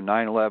 Okay, when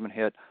 9/11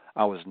 hit,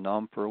 I was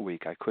numb for a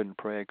week. I couldn't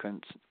pray, I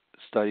couldn't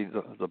study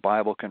the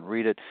Bible, couldn't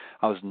read it.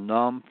 I was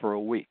numb for a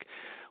week.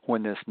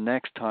 When this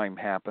next time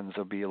happens,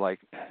 there'll be like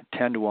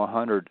 10 to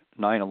 100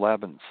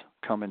 9/11s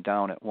coming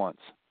down at once.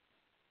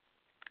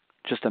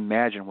 Just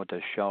imagine what the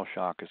shell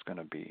shock is going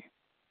to be.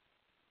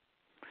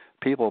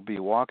 People will be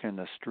walking in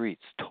the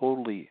streets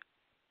totally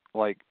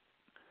like,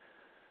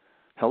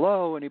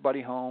 hello,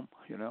 anybody home?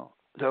 You know,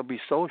 they'll be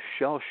so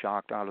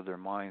shell-shocked out of their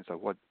minds of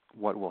what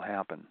will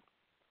happen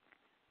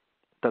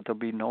that there'll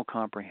be no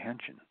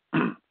comprehension.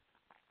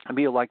 It'll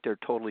be like they're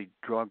totally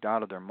drugged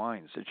out of their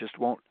minds. They just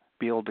won't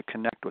be able to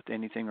connect with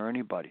anything or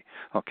anybody,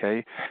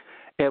 okay?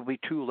 It'll be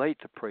too late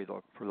to pray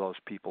for those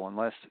people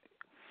unless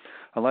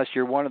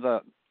you're one of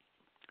the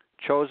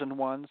chosen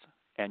ones,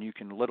 and you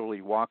can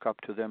literally walk up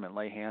to them and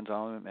lay hands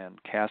on them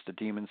and cast the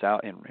demons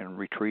out and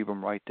retrieve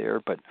them right there.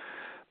 But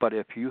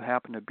if you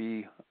happen to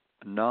be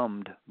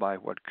numbed by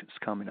what's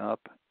coming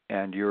up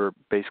and you're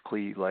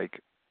basically like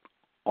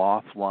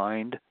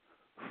offlined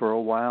for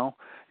a while,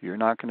 you're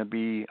not going to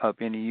be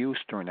of any use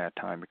during that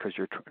time, because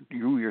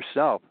you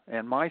yourself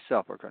and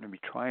myself are going to be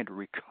trying to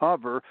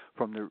recover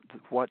from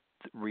what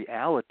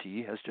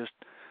reality has just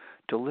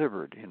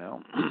delivered, you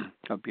know,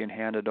 of being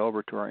handed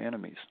over to our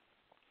enemies.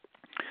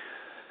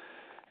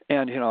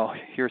 And, you know,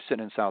 you're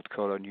sitting in South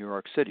Dakota, New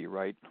York City,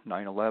 right?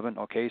 9/11,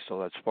 okay, so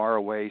that's far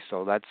away,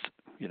 so that's,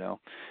 you know.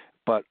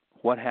 But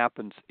what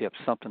happens if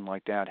something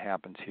like that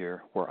happens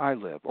here where I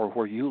live or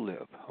where you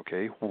live,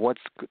 okay? Well,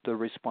 what's the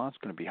response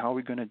going to be? How are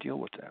we going to deal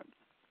with that?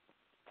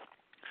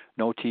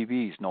 No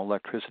TVs, no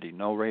electricity,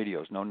 no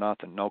radios, no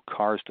nothing, no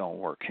cars don't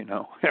work, you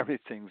know.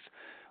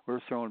 We're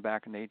thrown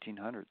back in the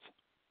 1800s.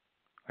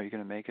 Are you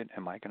going to make it?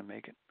 Am I going to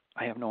make it?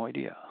 I have no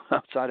idea.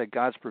 Outside of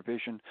God's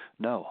provision,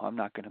 no, I'm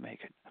not going to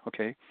make it.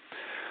 Okay?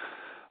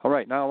 All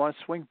right, now I want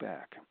to swing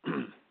back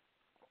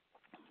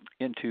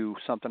into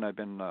something I've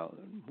been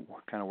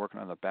kind of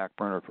working on the back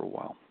burner for a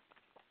while.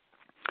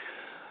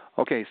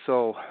 Okay,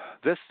 so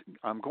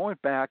I'm going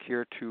back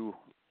here to,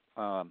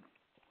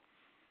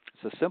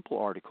 it's a simple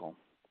article,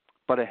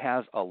 but it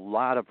has a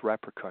lot of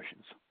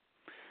repercussions.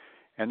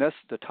 And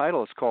the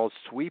title is called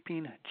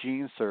Sweeping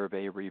Gene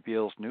Survey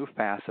Reveals New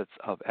Facets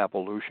of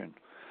Evolution.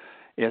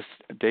 It's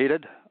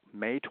dated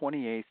May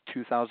 28,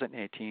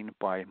 2018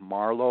 by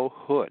Marlo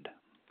Hood,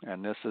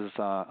 and this is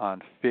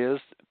on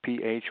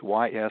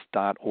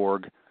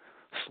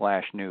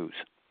phys.org/news.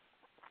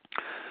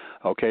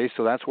 Okay,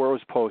 so that's where it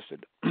was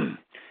posted.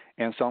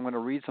 And so I'm going to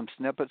read some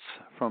snippets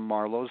from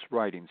Marlo's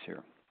writings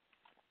here.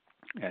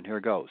 And here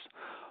goes.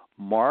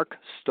 Mark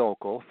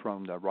Stokel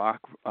from the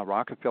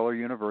Rockefeller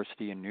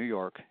University in New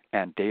York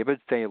and David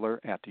Thaler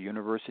at the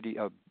University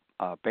of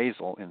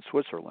Basel in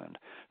Switzerland,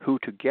 who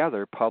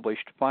together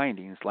published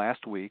findings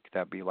last week,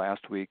 that'd be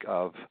last week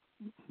of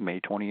May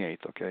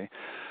 28th, okay,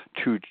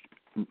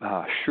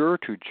 sure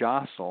to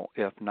jostle,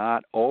 if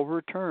not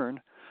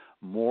overturn,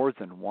 more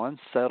than one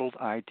settled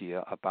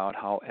idea about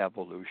how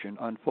evolution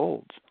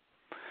unfolds.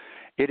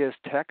 It is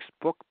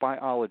textbook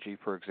biology,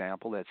 for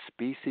example, that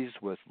species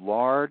with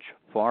large,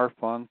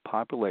 far-flung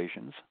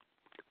populations,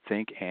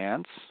 think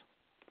ants,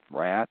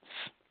 rats,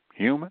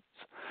 humans,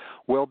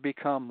 will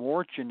become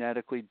more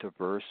genetically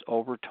diverse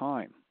over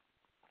time.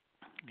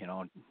 You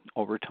know,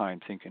 over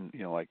time, thinking,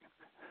 you know, like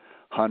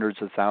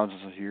hundreds of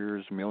thousands of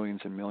years,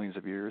 millions and millions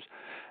of years.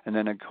 And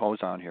then it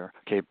goes on here.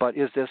 Okay, but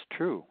is this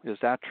true? Is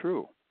that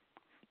true?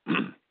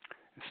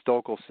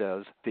 Stokel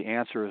says the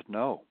answer is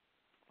no.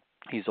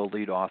 He's a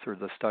lead author of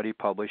the study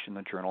published in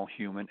the journal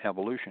Human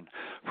Evolution.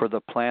 For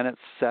the planet's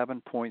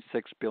 7.6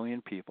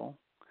 billion people,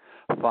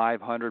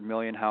 500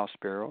 million house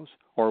sparrows,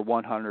 or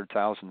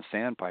 100,000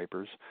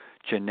 sandpipers,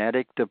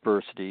 genetic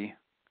diversity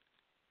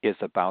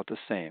is about the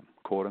same,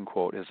 quote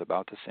unquote, is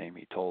about the same,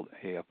 he told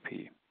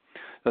AFP.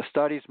 The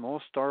study's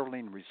most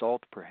startling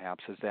result,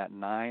 perhaps, is that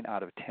 9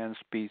 out of 10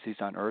 species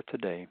on Earth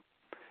today,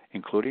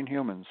 including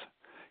humans,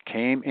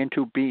 came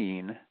into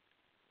being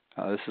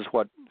This is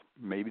what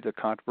maybe the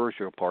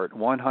controversial part,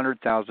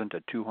 100,000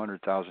 to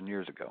 200,000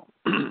 years ago.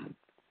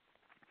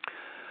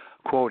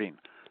 Quoting,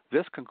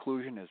 "This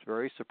conclusion is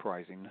very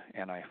surprising,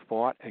 and I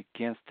fought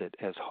against it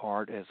as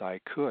hard as I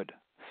could,"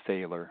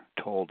 Thaler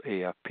told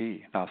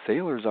AFP. Now,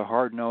 Thaler's a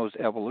hard-nosed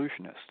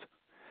evolutionist,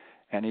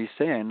 and he's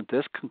saying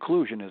this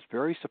conclusion is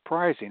very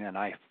surprising, and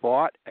I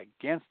fought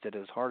against it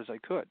as hard as I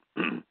could.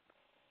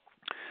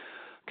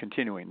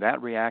 Continuing,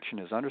 "That reaction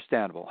is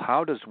understandable.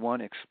 How does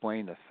one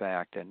explain the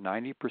fact that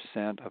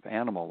 90% of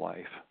animal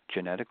life,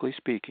 genetically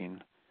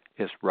speaking,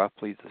 is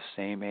roughly the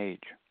same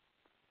age?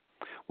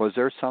 Was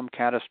there some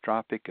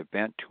catastrophic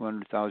event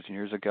 200,000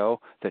 years ago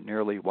that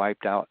nearly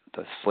wiped out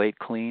the slate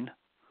clean?"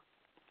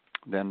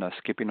 Then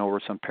skipping over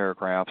some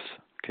paragraphs,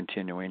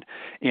 continuing,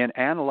 "In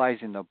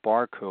analyzing the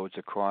barcodes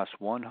across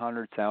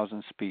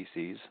 100,000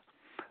 species,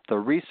 the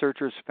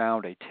researchers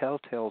found a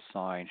telltale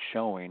sign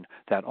showing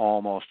that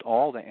almost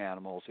all the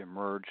animals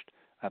emerged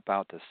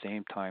about the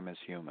same time as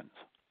humans."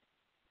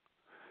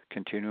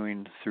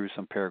 Continuing through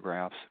some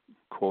paragraphs,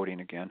 quoting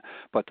again,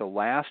 "But the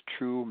last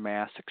true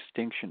mass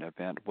extinction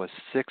event was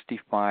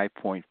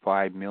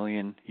 65.5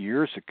 million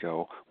years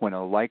ago when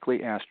a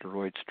likely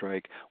asteroid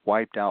strike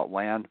wiped out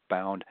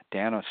land-bound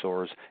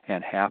dinosaurs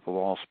and half of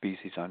all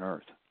species on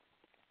Earth."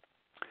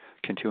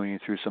 Continuing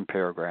through some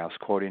paragraphs,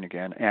 quoting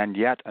again, "And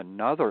yet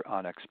another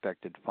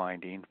unexpected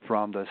finding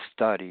from the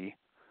study,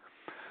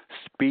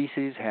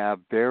 species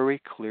have very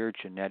clear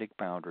genetic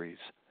boundaries,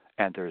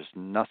 and there's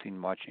nothing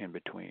much in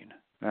between."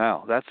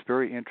 Now, that's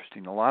very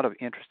interesting. A lot of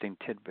interesting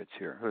tidbits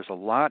here. There's a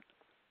lot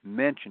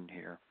mentioned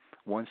here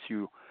once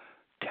you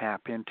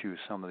tap into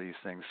some of these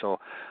things. So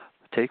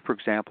take, for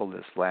example,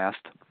 this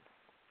last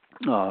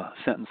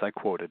sentence I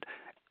quoted.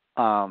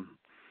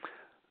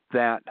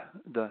 That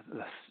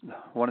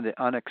one of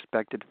the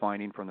unexpected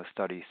finding from the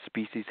study,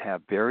 species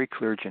have very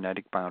clear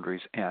genetic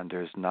boundaries and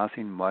there's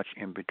nothing much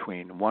in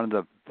between. One of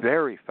the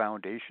very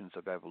foundations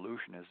of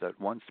evolution is that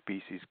one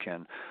species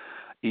can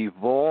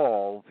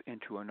evolve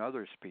into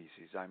another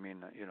species. I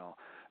mean,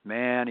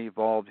 man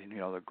evolved,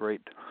 the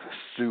great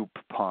soup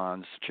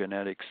ponds,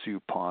 genetic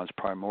soup ponds,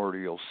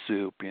 primordial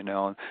soup,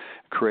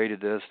 created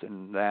this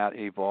and that,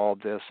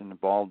 evolved this and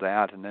evolved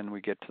that, and then we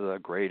get to the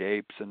great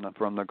apes, and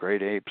from the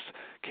great apes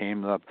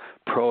came the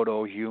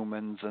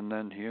proto-humans, and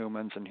then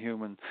humans, and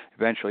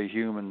eventually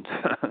humans,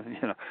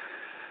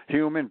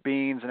 human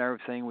beings and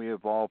everything. We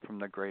evolved from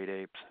the great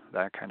apes,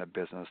 that kind of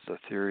business, the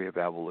theory of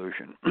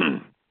evolution.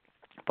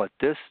 But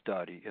this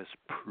study is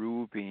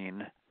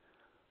proving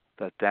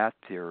that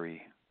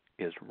theory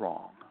is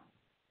wrong,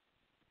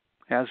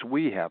 as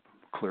we have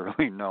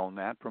clearly known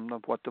that from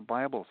what the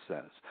Bible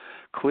says.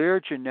 Clear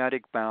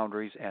genetic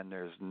boundaries, and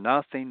there's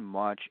nothing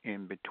much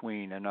in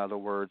between. In other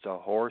words, a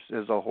horse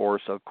is a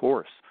horse, of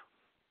course,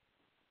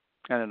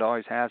 and it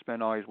always has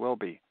been, always will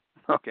be.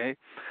 Okay,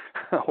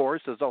 a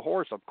horse is a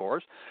horse, of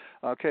course.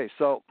 Okay,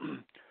 so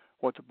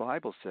what the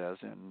Bible says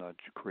in the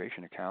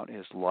creation account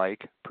is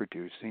like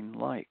producing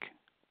like.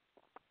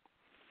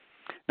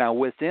 Now,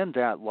 within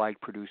that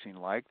like-producing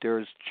like,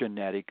 there's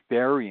genetic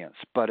variance,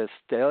 but it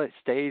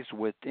stays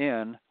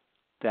within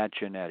that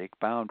genetic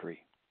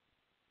boundary.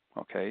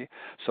 Okay?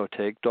 So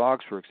take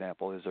dogs, for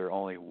example. Is there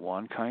only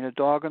one kind of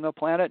dog on the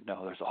planet?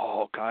 No, there's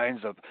all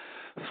kinds of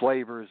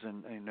flavors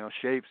and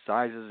shapes,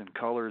 sizes, and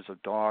colors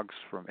of dogs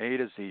from A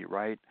to Z,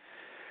 right?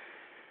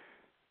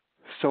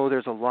 So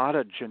there's a lot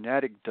of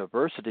genetic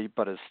diversity,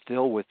 but it's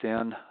still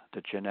within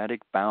the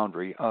genetic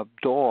boundary of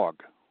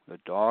dog. The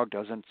dog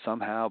doesn't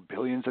somehow,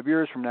 billions of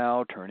years from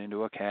now, turn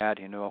into a cat,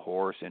 into a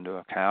horse, into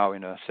a cow,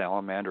 into a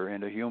salamander,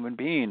 into a human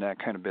being, that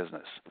kind of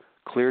business.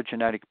 Clear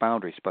genetic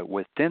boundaries, but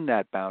within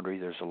that boundary,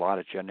 there's a lot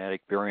of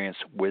genetic variance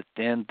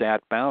within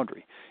that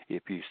boundary,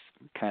 if you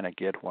kind of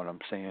get what I'm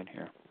saying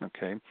here,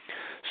 okay?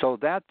 So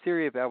that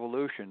theory of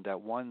evolution,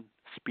 that one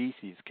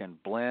species can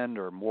blend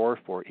or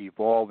morph or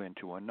evolve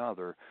into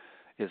another,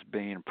 is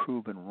being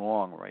proven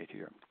wrong right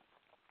here.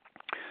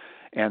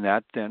 And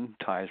that then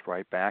ties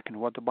right back into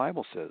what the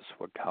Bible says,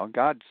 how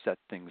God set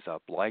things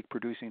up, like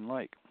producing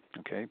like,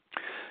 okay?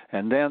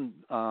 And then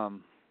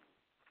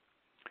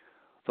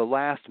the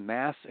last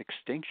mass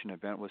extinction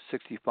event was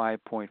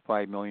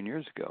 65.5 million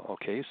years ago,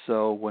 okay?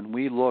 So when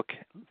we look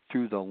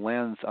through the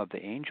lens of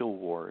the angel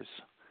wars,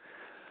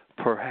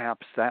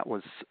 perhaps that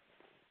was,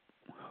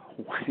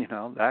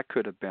 that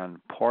could have been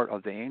part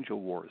of the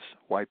angel wars,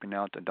 wiping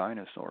out the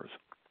dinosaurs.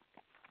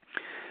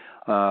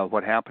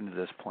 What happened to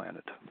this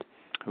planet?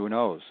 Who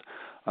knows?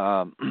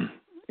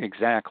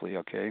 Exactly,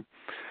 okay?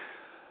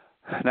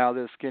 Now,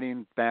 this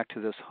getting back to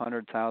this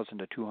 100,000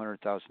 to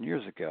 200,000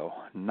 years ago,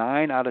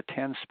 9 out of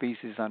 10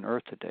 species on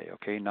Earth today,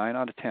 okay? 9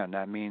 out of 10.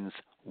 That means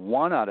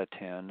 1 out of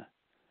 10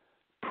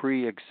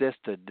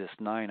 pre-existed this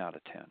 9 out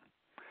of 10.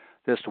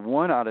 This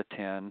 1 out of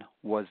 10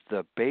 was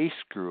the base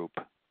group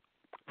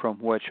from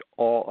which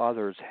all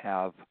others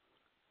have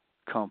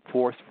come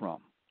forth from.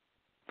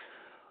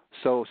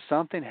 So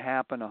something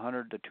happened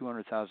 100 to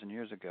 200,000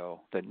 years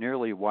ago that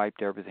nearly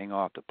wiped everything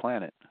off the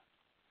planet,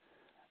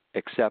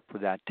 except for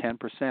that 10%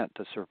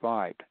 that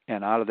survived.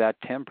 And out of that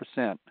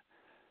 10%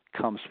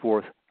 comes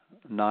forth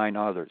 9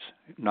 other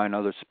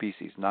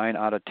species. 9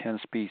 out of 10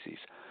 species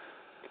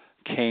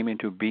came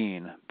into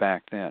being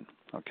back then,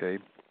 okay?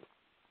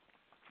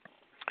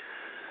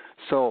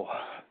 So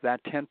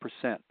that 10%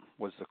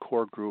 was the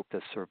core group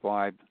that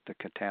survived the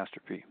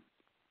catastrophe.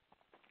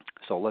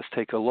 So let's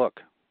take a look,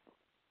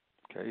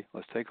 okay?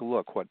 Let's take a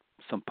look what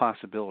some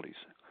possibilities.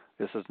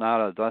 This is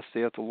not a thus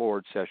saith the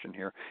Lord session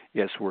here.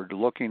 Yes, we're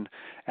looking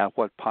at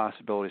what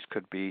possibilities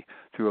could be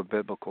through a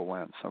biblical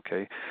lens,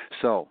 okay?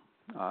 So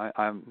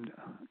I'm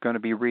going to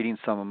be reading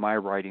some of my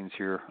writings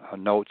here,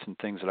 notes and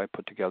things that I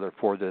put together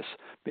for this,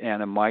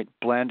 and it might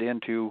blend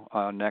into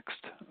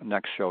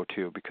next show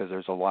too, because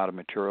there's a lot of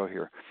material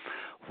here.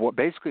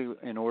 Basically,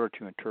 in order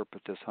to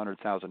interpret this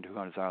 100,000,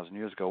 200,000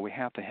 years ago, we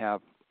have to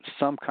have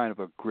some kind of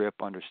a grip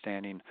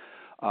understanding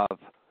of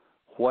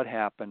what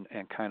happened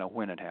and kind of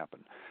when it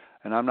happened.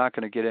 And I'm not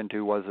going to get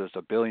into whether it's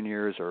 1 billion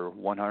years or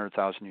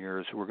 100,000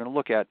 years. We're going to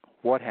look at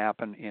what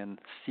happened in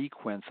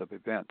sequence of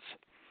events.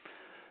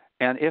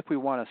 And if we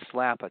want to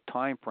slap a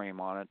time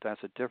frame on it,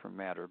 that's a different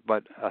matter.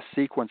 But a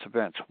sequence of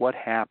events, what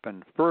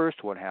happened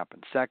first, what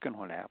happened second,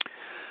 what happened.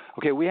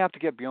 Okay, we have to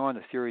get beyond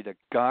the theory that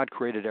God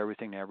created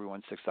everything and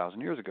everyone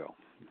 6,000 years ago.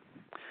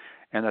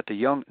 And that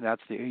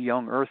that's the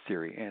young earth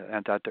theory,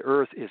 and that the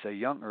earth is a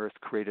young earth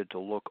created to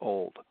look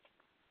old.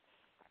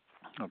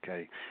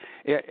 Okay,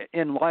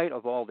 in light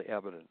of all the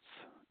evidence,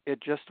 it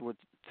just would,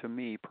 to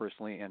me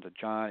personally and to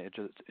John, it's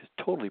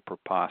totally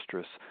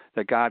preposterous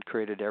that God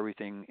created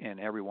everything and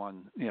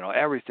everyone,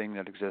 everything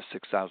that exists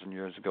 6,000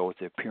 years ago with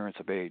the appearance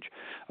of age.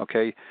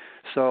 Okay,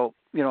 so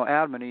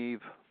Adam and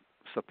Eve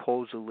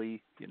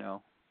supposedly,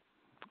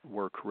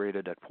 were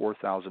created at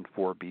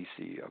 4004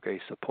 BC. Okay,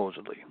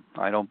 supposedly.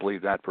 I don't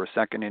believe that for a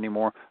second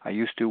anymore. I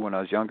used to when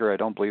I was younger. I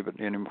don't believe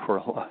it anymore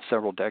for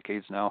several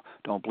decades now.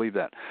 Don't believe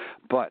that,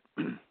 but.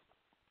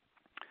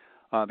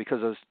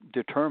 Because it was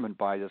determined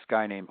by this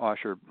guy named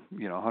Usher,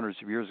 hundreds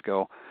of years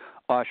ago.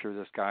 Usher,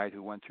 this guy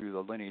who went through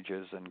the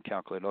lineages and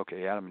calculated,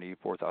 okay, Adam and Eve,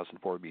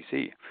 4004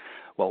 BC.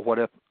 Well, what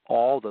if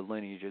all the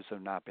lineages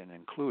have not been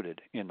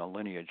included in the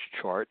lineage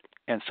chart?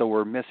 And so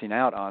we're missing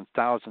out on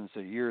thousands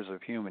of years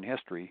of human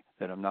history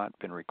that have not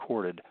been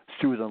recorded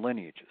through the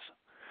lineages.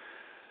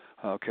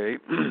 Okay.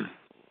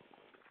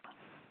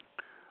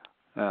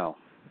 Now,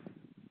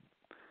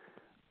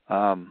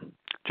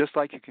 just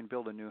like you can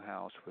build a new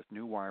house with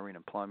new wiring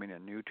and plumbing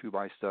and new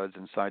 2x studs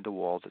inside the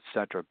walls,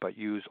 etc., but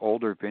use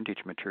older vintage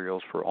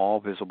materials for all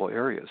visible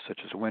areas, such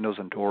as windows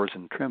and doors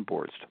and trim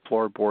boards,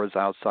 floorboards,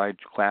 outside,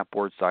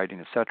 clapboard,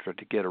 siding, etc.,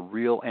 to get a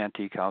real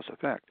antique house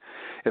effect.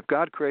 If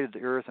God created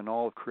the earth and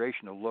all of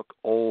creation to look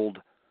old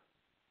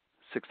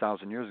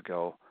 6,000 years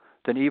ago,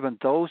 then even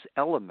those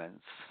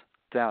elements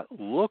that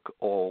look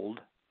old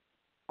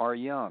are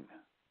young.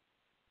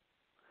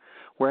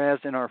 Whereas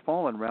in our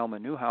fallen realm, a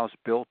new house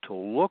built to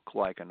look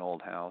like an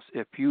old house,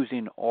 if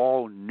using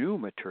all new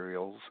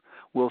materials,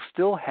 will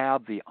still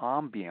have the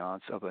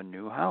ambiance of a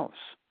new house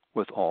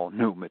with all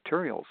new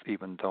materials.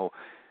 Even though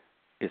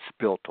it's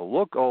built to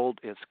look old,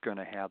 it's going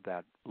to have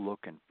that look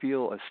and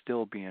feel as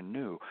still being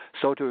new.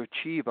 So to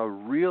achieve a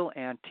real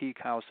antique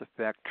house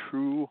effect,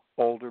 true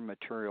older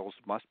materials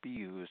must be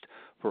used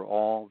for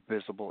all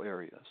visible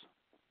areas.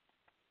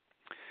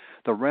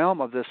 The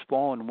realm of this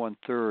fallen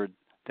one-third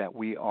that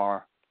we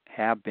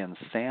have been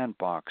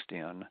sandboxed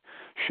in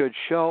should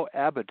show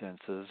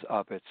evidences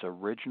of its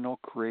original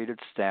created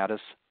status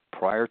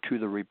prior to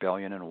the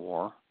rebellion and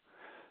war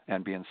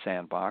and being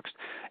sandboxed,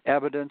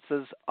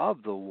 evidences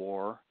of the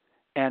war,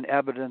 and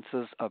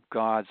evidences of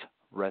God's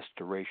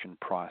restoration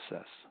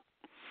process.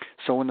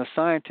 So when the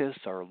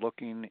scientists are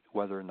looking,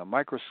 whether in the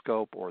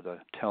microscope or the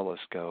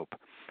telescope,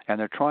 and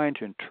they're trying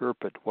to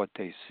interpret what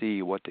they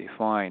see, what they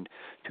find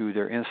through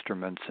their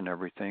instruments and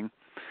everything,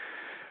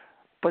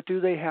 but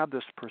do they have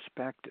this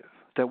perspective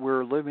that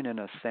we're living in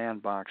a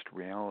sandboxed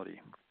reality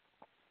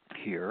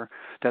here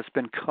that's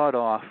been cut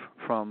off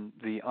from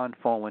the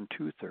unfallen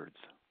two-thirds?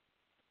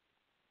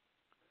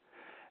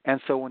 And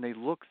so when they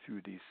look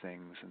through these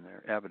things and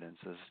their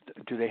evidences,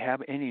 do they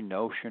have any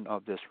notion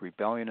of this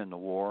rebellion and the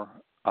war,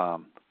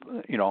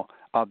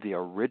 of the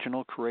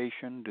original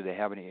creation? Do they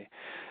have any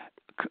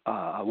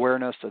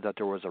awareness that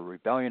there was a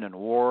rebellion and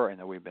war and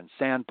that we've been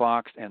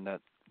sandboxed,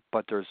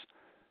 but there's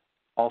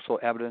also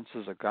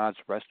evidences of God's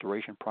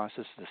restoration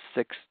process? The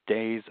 6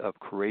 days of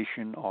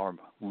creation are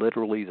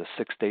literally the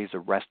 6 days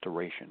of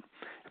restoration.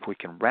 If we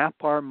can wrap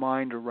our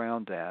mind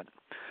around that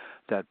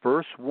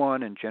verse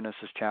 1 in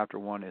Genesis chapter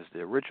 1 is the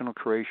original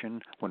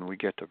creation. When we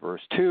get to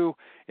verse 2,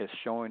 it's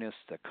showing us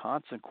the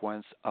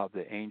consequence of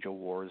the angel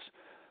wars,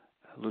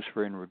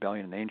 Luciferian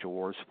rebellion and angel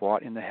wars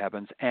fought in the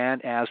heavens,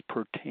 and as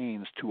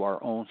pertains to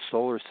our own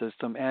solar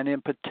system, and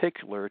in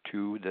particular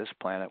to this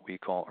planet we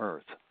call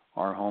Earth,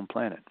 our home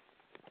planet.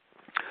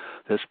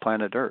 This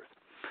planet Earth.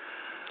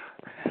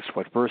 That's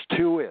what verse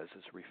 2 is.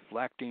 It's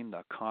reflecting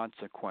the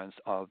consequence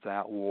of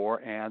that war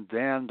and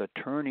then the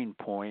turning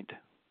point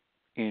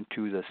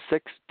into the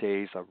 6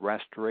 days of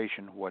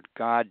restoration, what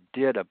God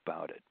did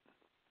about it.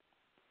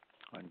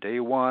 On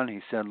day 1, he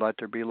said, let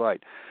there be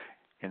light.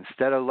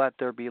 Instead of let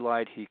there be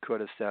light, he could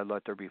have said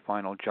let there be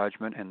final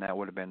judgment, and that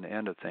would have been the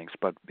end of things.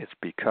 But it's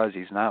because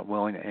he's not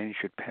willing that any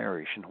should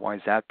perish. And why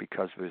is that?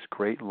 Because of his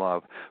great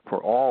love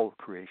for all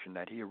creation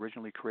that he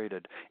originally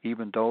created,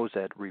 even those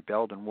that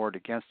rebelled and warred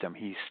against him.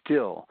 He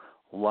still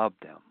loved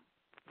them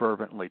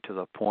fervently to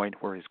the point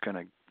where he's going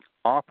to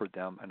offer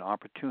them an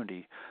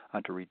opportunity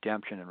unto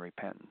redemption and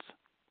repentance.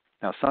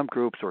 Now, some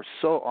groups are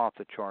so off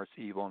the charts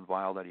evil and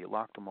vile that he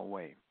locked them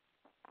away.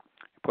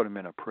 He put them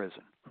in a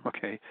prison,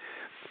 okay?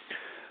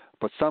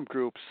 But some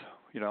groups,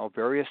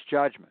 various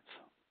judgments,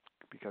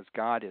 because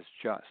God is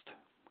just.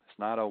 It's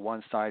not a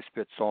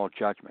one-size-fits-all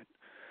judgment.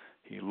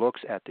 He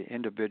looks at the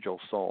individual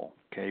soul,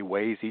 okay,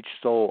 weighs each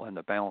soul in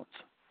the balance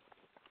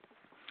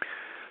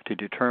to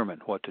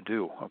determine what to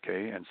do,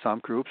 okay? And some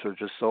groups are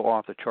just so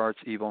off the charts,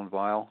 evil and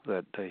vile,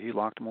 that he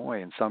locked them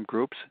away. And some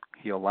groups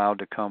he allowed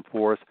to come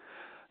forth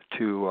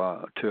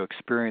to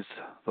experience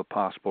the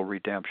possible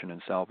redemption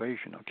and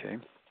salvation, okay?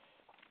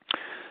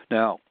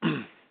 Now,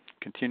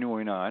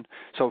 continuing on,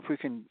 so if we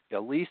can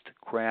at least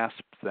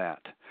grasp that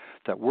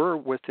we're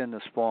within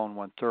this fallen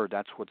one-third,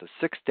 that's what the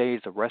 6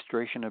 days of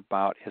restoration is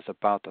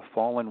about the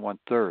fallen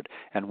one-third.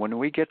 And when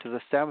we get to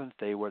the seventh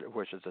day,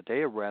 which is a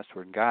day of rest,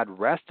 when God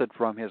rested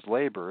from his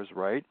labors,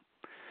 right?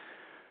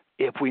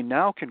 If we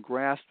now can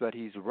grasp that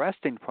he's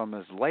resting from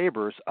his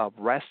labors of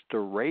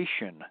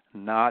restoration,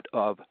 not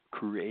of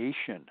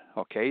creation,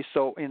 okay?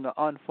 So in the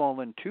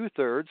unfallen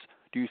two-thirds,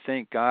 do you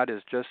think God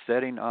is just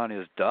sitting on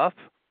his duff,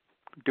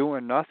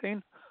 doing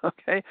nothing?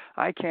 Okay,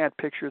 I can't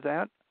picture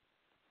that.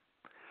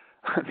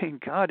 I mean,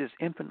 God is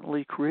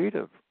infinitely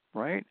creative,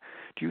 right?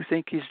 Do you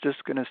think he's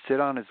just going to sit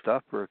on his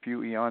stuff for a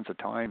few eons of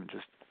time and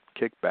just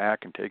kick back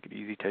and take it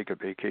easy, take a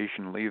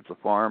vacation, leave the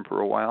farm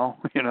for a while,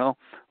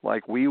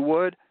 like we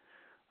would?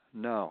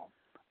 No.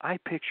 I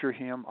picture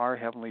him, our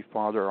Heavenly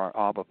Father, our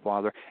Abba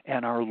Father,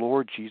 and our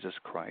Lord Jesus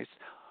Christ,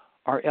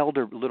 our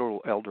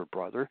little elder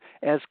brother,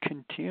 as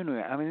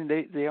continuing. I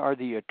mean, they are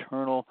the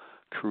eternal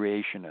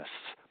creationists.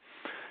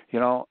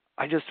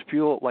 I just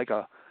feel like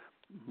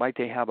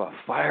they have a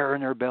fire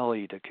in their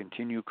belly to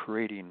continue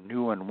creating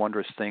new and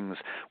wondrous things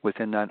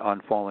within that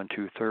unfallen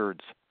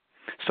two-thirds.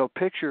 So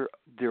picture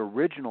the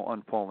original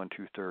unfallen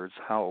two-thirds,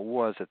 how it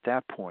was at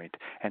that point,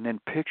 and then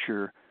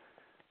picture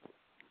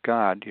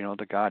God,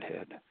 the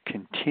Godhead,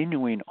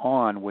 continuing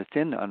on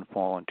within the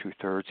unfallen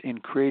two-thirds in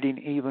creating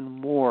even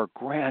more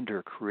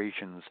grander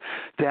creations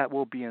that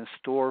will be in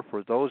store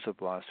for those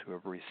of us who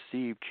have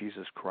received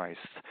Jesus Christ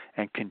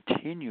and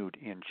continued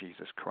in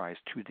Jesus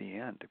Christ to the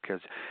end,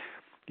 because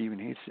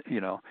even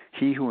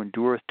he who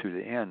endureth to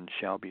the end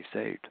shall be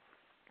saved.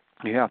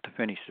 You have to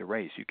finish the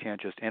race. You can't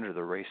just enter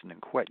the race and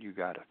then quit. You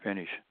got to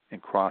finish and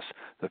cross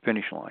the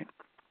finish line.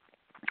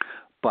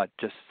 But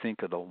just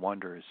think of the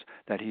wonders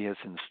that he has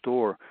in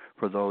store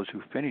for those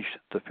who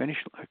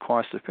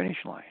cross the finish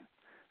line.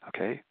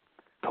 Okay?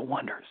 The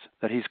wonders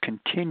that he's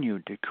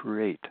continued to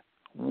create.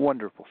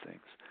 Wonderful things.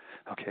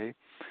 Okay?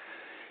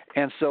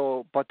 And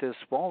so, but this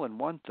fallen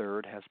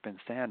one-third has been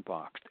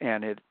sandboxed,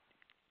 and it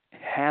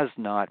has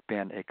not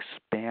been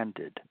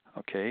expanded.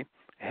 Okay?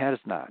 It has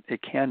not.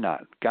 It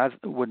cannot. God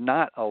would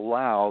not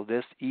allow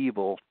this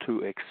evil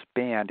to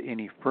expand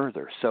any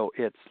further. So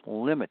it's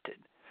limited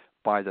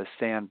by the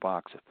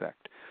sandbox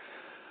effect.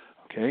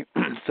 Okay,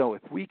 so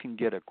if we can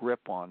get a grip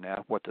on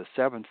that, what the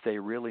seventh day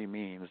really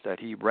means, that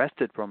he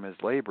rested from his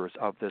labors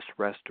of this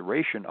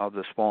restoration of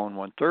this fallen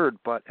one-third,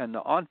 but in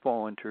the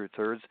unfallen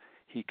two-thirds,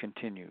 he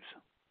continues.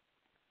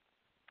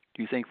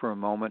 Do you think for a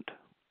moment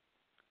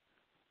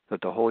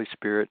that the Holy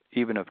Spirit,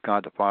 even if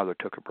God the Father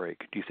took a break,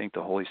 do you think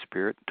the Holy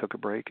Spirit took a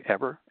break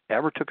ever?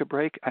 Ever took a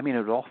break? I mean, it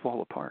would all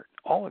fall apart.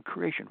 All of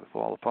creation would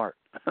fall apart.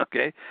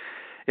 Okay?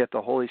 If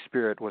the Holy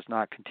Spirit was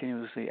not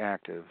continuously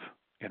active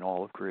in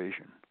all of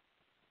creation.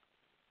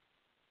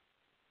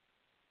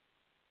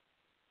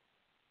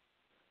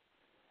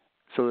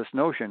 So this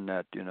notion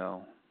that,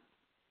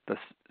 the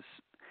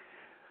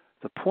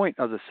point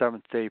of the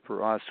seventh day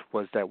for us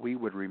was that we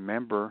would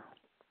remember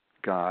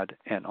God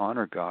and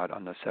honor God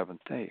on the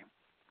seventh day.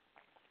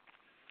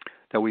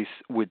 That we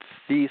would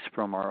cease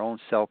from our own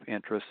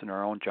self-interest and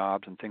our own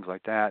jobs and things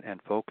like that and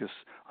focus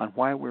on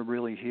why we're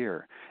really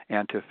here,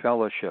 and to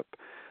fellowship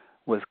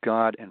with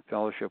God and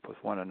fellowship with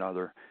one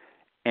another.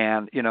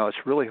 And, it's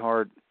really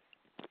hard.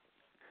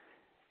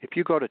 If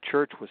you go to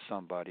church with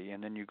somebody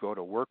and then you go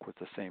to work with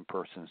the same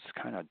person,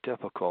 it's kind of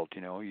difficult.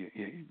 You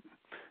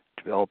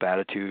develop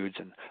attitudes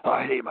and,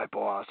 I hate my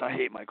boss, I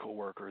hate my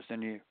coworkers.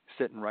 Then you're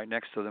sitting right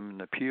next to them in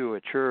the pew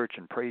at church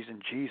and praising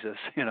Jesus,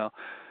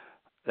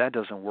 That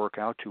doesn't work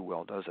out too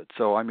well, does it?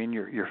 So, I mean,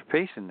 you're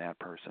facing that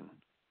person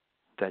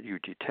that you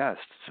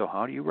detest. So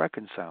how do you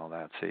reconcile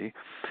that, see?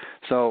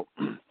 So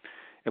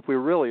if we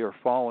really are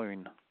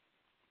following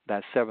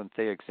that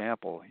seventh-day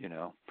example,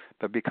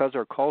 but because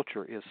our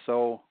culture is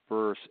so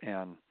verse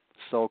and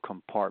so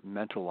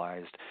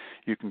compartmentalized,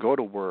 you can go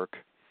to work,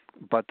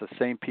 but the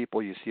same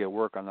people you see at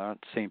work are not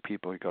the same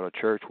people you go to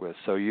church with.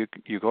 So you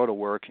go to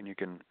work and you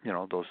can,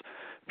 those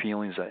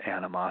feelings of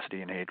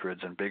animosity and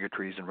hatreds and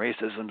bigotries and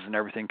racisms and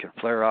everything can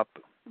flare up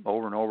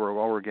over and over and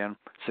over again,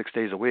 6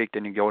 days a week.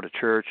 Then you go to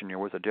church and you're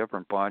with a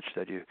different bunch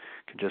that you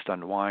can just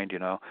unwind,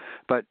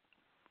 But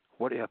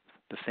what if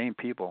the same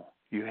people,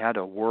 you had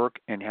to work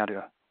and had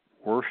to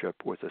worship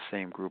with the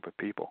same group of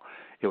people?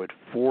 It would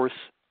force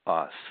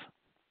us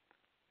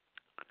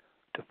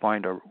to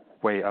find a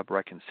way of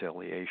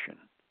reconciliation,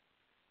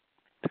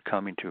 to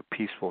coming to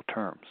peaceful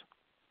terms.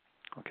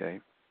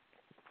 Okay?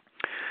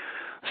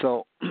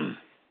 So,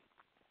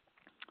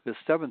 the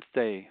seventh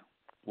day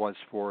was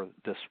for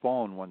this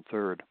fallen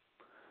one-third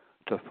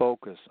to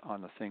focus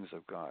on the things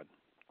of God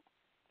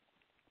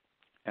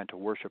and to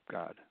worship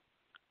God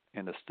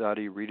and to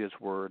study, read His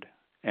Word,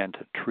 and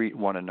to treat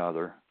one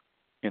another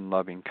in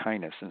loving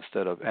kindness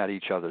instead of at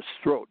each other's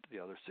throat the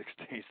other 6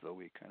 days of the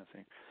week kind of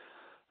thing.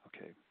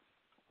 Okay.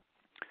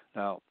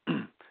 Now,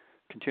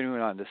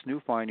 continuing on, this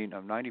new finding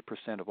of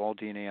 90% of all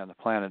DNA on the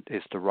planet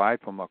is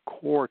derived from a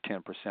core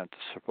 10% that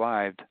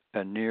survived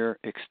a near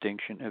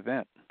extinction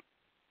event.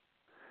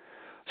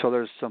 So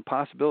there's some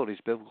possibilities,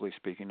 biblically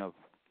speaking, of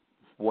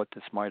what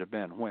this might have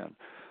been. When?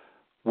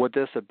 Would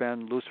this have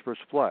been Lucifer's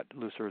flood?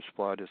 Lucifer's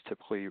flood is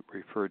typically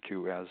referred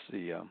to as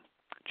the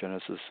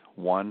Genesis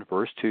 1,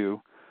 verse 2,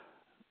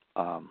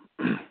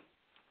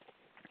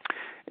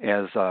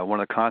 as one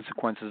of the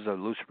consequences of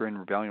Luciferian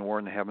rebellion war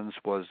in the heavens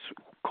was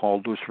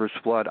called Lucifer's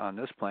flood on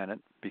this planet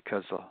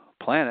because the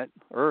planet,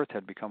 Earth,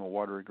 had become a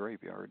watery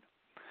graveyard.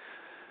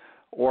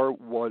 Or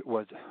what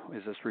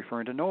is this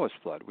referring to Noah's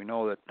flood? We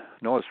know that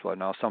Noah's flood.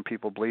 Now, some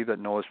people believe that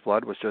Noah's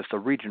flood was just a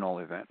regional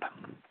event.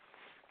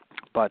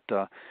 But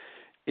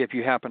if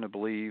you happen to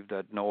believe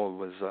that Noah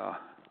was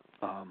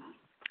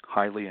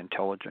highly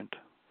intelligent,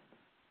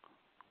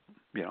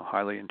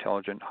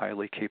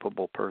 highly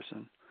capable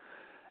person,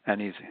 and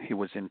he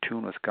was in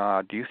tune with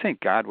God, do you think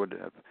God would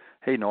have,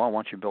 hey, Noah, I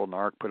want you to build an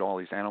ark, put all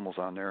these animals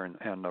on there,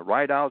 and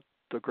ride out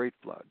the great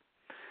flood?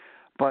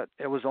 But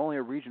it was only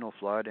a regional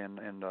flood,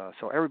 and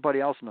so everybody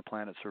else on the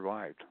planet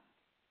survived.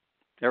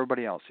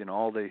 Everybody else,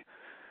 all the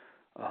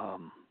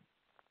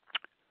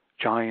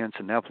giants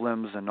and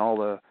Nephilims and all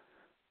the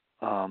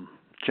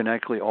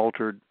genetically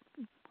altered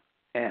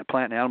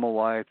plant and animal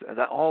life,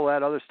 all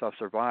that other stuff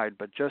survived,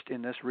 but just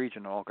in this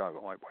region, all got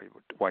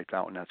wiped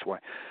out, and that's why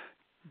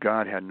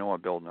God had Noah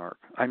build an ark.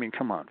 I mean,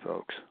 come on,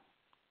 folks.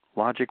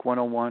 Logic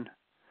 101.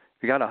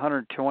 You got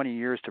 120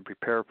 years to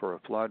prepare for a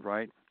flood,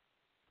 right?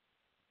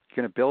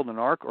 You're going to build an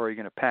ark, or are you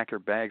going to pack your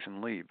bags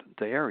and leave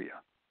the area?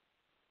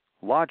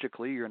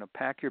 Logically, you're going to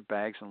pack your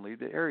bags and leave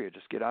the area.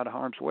 Just get out of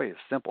harm's way. It's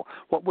simple.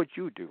 What would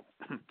you do?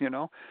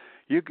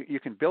 You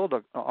can build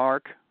an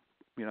ark.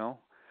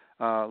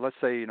 Let's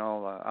say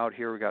out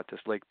here we got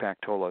this Lake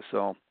Pactola.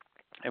 So,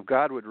 if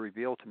God would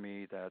reveal to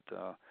me that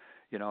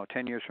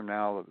 10 years from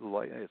now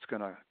it's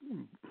going to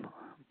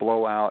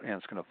blow out and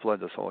it's going to flood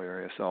this whole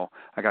area. So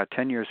I got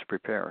 10 years to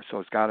prepare. So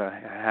it's got to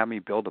have me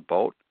build a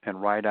boat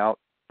and ride out,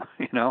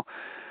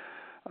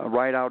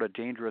 ride out a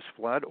dangerous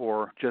flood,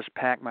 or just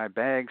pack my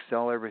bags,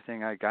 sell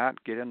everything I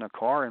got, get in the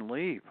car and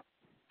leave.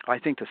 I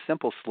think the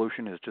simple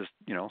solution is just,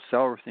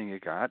 sell everything you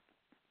got,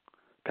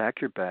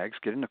 pack your bags,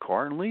 get in the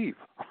car and leave,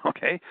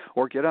 okay?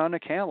 Or get on a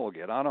camel,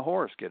 get on a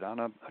horse, get on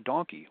a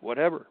donkey,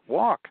 whatever.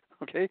 Walk,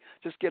 okay?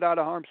 Just get out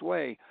of harm's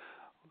way.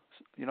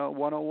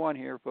 101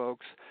 here,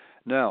 folks.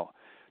 No.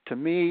 To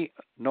me,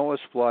 Noah's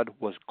flood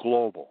was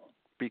global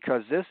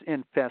because this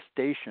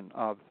infestation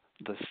of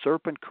the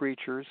serpent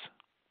creatures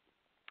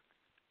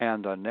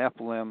and the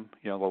Nephilim,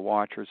 the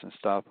watchers and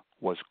stuff,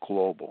 was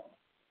global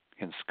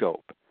in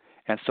scope.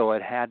 And so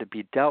it had to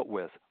be dealt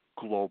with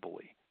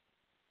globally.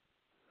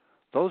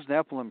 Those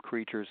Nephilim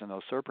creatures and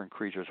those serpent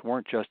creatures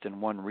weren't just in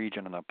one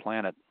region on the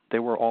planet. They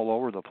were all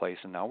over the place.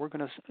 And now we're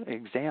going to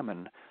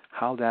examine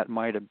how that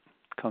might have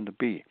come to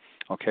be.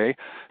 Okay?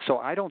 So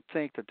I don't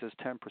think that this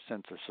 10%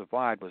 that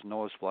survived was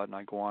Noah's flood, and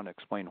I go on to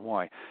explain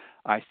why.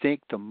 I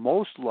think the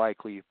most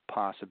likely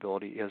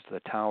possibility is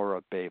the Tower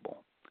of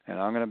Babel. And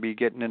I'm going to be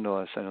getting into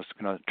this, and it's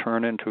going to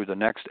turn into the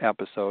next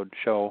episode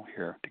show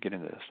here to get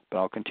into this. But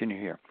I'll continue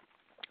here.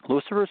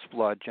 Lucifer's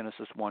flood,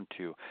 Genesis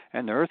 1:2,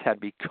 and the earth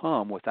had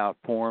become without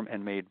form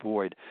and made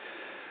void.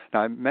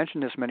 Now, I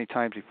mentioned this many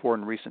times before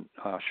in recent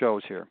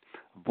shows here.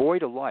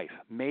 Void of life,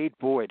 made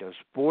void. It was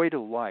void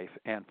of life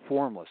and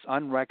formless,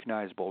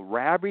 unrecognizable,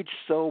 ravaged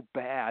so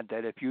bad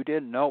that if you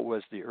didn't know it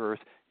was the earth,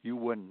 you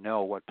wouldn't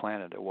know what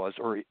planet it was,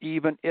 or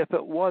even if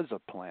it was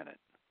a planet.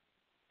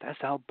 That's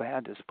how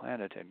bad this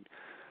planet had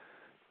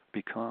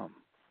become.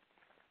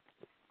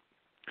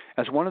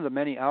 As one of the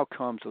many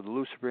outcomes of the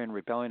Luciferian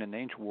rebellion and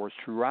angel wars,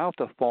 throughout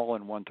the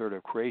fallen one-third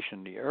of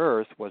creation, the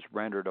earth was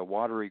rendered a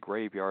watery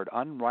graveyard,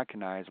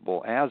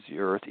 unrecognizable as the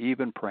earth,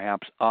 even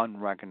perhaps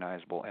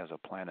unrecognizable as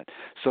a planet.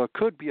 So it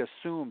could be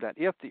assumed that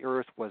if the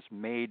earth was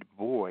made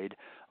void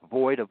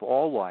of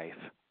all life,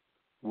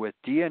 with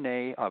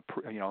DNA,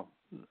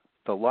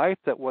 the life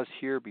that was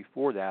here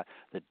before that,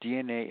 the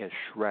DNA is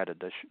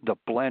shredded, the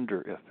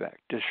blender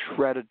effect, is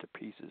shredded to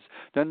pieces.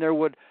 Then there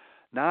would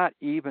not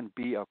even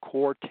be a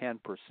core 10%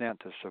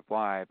 to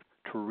survive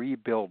to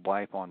rebuild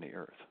life on the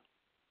earth.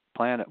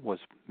 Planet was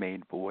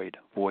made void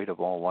of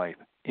all life,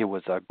 It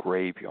was a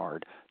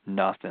graveyard.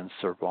 Nothing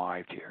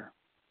survived here.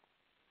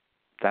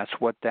 That's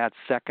what that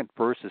second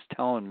verse is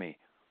telling me.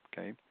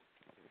 Okay?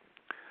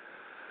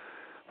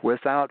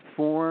 Without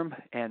form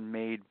and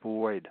made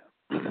void.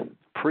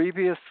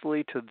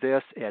 Previously to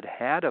this, it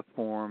had a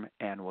form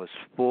and was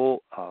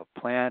full of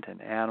plant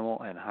and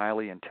animal and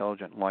highly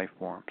intelligent life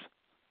forms.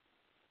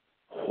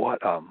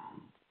 What a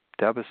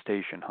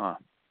devastation, huh?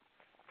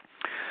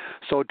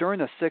 So during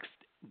the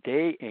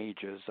 6-day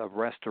ages of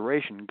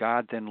restoration,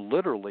 God then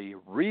literally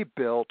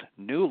rebuilt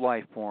new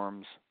life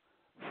forms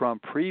from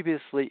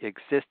previously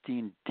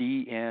existing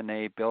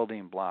DNA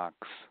building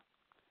blocks.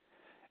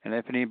 And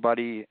if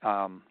anybody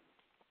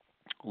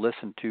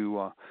listened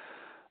to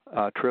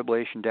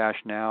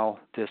Tribulation-Now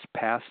this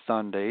past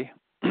Sunday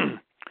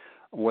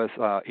with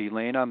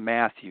Elena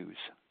Matthews,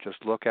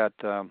 just look at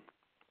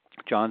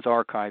John's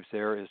archives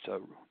there. Is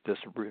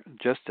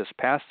just this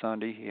past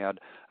Sunday he had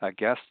a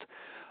guest,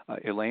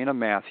 Elena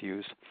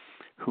Matthews,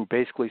 who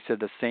basically said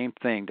the same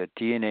thing, that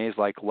DNA is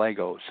like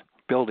Legos,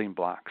 building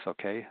blocks,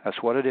 okay?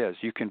 That's what it is.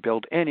 You can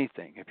build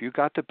anything. If you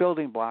got the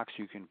building blocks,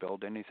 you can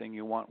build anything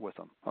you want with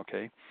them,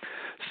 okay?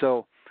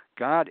 So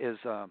God is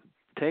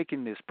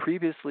taking these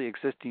previously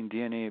existing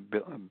DNA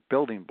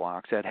building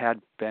blocks that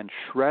had been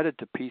shredded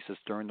to pieces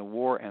during the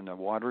war and the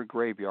watery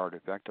graveyard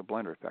effect, the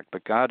blender effect.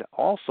 But God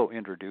also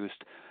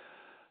introduced,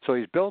 so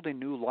he's building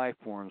new life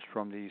forms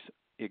from these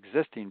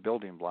existing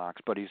building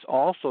blocks, but he's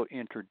also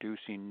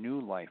introducing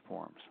new life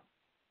forms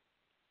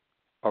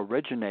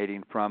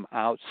originating from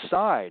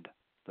outside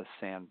the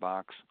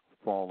sandbox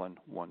fallen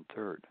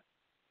 1/3,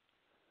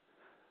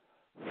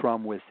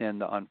 from within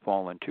the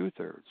unfallen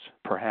 2/3,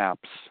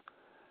 perhaps,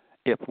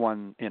 if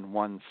in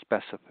one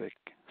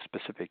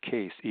specific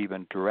case,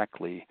 even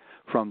directly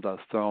from the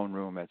throne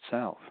room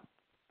itself.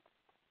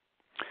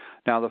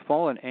 Now, the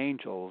fallen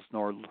angels,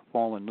 nor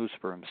fallen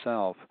Lucifer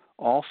himself,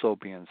 also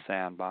being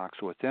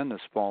sandboxed within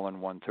this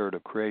fallen 1/3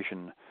 of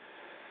creation.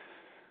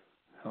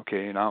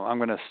 Okay, now I'm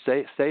going to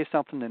say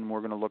something, and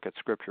we're going to look at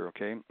Scripture,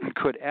 okay?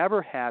 Could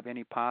ever have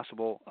any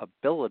possible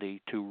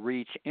ability to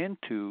reach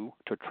into,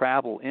 to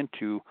travel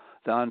into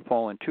the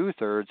unfallen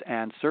 2/3,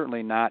 and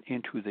certainly not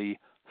into the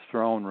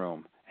throne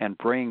room, and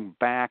bring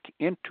back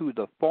into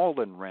the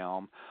fallen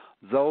realm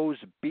those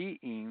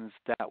beings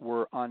that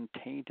were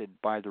untainted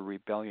by the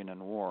rebellion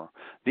and war.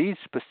 These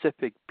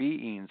specific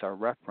beings are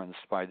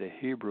referenced by the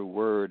Hebrew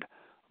word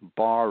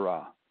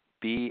bara,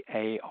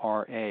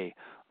 B-A-R-A.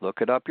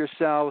 Look it up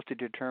yourselves to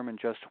determine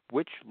just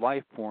which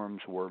life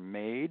forms were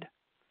made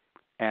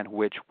and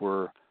which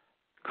were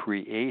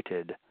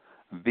created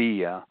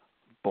via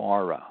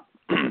bara.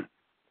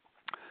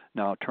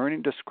 Now,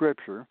 turning to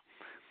Scripture,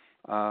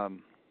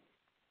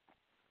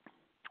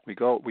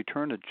 we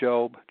turn to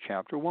Job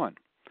chapter 1.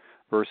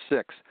 Verse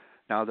 6,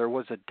 now there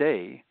was a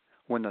day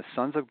when the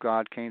sons of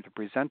God came to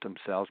present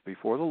themselves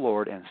before the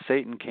Lord, and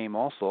Satan came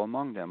also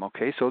among them.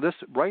 Okay, so this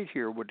right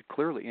here would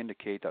clearly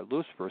indicate that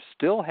Lucifer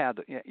still had,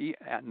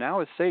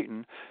 now as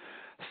Satan,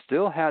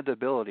 still had the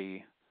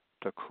ability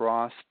to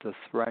cross the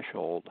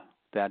threshold,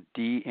 that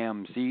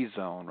DMZ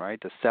zone, right,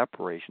 the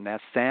separation,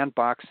 that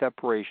sandbox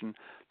separation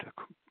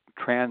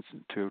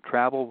to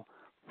travel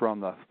from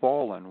the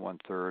fallen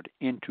 1/3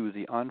 into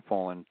the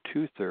unfallen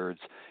 2/3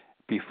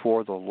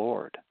 before the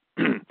Lord.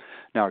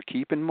 Now,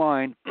 keep in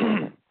mind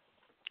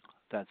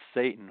that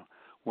Satan,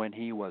 when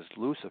he was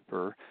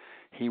Lucifer,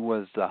 he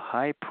was the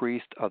high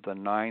priest of the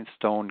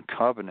 9-stone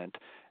covenant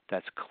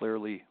that's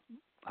clearly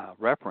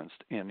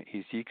referenced in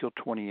Ezekiel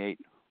 28,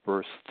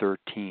 verse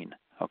 13,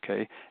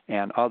 okay,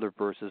 and other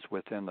verses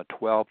within the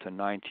 12 to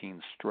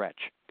 19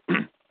 stretch,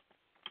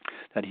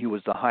 that he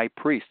was the high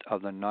priest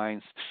of the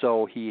 9,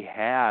 so he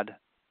had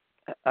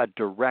a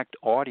direct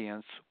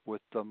audience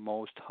with the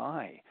Most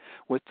High,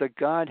 with the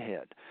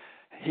Godhead.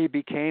 He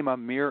became a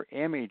mirror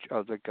image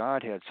of the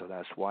Godhead, so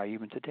that's why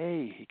even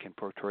today he can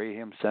portray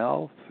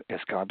himself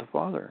as God the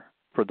Father.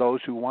 For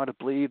those who want to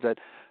believe that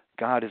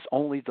God is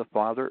only the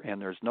Father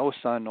and there's no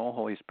Son, no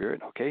Holy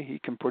Spirit, okay, he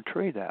can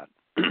portray that.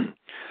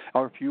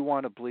 Or if you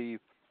want to believe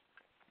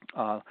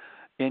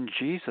in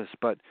Jesus,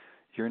 but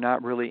you're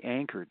not really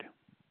anchored,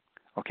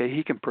 okay,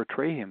 he can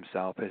portray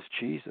himself as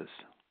Jesus.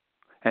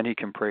 And he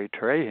can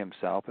portray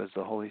himself as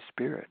the Holy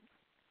Spirit,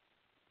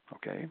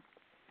 okay?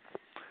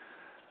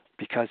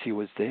 Because he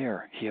was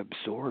there. He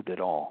absorbed it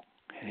all.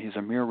 And he's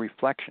a mere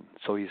reflection.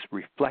 So he's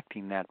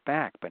reflecting that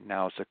back, but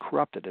now it's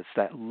corrupted. It's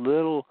that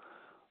little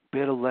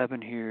bit of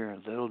leaven here,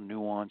 a little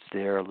nuance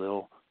there, a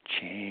little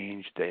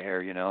change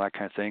there, that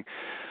kind of thing,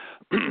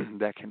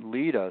 that can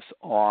lead us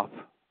off,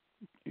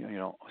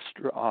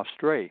 off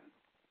stray,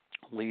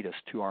 lead us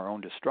to our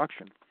own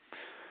destruction.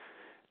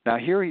 Now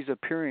here he's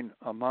appearing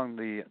among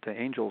the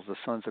angels, the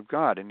sons of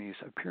God, and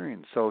he's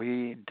appearing. So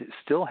he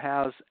still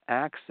has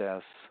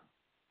access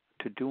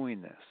to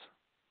doing this.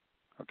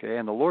 Okay,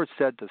 and the Lord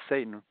said to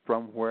Satan,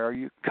 from where are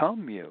you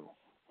come you?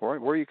 Where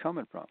are you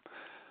coming from?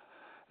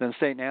 Then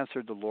Satan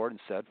answered the Lord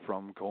and said,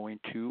 from going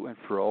to and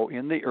fro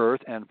in the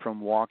earth and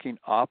from walking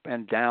up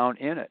and down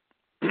in it.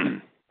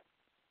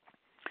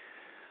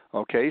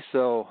 Okay,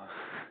 so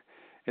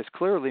it's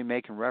clearly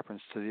making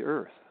reference to the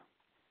earth.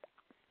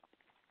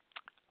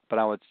 But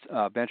I would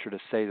venture to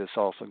say this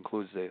also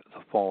includes the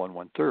fallen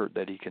one-third,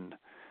 that he can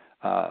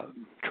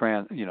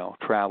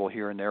travel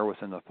here and there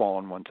within the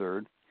fallen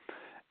one-third.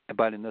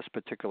 But in this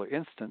particular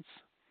instance,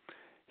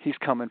 he's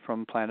coming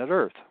from planet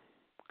Earth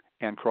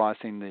and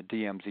crossing the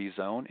DMZ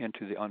zone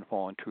into the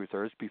unfallen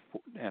two-thirds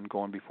and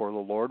going before the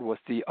Lord with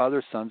the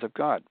other sons of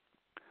God.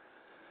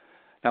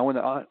 Now,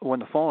 when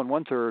the fallen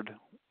one-third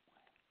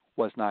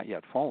was not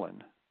yet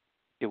fallen,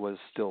 it was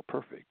still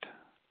perfect.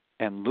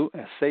 And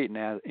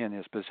Satan, in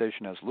his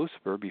position as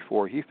Lucifer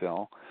before he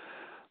fell,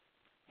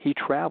 he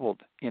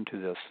traveled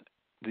into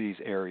these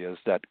areas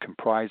that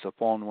comprise the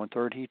fallen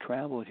one-third. He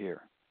traveled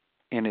here.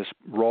 In his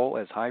role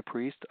as high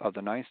priest of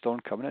the Ninth Stone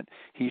Covenant,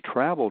 he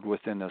traveled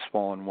within this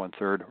fallen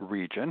one-third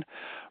region,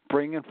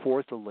 bringing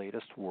forth the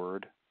latest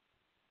word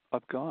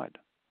of God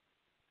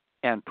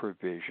and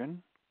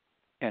provision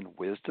and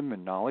wisdom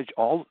and knowledge,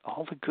 all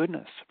the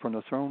goodness from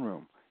the throne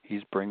room.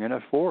 He's bringing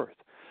it forth.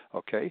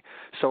 Okay,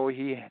 so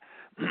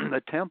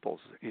the temples,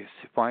 you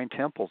find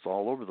temples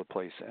all over the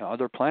place.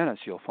 Other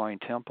planets, you'll find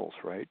temples,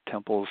 right?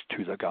 Temples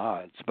to the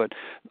gods. But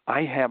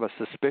I have a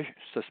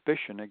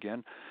suspicion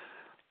again.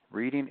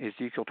 Reading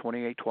Ezekiel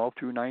 28:12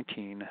 through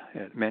 19,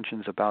 it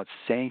mentions about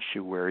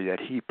sanctuary, that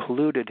he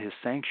polluted his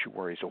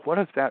sanctuary. So what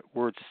if that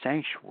word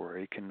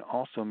sanctuary can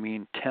also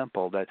mean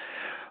temple, that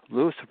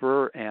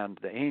Lucifer and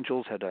the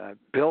angels had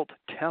built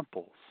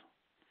temples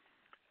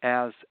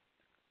as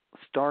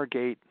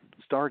Stargate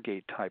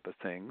type of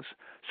things,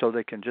 so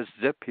they can just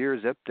zip here,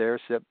 zip there,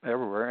 zip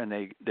everywhere, and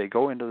they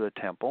go into the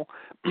temple,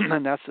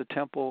 and that's the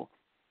temple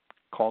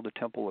called the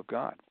Temple of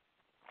God.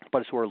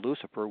 But it's where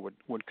Lucifer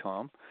would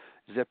come,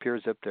 zip here,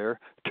 zip there,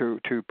 to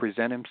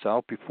present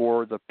himself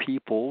before the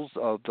peoples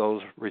of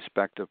those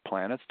respective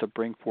planets to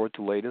bring forth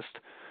the latest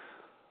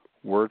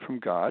word from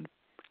God,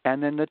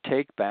 and then to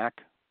take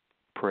back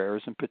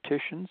prayers and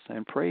petitions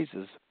and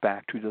praises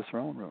back to the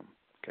throne room.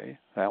 Okay,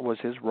 that was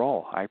his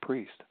role, high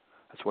priest.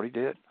 That's what he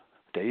did,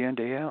 day in,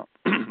 day out,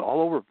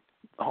 all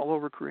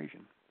over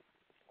creation.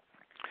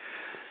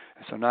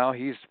 And so now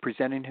he's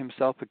presenting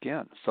himself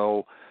again.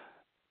 So,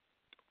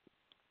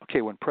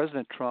 okay, when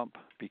Mr. Trump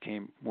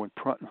became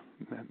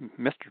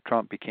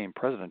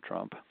President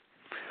Trump,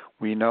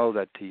 we know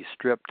that he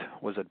stripped,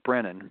 was it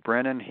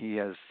Brennan, he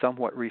has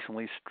somewhat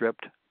recently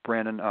stripped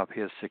Brennan of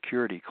his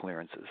security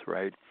clearances,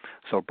 right?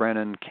 So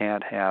Brennan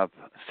can't have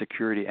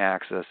security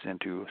access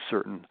into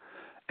certain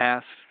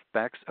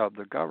aspects of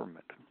the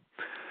government.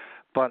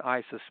 But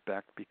I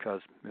suspect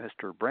because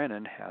Mr.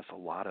 Brennan has a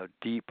lot of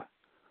deep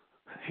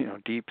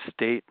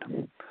state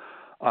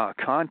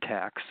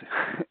contacts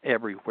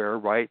everywhere,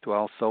 right?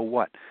 Well, so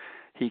what?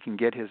 He can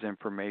get his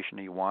information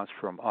he wants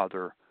from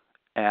other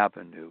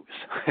avenues,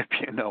 if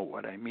you know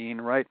what I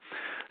mean, right?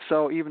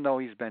 So even though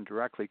he's been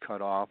directly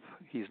cut off,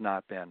 he's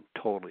not been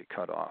totally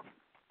cut off.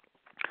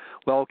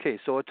 Well, okay,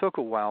 so it took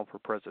a while for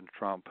President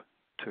Trump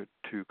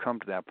to come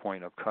to that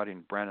point of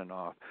cutting Brennan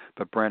off,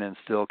 but Brennan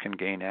still can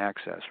gain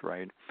access,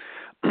 right?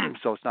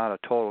 So it's not a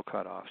total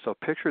cutoff. So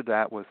picture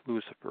that with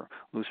Lucifer.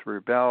 Lucifer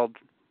rebelled,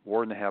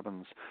 war in the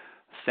heavens,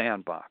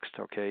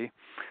 sandboxed, okay?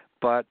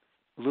 But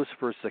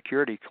Lucifer's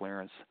security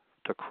clearance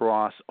to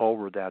cross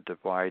over that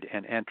divide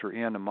and enter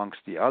in amongst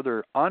the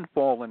other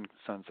unfallen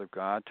sons of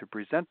God to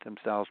present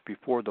themselves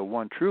before the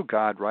one true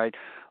God, right?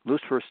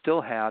 Lucifer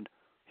still had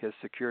his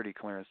security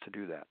clearance to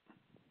do that.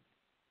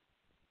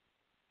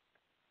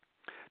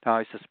 Now,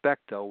 I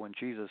suspect, though, when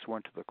Jesus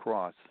went to the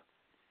cross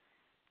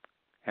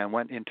and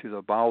went into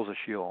the bowels of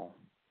Sheol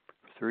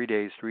for 3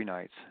 days, 3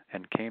 nights,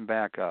 and came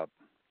back up,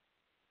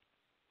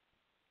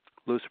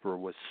 Lucifer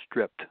was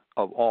stripped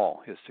of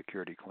all his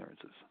security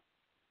clearances,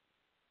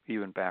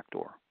 even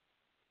backdoor.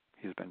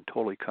 He's been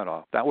totally cut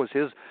off. That was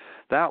his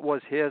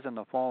and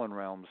the fallen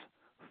realm's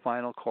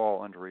final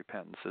call unto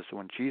repentance. So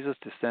when Jesus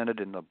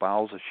descended in the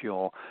bowels of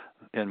Sheol,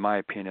 in my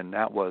opinion,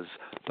 that was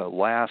the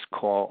last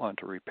call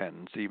unto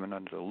repentance, even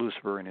unto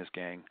Lucifer and his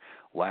gang,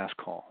 last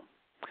call.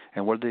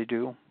 And what did they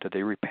do? Did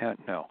they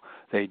repent? No.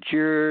 They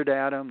jeered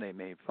at him. They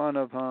made fun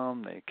of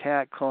him. They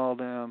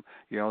catcalled him.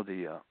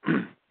 The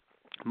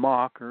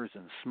mockers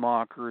and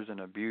smockers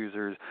and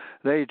abusers.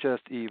 They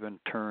just even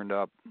turned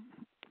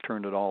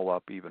it all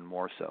up even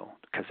more so,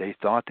 because they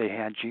thought they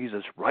had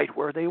Jesus right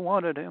where they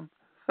wanted him.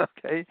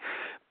 Okay,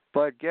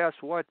 but guess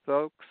what,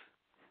 folks?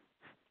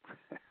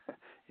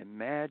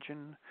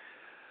 Imagine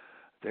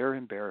their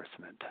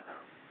embarrassment.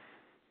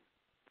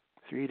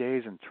 3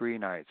 days and 3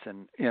 nights,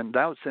 and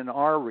that's in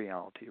our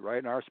reality, right?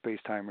 In our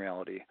space-time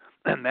reality.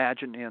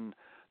 Imagine in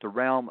the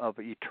realm of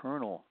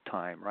eternal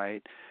time,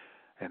 right?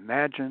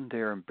 Imagine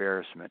their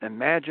embarrassment.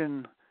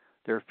 Imagine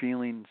their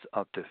feelings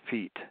of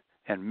defeat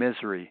and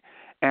misery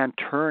and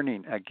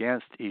turning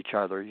against each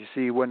other. You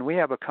see, when we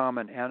have a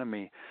common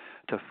enemy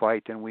to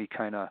fight, then we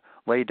kind of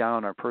lay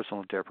down our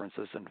personal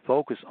differences and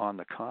focus on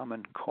the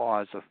common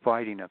cause of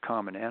fighting a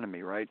common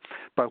enemy, right?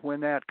 But when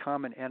that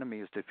common enemy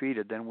is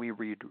defeated, then we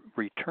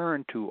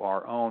return to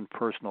our own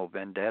personal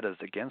vendettas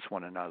against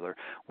one another.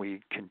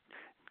 We can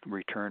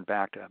return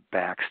back to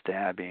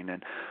backstabbing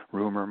and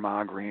rumor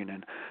mongering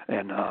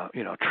and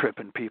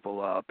tripping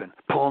people up and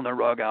pulling the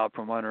rug out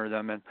from under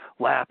them and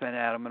laughing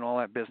at them and all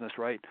that business,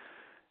 right?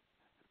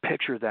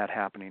 Picture that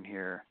happening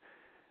here.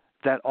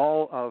 That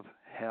all of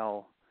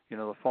hell,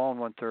 the fallen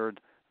 1/3,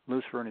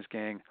 Lucifer and his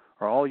gang,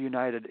 are all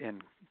united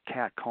in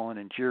catcalling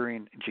and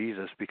jeering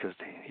Jesus because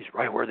he's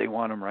right where they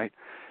want him, right?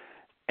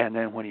 And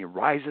then when he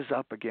rises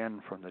up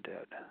again from the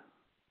dead,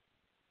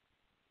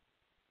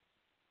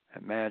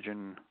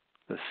 imagine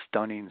the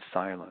stunning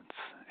silence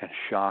and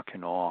shock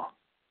and awe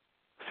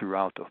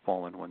throughout the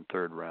fallen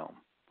 1/3 realm.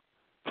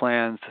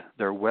 Plans,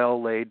 their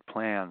well-laid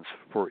plans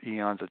for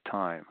eons of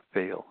time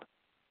failed.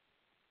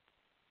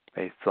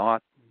 They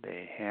thought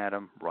they had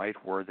him right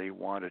where they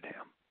wanted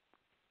him,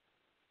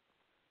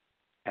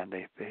 and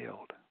they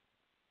failed.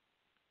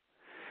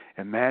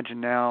 Imagine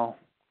now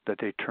that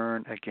they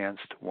turn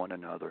against one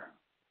another,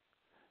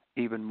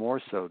 even more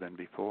so than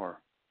before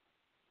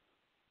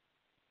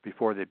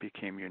they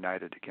became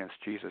united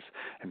against Jesus.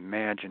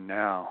 Imagine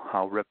now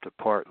how ripped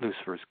apart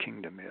Lucifer's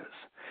kingdom is.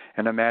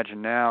 And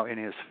imagine now in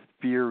his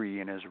fury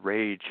and his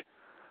rage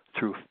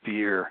through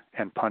fear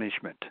and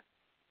punishment,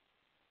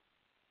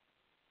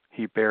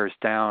 he bears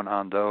down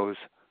on those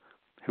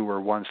who were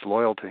once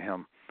loyal to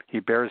him. He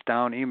bears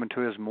down even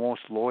to his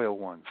most loyal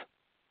ones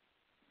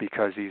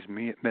because he's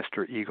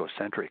Mr.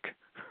 Egocentric.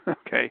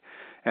 Okay?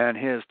 And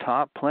his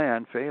top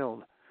plan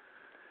failed.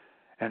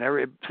 And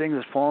everything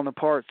is falling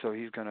apart, so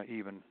he's going to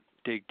even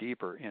dig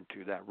deeper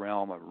into that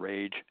realm of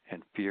rage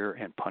and fear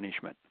and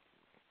punishment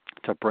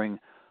to bring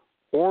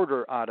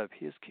order out of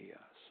his chaos.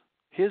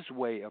 His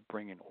way of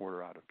bringing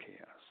order out of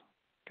chaos.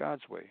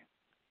 God's way.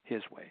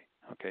 His way.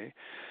 Okay?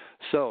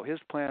 So his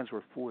plans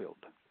were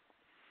foiled.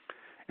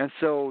 And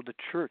so the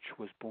church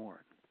was born.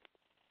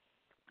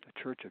 The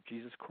church of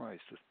Jesus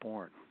Christ was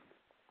born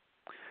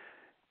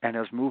and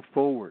has moved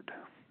forward.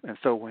 And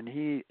so when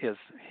he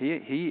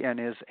and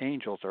his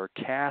angels are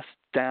cast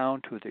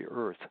down to the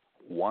earth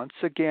once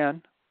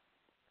again,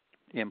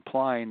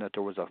 implying that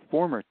there was a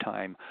former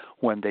time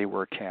when they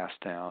were cast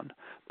down,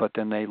 but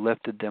then they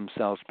lifted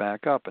themselves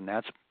back up. And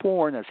that's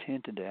born, as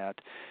hinted at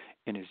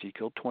in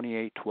Ezekiel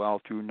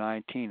 28:12 through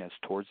 19. It's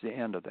towards the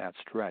end of that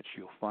stretch.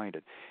 You'll find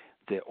it.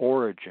 The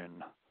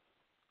origin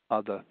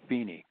of the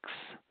phoenix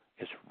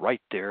is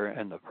right there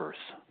in the verse.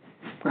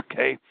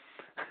 Okay?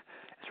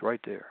 It's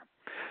right there.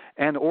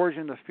 And the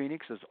origin of the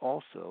phoenix is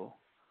also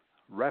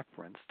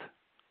referenced,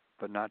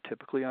 but not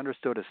typically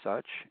understood as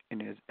such,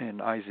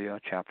 in Isaiah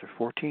chapter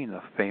 14,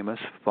 the famous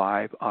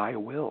 5 I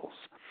wills.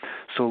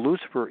 So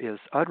Lucifer is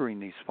uttering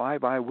these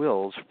 5 I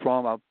wills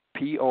from a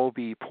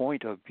POV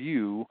point of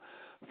view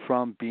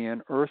from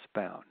being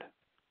earthbound.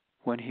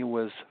 When he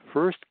was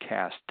first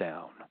cast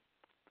down,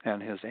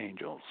 and his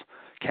angels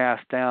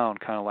cast down,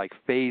 kind of like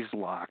phase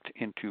locked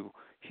into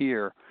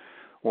here,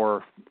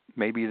 or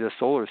maybe the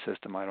solar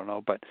system, I don't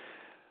know, but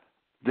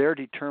their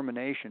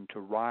determination to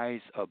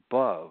rise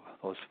above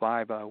those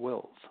 5 I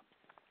wills,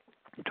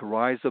 to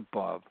rise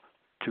above,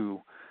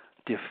 to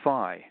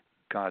defy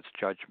God's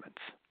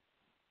judgments.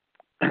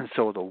 And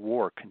so the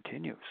war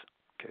continues.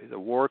 Okay, the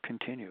war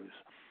continues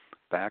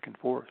back and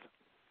forth,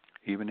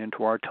 even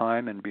into our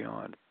time and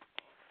beyond.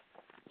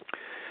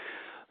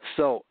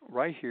 So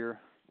right here,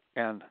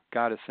 and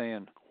God is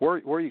saying,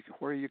 where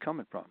are you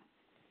coming from?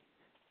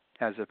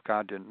 As if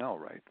God didn't know,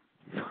 right?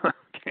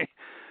 Okay.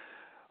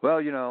 Well,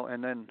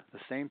 and then the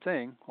same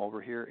thing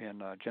over here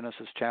in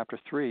Genesis chapter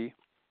 3,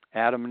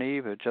 Adam and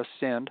Eve had just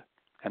sinned,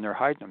 and they're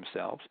hiding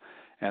themselves.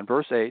 And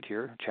verse 8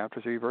 here, chapter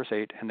 3, verse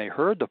 8, and they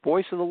heard the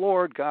voice of the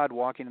Lord God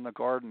walking in the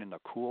garden in the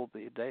cool of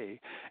the day,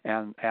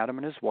 and Adam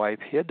and his wife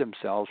hid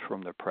themselves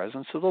from the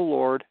presence of the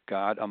Lord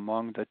God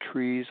among the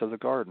trees of the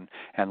garden.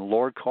 And the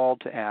Lord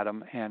called to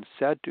Adam and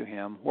said to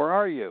him, where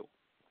are you?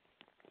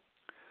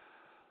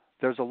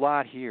 There's a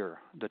lot here.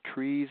 The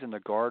trees in the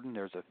garden,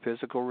 there's a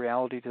physical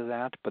reality to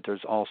that, but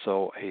there's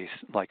also a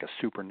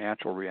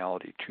supernatural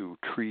reality to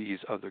trees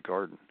of the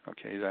garden.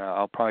 Okay, that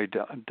I'll probably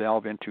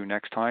delve into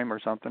next time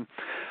or something.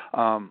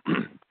 Our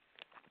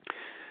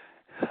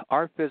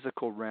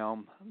physical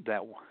realm,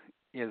 that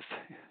is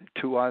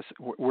to us,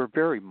 we're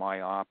very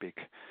myopic,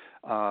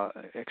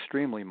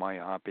 extremely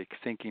myopic,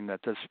 thinking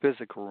that this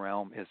physical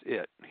realm is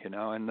it,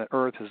 and the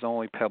earth is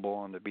only pebble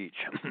on the beach.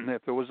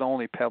 If it was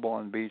only pebble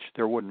on the beach,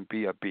 there wouldn't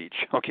be a beach,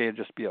 okay? It'd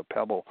just be a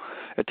pebble.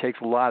 It takes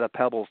a lot of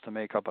pebbles to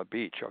make up a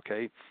beach,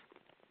 okay?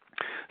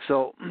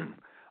 So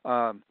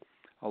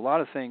a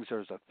lot of things,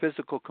 there's a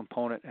physical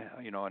component,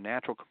 a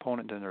natural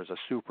component, then there's a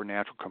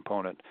supernatural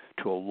component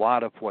to a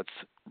lot of what's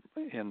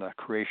in the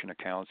creation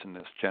accounts and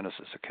this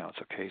Genesis accounts,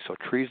 okay? So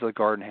trees of the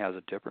garden has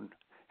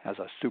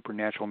a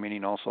supernatural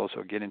meaning also,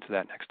 so get into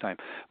that next time.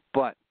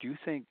 But do you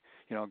think,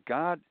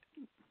 God,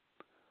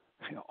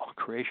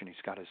 creation, he's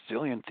got a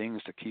zillion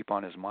things to keep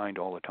on his mind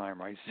all the time,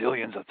 right?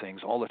 Zillions of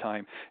things all the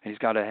time. And he's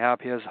got to have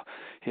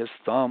his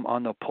thumb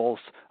on the pulse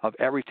of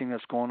everything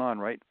that's going on,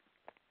 right?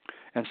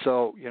 And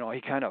so,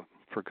 he kind of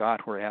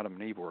forgot where Adam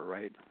and Eve were,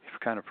 right? He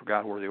kind of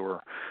forgot where they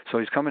were. So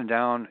he's coming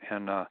down,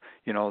 and,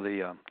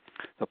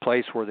 the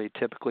place where they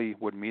typically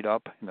would meet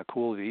up in the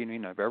cool of the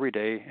evening of every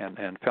day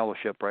and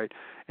fellowship, right?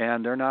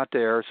 And they're not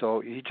there,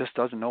 so he just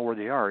doesn't know where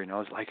they are.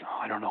 It's like,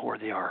 I don't know where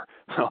they are.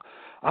 So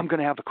I'm going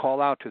to have to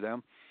call out to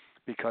them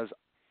because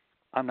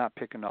I'm not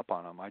picking up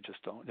on them. I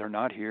just don't. They're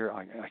not here.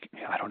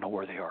 I don't know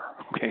where they are.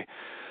 Okay.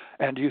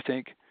 And do you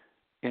think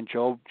in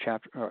Job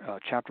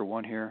chapter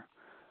 1 here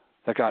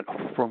that God,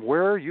 from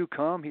where you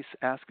come, he's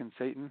asking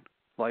Satan,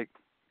 like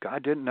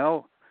God didn't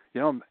know.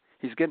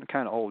 He's getting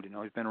kind of old.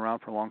 He's been around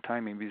for a long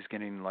time. Maybe he's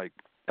getting like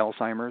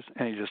Alzheimer's,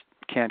 and he just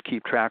can't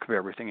keep track of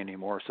everything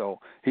anymore. So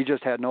he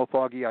just had no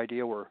foggy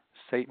idea where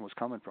Satan was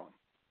coming from.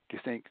 Do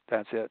you think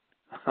that's it?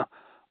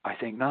 I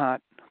think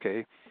not.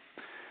 Okay.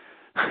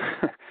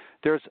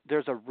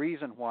 There's a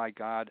reason why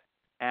God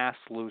asked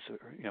Lucifer,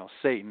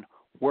 Satan,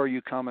 where are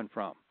you coming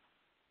from?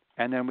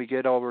 And then we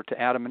get over to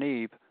Adam and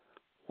Eve,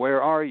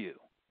 where are you?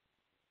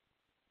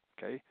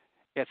 Okay.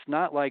 It's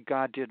not like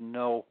God didn't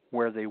know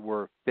where they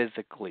were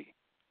physically,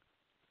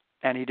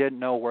 and he didn't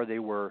know where they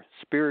were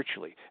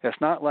spiritually. It's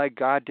not like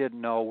God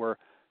didn't know where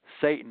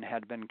Satan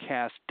had been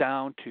cast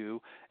down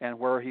to and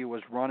where he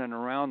was running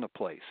around the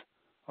place.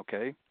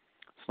 Okay?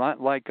 It's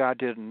not like God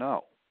didn't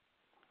know.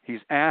 He's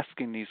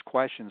asking these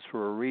questions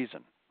for a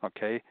reason.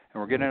 Okay?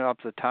 And we're getting up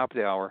to the top of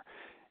the hour,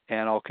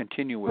 and I'll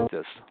continue with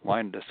this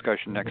line of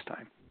discussion next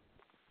time.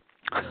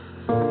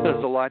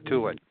 There's a lot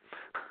to it.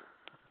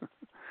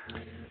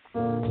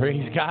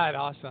 Praise God.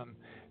 Awesome.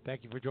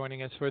 Thank you for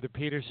joining us for the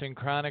Pedersen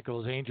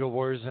Chronicles, Angel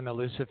Wars and the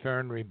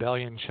Luciferian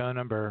Rebellion, show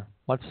number,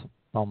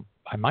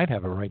 I might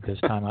have it right this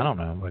time. I don't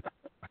know, but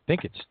I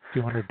think it's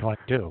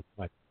 222.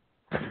 But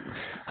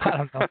I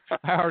don't know.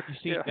 I already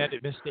seen that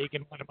mistake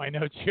in one of my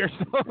notes here,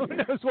 so who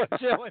knows what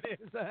show it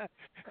is.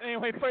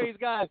 Anyway, praise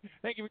God.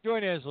 Thank you for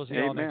joining us. We'll see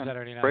you all next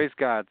Saturday night. Praise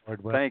God.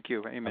 Thank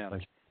you.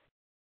 Amen.